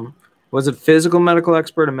 Was it physical medical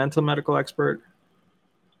expert, a mental medical expert?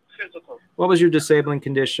 Physical. What was your disabling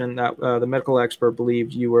condition that the medical expert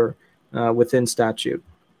believed you were within statute?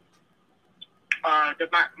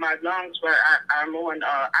 My lungs were, I'm on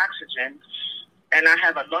oxygen, and I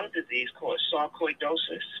have a lung disease called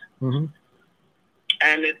sarcoidosis. Mm-hmm.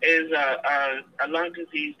 And it is a lung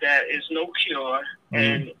disease that is no cure,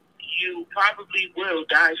 and you probably will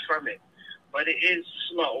die from it, but it is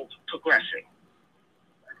slow progressing.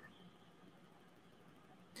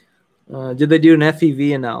 Did they do an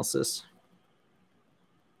FEV analysis?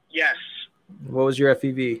 Yes. What was your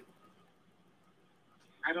FEV?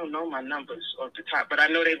 I don't know my numbers off the top, but I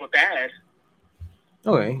know they were bad.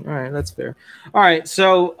 Okay, all right, that's fair. All right,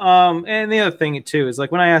 so and the other thing too is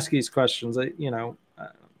like when I ask these questions,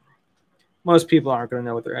 most people aren't going to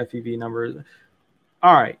know what their FEV number is.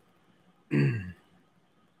 All right, the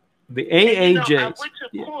AAJ. I went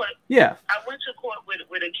to court. Yeah. I went to court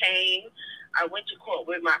with a cane. I went to court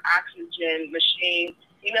with my oxygen machine.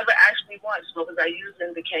 He never asked me once because I used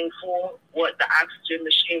the cane for what the oxygen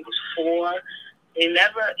machine was for. He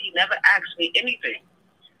never asked me anything.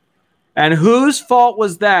 And whose fault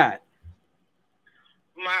was that?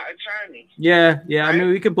 My attorney. Yeah. Right? I mean,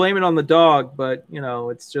 we could blame it on the dog, but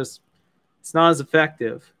it's not as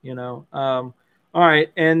effective. All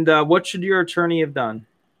right. And what should your attorney have done?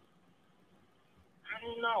 I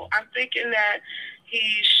don't know. I'm thinking that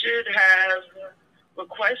he should have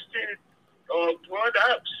requested or brought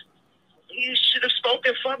up. He should have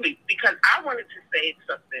spoken for me because I wanted to say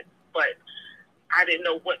something, but I didn't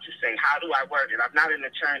know what to say. How do I word it? I'm not an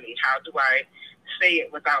attorney. How do I say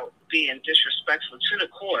it without being disrespectful to the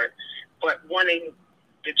court, but wanting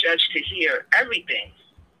the judge to hear everything?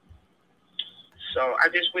 So I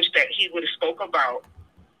just wish that he would have spoke about,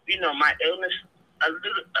 my illness a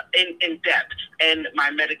little in depth and my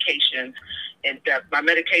medications in depth. My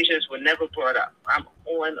medications were never brought up. I'm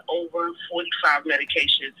on over 45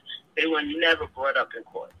 medications. They were never brought up in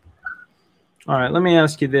court. All right, let me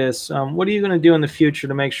ask you this. What are you going to do in the future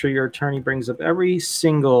to make sure your attorney brings up every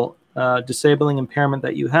single disabling impairment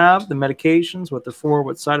that you have, the medications, what they're for,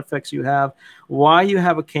 what side effects you have, why you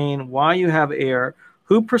have a cane, why you have air,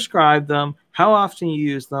 who prescribed them, how often you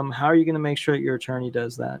use them, how are you going to make sure that your attorney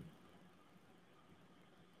does that?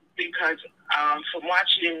 Because from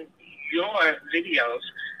watching your videos,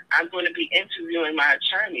 I'm going to be interviewing my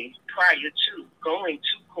attorney prior to going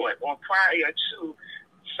to court or prior to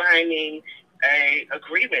signing an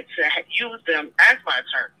agreement to use them as my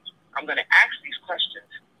attorney. I'm going to ask these questions.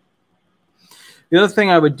 The other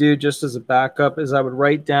thing I would do just as a backup is I would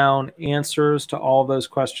write down answers to all those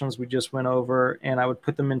questions we just went over, and I would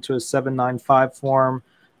put them into a 795 form,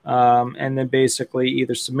 and then basically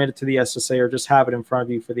either submit it to the SSA or just have it in front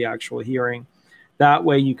of you for the actual hearing. That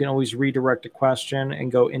way you can always redirect a question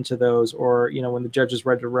and go into those, or, when the judge is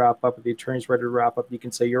ready to wrap up, or the attorney's ready to wrap up, you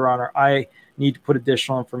can say, Your Honor, I need to put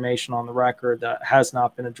additional information on the record that has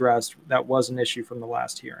not been addressed. That was an issue from the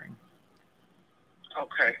last hearing.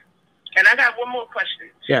 Okay. And I got one more question.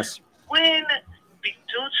 Yes. When, due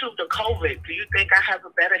to the COVID, do you think I have a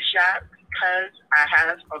better shot because I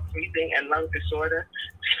have a breathing and lung disorder?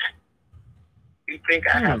 You think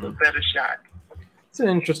I have a better shot? It's an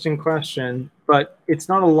interesting question, but it's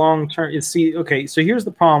not a long-term. Okay, so here's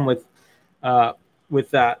the problem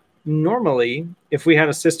with that. Normally, if we had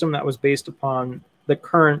a system that was based upon the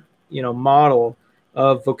current, model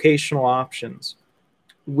of vocational options,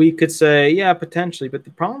 we could say, yeah, potentially. But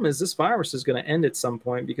the problem is this virus is going to end at some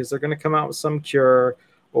point because they're going to come out with some cure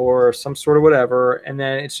or some sort of whatever, and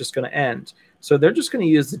then it's just going to end. So they're just going to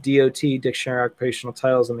use the DOT, Dictionary of Occupational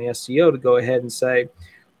Titles, and the SEO to go ahead and say,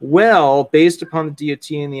 well, based upon the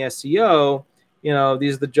DOT and the SEO,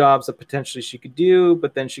 these are the jobs that potentially she could do,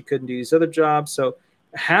 but then she couldn't do these other jobs. So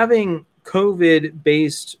having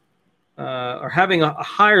COVID-based or having a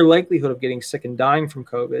higher likelihood of getting sick and dying from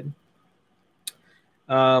COVID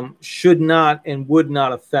should not and would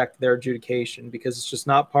not affect their adjudication because it's just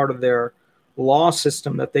not part of their law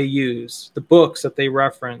system that they use, the books that they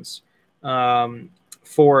reference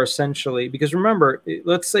for essentially. Because remember,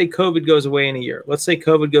 let's say COVID goes away in a year. Let's say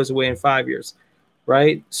COVID goes away in 5 years,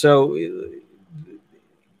 right? So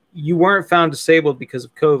you weren't found disabled because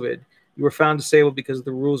of COVID. You were found disabled because of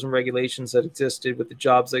the rules and regulations that existed with the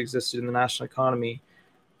jobs that existed in the national economy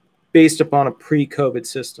based upon a pre-COVID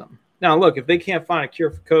system. Now, look, if they can't find a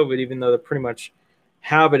cure for COVID, even though they pretty much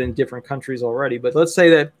have it in different countries already, but let's say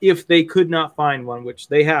that if they could not find one, which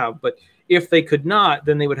they have, but if they could not,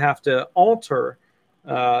 then they would have to alter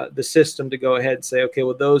the system to go ahead and say, okay,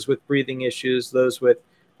 well, those with breathing issues, those with,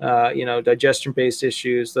 digestion-based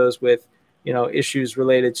issues, those with, issues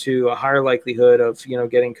related to a higher likelihood of,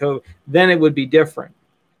 getting COVID, then it would be different.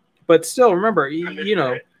 But still, remember,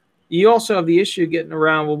 you also have the issue getting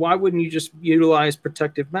around, well, why wouldn't you just utilize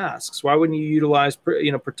protective masks? Why wouldn't you utilize,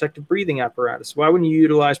 protective breathing apparatus? Why wouldn't you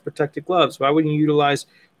utilize protective gloves? Why wouldn't you utilize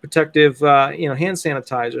protective, hand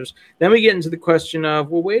sanitizers? Then we get into the question of,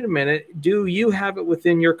 well, wait a minute, do you have it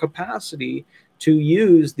within your capacity to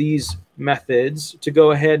use these methods to go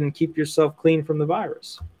ahead and keep yourself clean from the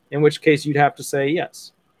virus? In which case you'd have to say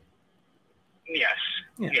yes. Yes.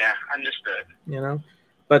 Yeah, understood.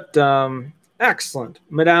 But excellent.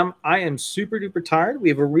 Madame, I am super duper tired. We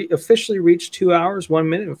have officially reached 2 hours, 1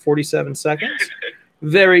 minute and 47 seconds.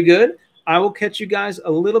 Very good. I will catch you guys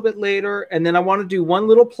a little bit later. And then I want to do one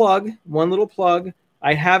little plug.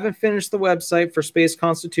 I haven't finished the website for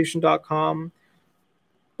spaceconstitution.com.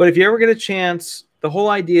 But if you ever get a chance, the whole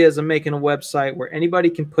idea is I'm making a website where anybody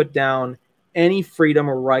can put down any freedom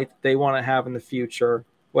or right that they want to have in the future,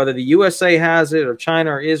 whether the USA has it or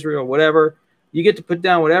China or Israel or whatever. You get to put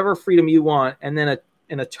down whatever freedom you want, and then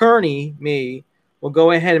an attorney, me, will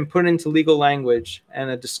go ahead and put it into legal language and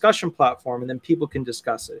a discussion platform, and then people can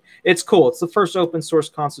discuss it. It's cool. It's the first open source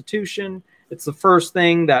constitution. It's the first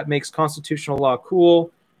thing that makes constitutional law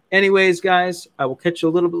cool. Anyways, guys, I will catch you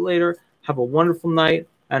a little bit later. Have a wonderful night,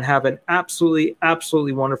 and have an absolutely,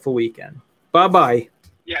 absolutely wonderful weekend. Bye-bye.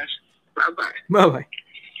 Yes. Bye-bye. Bye-bye.